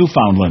would say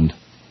Newfoundland.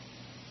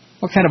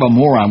 What kind of a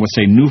moron would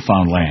say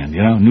Newfoundland?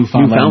 You know,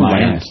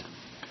 Newfoundland.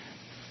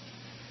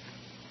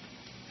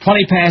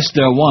 20 past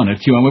 1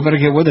 at QM. We better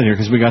get with it here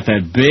because we got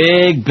that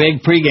big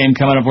pregame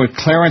coming up with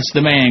Clarence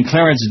the Man,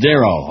 Clarence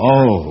Darrow.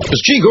 Oh.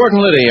 It's G. Gordon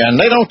Liddy, and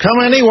they don't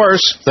come any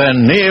worse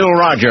than Neil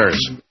Rogers.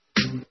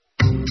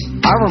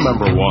 I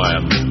remember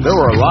when there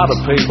were a lot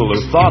of people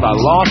who thought I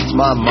lost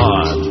my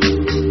mind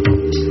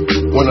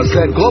when I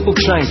said global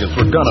changes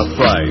were gonna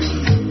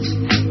fade.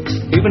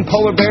 Even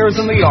polar bears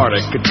in the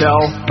Arctic could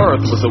tell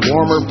Earth was a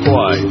warmer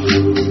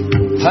place.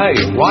 Hey,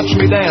 watch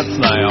me dance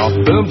now.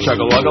 Boom,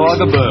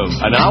 chugga-lugga-lugga-boom.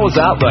 And I was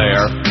out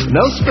there,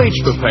 no speech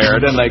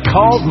prepared, and they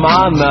called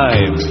my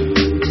name.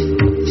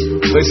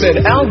 They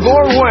said, Al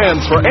Gore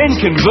wins for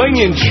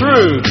inconvenient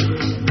truth.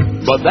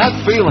 But that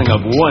feeling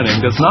of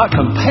winning does not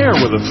compare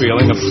with the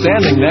feeling of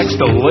standing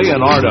next to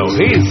Leonardo.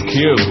 He's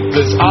cute.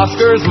 This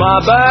Oscar's my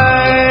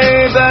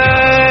baby.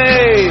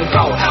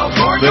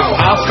 This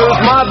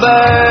Oscar's my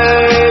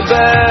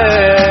baby.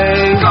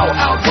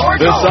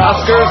 This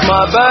Oscar's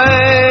my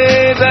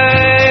baby.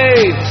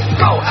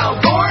 Go,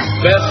 Al Gore.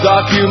 Best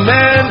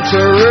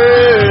documentary.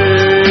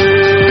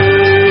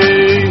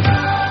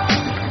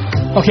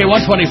 Okay,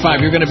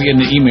 125. You're going to be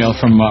getting an email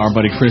from our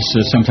buddy Chris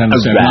sometime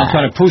this afternoon. I'll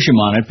try to push him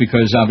on it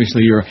because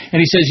obviously you're.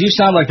 And he says you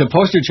sound like the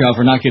poster child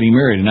for not getting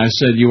married. And I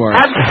said you are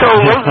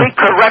absolutely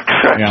correct,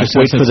 sir. Yeah, just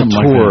wait for the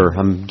tour.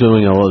 I'm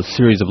doing a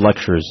series of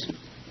lectures.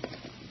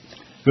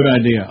 Good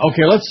idea.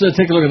 Okay, let's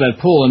take a look at that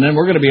pool, and then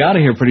we're going to be out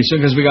of here pretty soon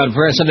because we got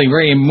something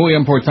very muy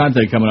importante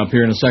coming up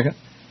here in a second.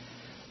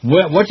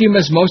 What do you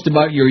miss most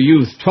about your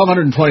youth?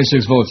 1,226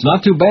 votes.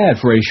 Not too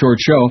bad for a short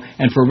show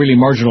and for a really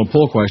marginal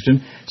poll question.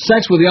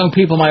 Sex with young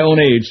people my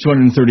own age,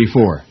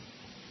 234.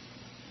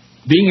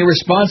 Being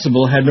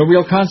irresponsible had no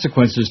real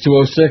consequences,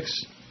 206.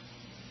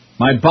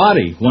 My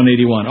body,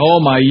 181.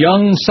 Oh, my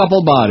young,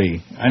 supple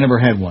body. I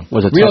never had one.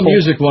 Was it real supple?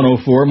 music,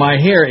 104.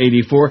 My hair,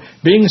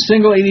 84. Being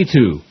single,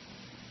 82.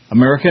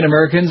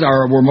 Americans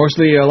were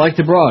mostly liked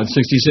abroad,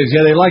 66.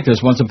 Yeah, they liked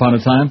us once upon a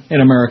time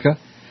in America.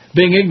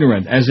 Being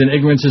ignorant, as in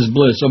ignorance is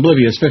bliss,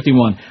 oblivious,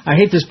 51. I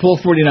hate this poll,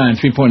 49,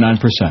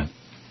 3.9%.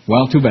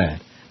 Well, too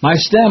bad. My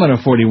stamina,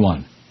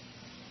 41.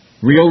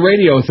 Real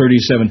radio,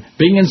 37.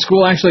 Being in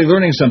school, actually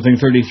learning something,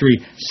 33.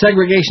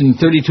 Segregation,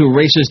 32.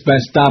 Racist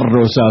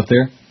bastardos out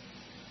there.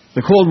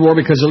 The Cold War,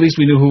 because at least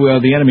we knew who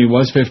the enemy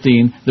was,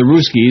 15. The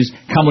Ruskies,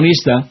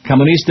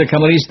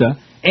 comunista.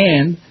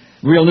 And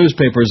real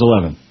newspapers,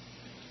 11.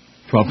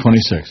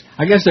 1226.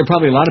 I guess there are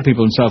probably a lot of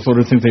people in South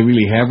Florida who think they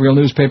really have real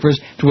newspapers,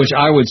 to which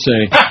I would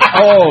say,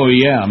 oh,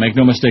 yeah, make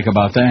no mistake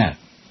about that.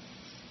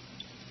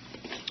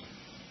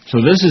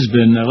 So this has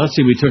been, let's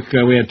see, we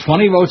had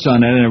 20 votes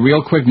on that in a real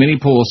quick mini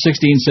poll.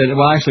 16 said,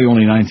 well, actually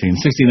only 19.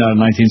 16 out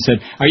of 19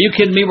 said, are you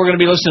kidding me? We're going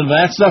to be listening to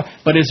that stuff?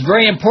 But it's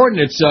very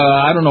important. It's,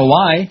 I don't know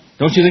why.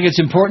 Don't you think it's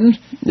important?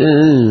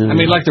 I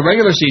mean, like the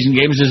regular season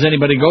games, does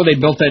anybody go? They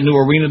built that new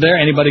arena there.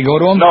 Anybody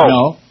go to them?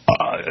 No.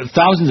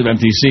 Thousands of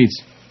empty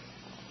seats.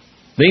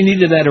 They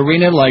needed that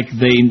arena like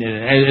they,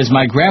 as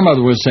my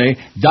grandmother would say,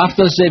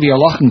 Dafta Sevi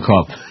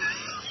Alochenkop.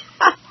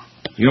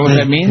 You know what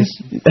that means?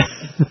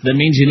 That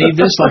means you need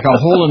this like a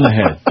hole in the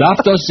head.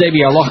 Dafta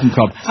Sevi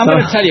Alochenkop. I'm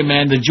going to tell you,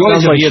 man, the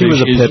joys of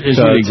Yiddish is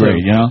really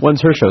great, you know?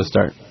 When's her show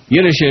start?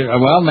 Yiddish,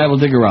 well, Matt will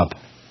dig her up.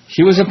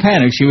 She was a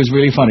panic. She was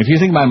really funny. If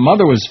you think my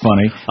mother was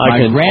funny,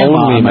 my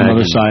grandma on my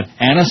mother's side,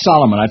 Anna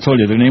Solomon, I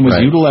told you, their name was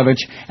Yudalevich,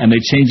 and they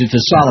changed it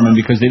to Solomon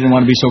because they didn't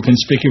want to be so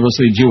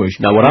conspicuously Jewish.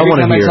 Now, what I want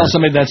to hear... Every time I tell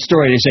somebody that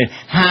story, they say,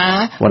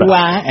 what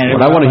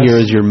I want to hear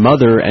is your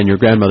mother and your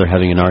grandmother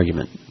having an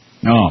argument.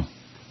 No,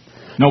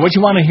 what you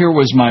want to hear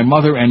was my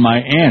mother and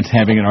my aunt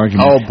having an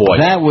argument. Oh,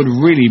 boy. That would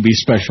really be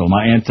special.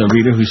 My Aunt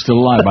Rita, who's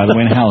still alive, by the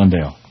way, in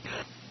Hallandale.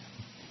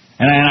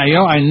 And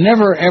I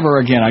never,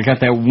 ever again, I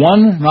got that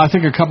one, I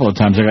think a couple of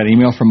times I got an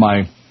email from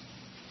my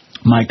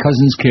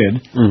cousin's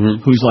kid,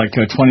 who's like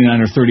 29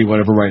 or 30,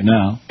 whatever right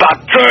now.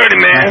 About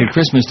 30, man. At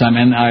Christmas time,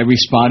 and I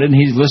responded, and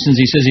he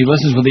says he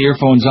listens with the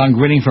earphones on,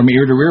 grinning from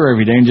ear to ear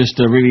every day, and just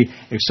really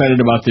excited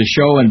about this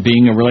show and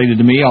being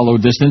related to me, although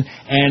distant,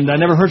 and I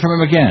never heard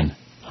from him again.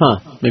 Huh.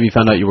 Maybe you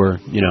found out you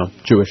were,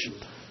 Jewish.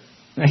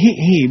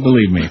 He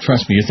believe me,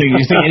 trust me. You think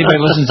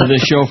anybody listens to this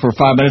show for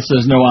 5 minutes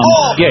says no,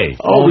 I'm gay?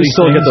 Oh, we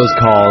still get those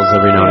calls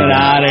every now and then. Get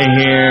out of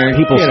here.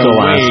 People still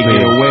ask me.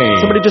 Get away.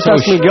 Somebody just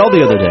asked Miguel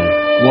the other day.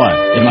 What?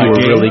 If you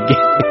were really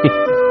gay.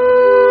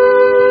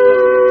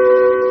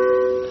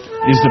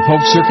 Is the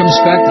Pope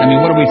circumspect? I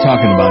mean, what are we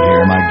talking about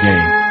here? Am I gay?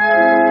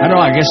 I don't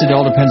know. I guess it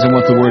all depends on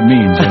what the word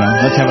means, you know.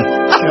 Let's have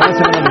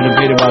another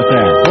debate about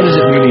that. What does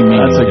it really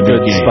mean? That's a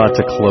good spot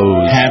to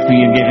close. Happy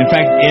and gay. In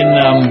fact, in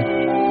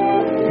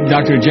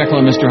Dr.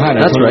 Jekyll and Mr.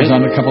 Hyde, I told her was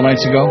on a couple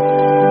nights ago,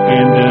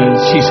 and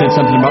she said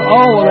something about,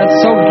 well, that's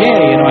so gay.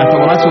 You know, I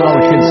thought, well, that's what all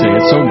the kids say.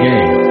 It's so gay.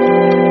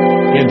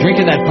 Yeah,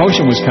 drinking that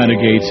potion was kind of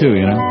gay too,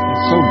 you know.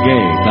 It's so gay,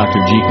 Dr.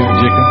 Jika.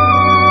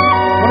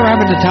 Whatever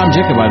happened to Tom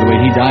Jika, by the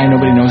way? He died.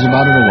 Nobody knows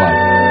about it or what?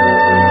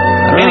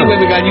 Anyway,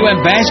 we got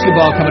UM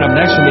basketball coming up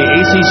next from the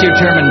ACC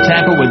tournament in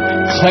Tampa with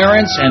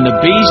Clarence and the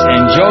Beast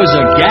and Joe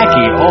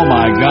Zagacki. Oh,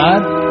 my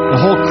God. The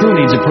whole crew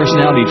needs a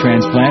personality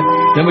transplant.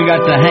 Then we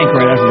got Hank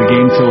right after the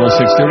game till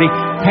 6:30.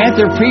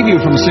 Panther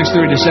preview from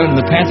 6:30 to 7.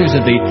 The Panthers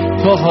at the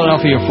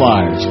Philadelphia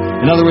Flyers.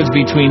 In other words,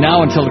 between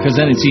now until, because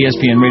then it's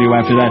ESPN Radio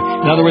after that.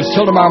 In other words,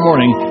 till tomorrow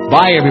morning.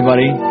 Bye,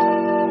 everybody.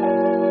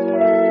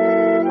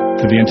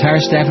 To the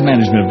entire staff and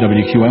management of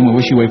WQM, we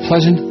wish you a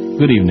pleasant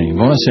good evening.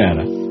 Buona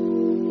sera.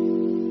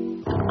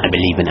 I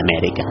believe in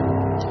America.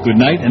 Good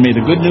night, and may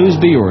the good news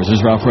be yours,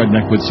 as Ralph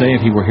Redneck would say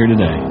if he were here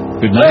today.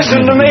 Good night.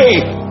 Listen to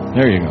me.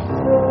 There you go.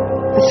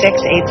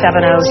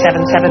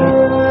 68707.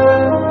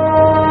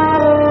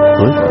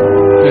 What?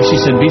 Yeah, she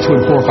said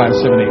Beechwood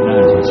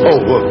 45789.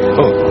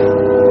 Oh.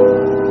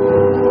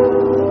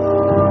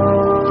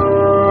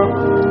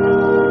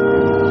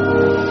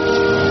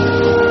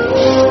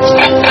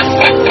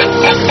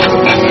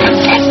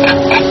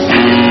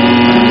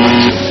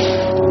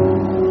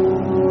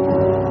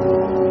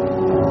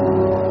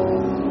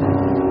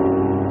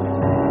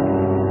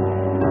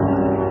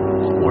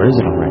 Where is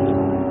it already?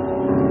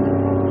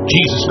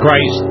 Jesus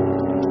Christ.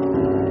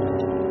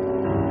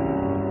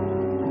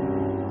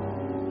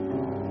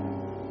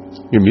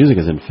 Your music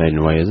isn't fading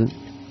away, is it?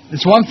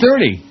 It's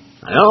 1:30.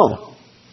 I know.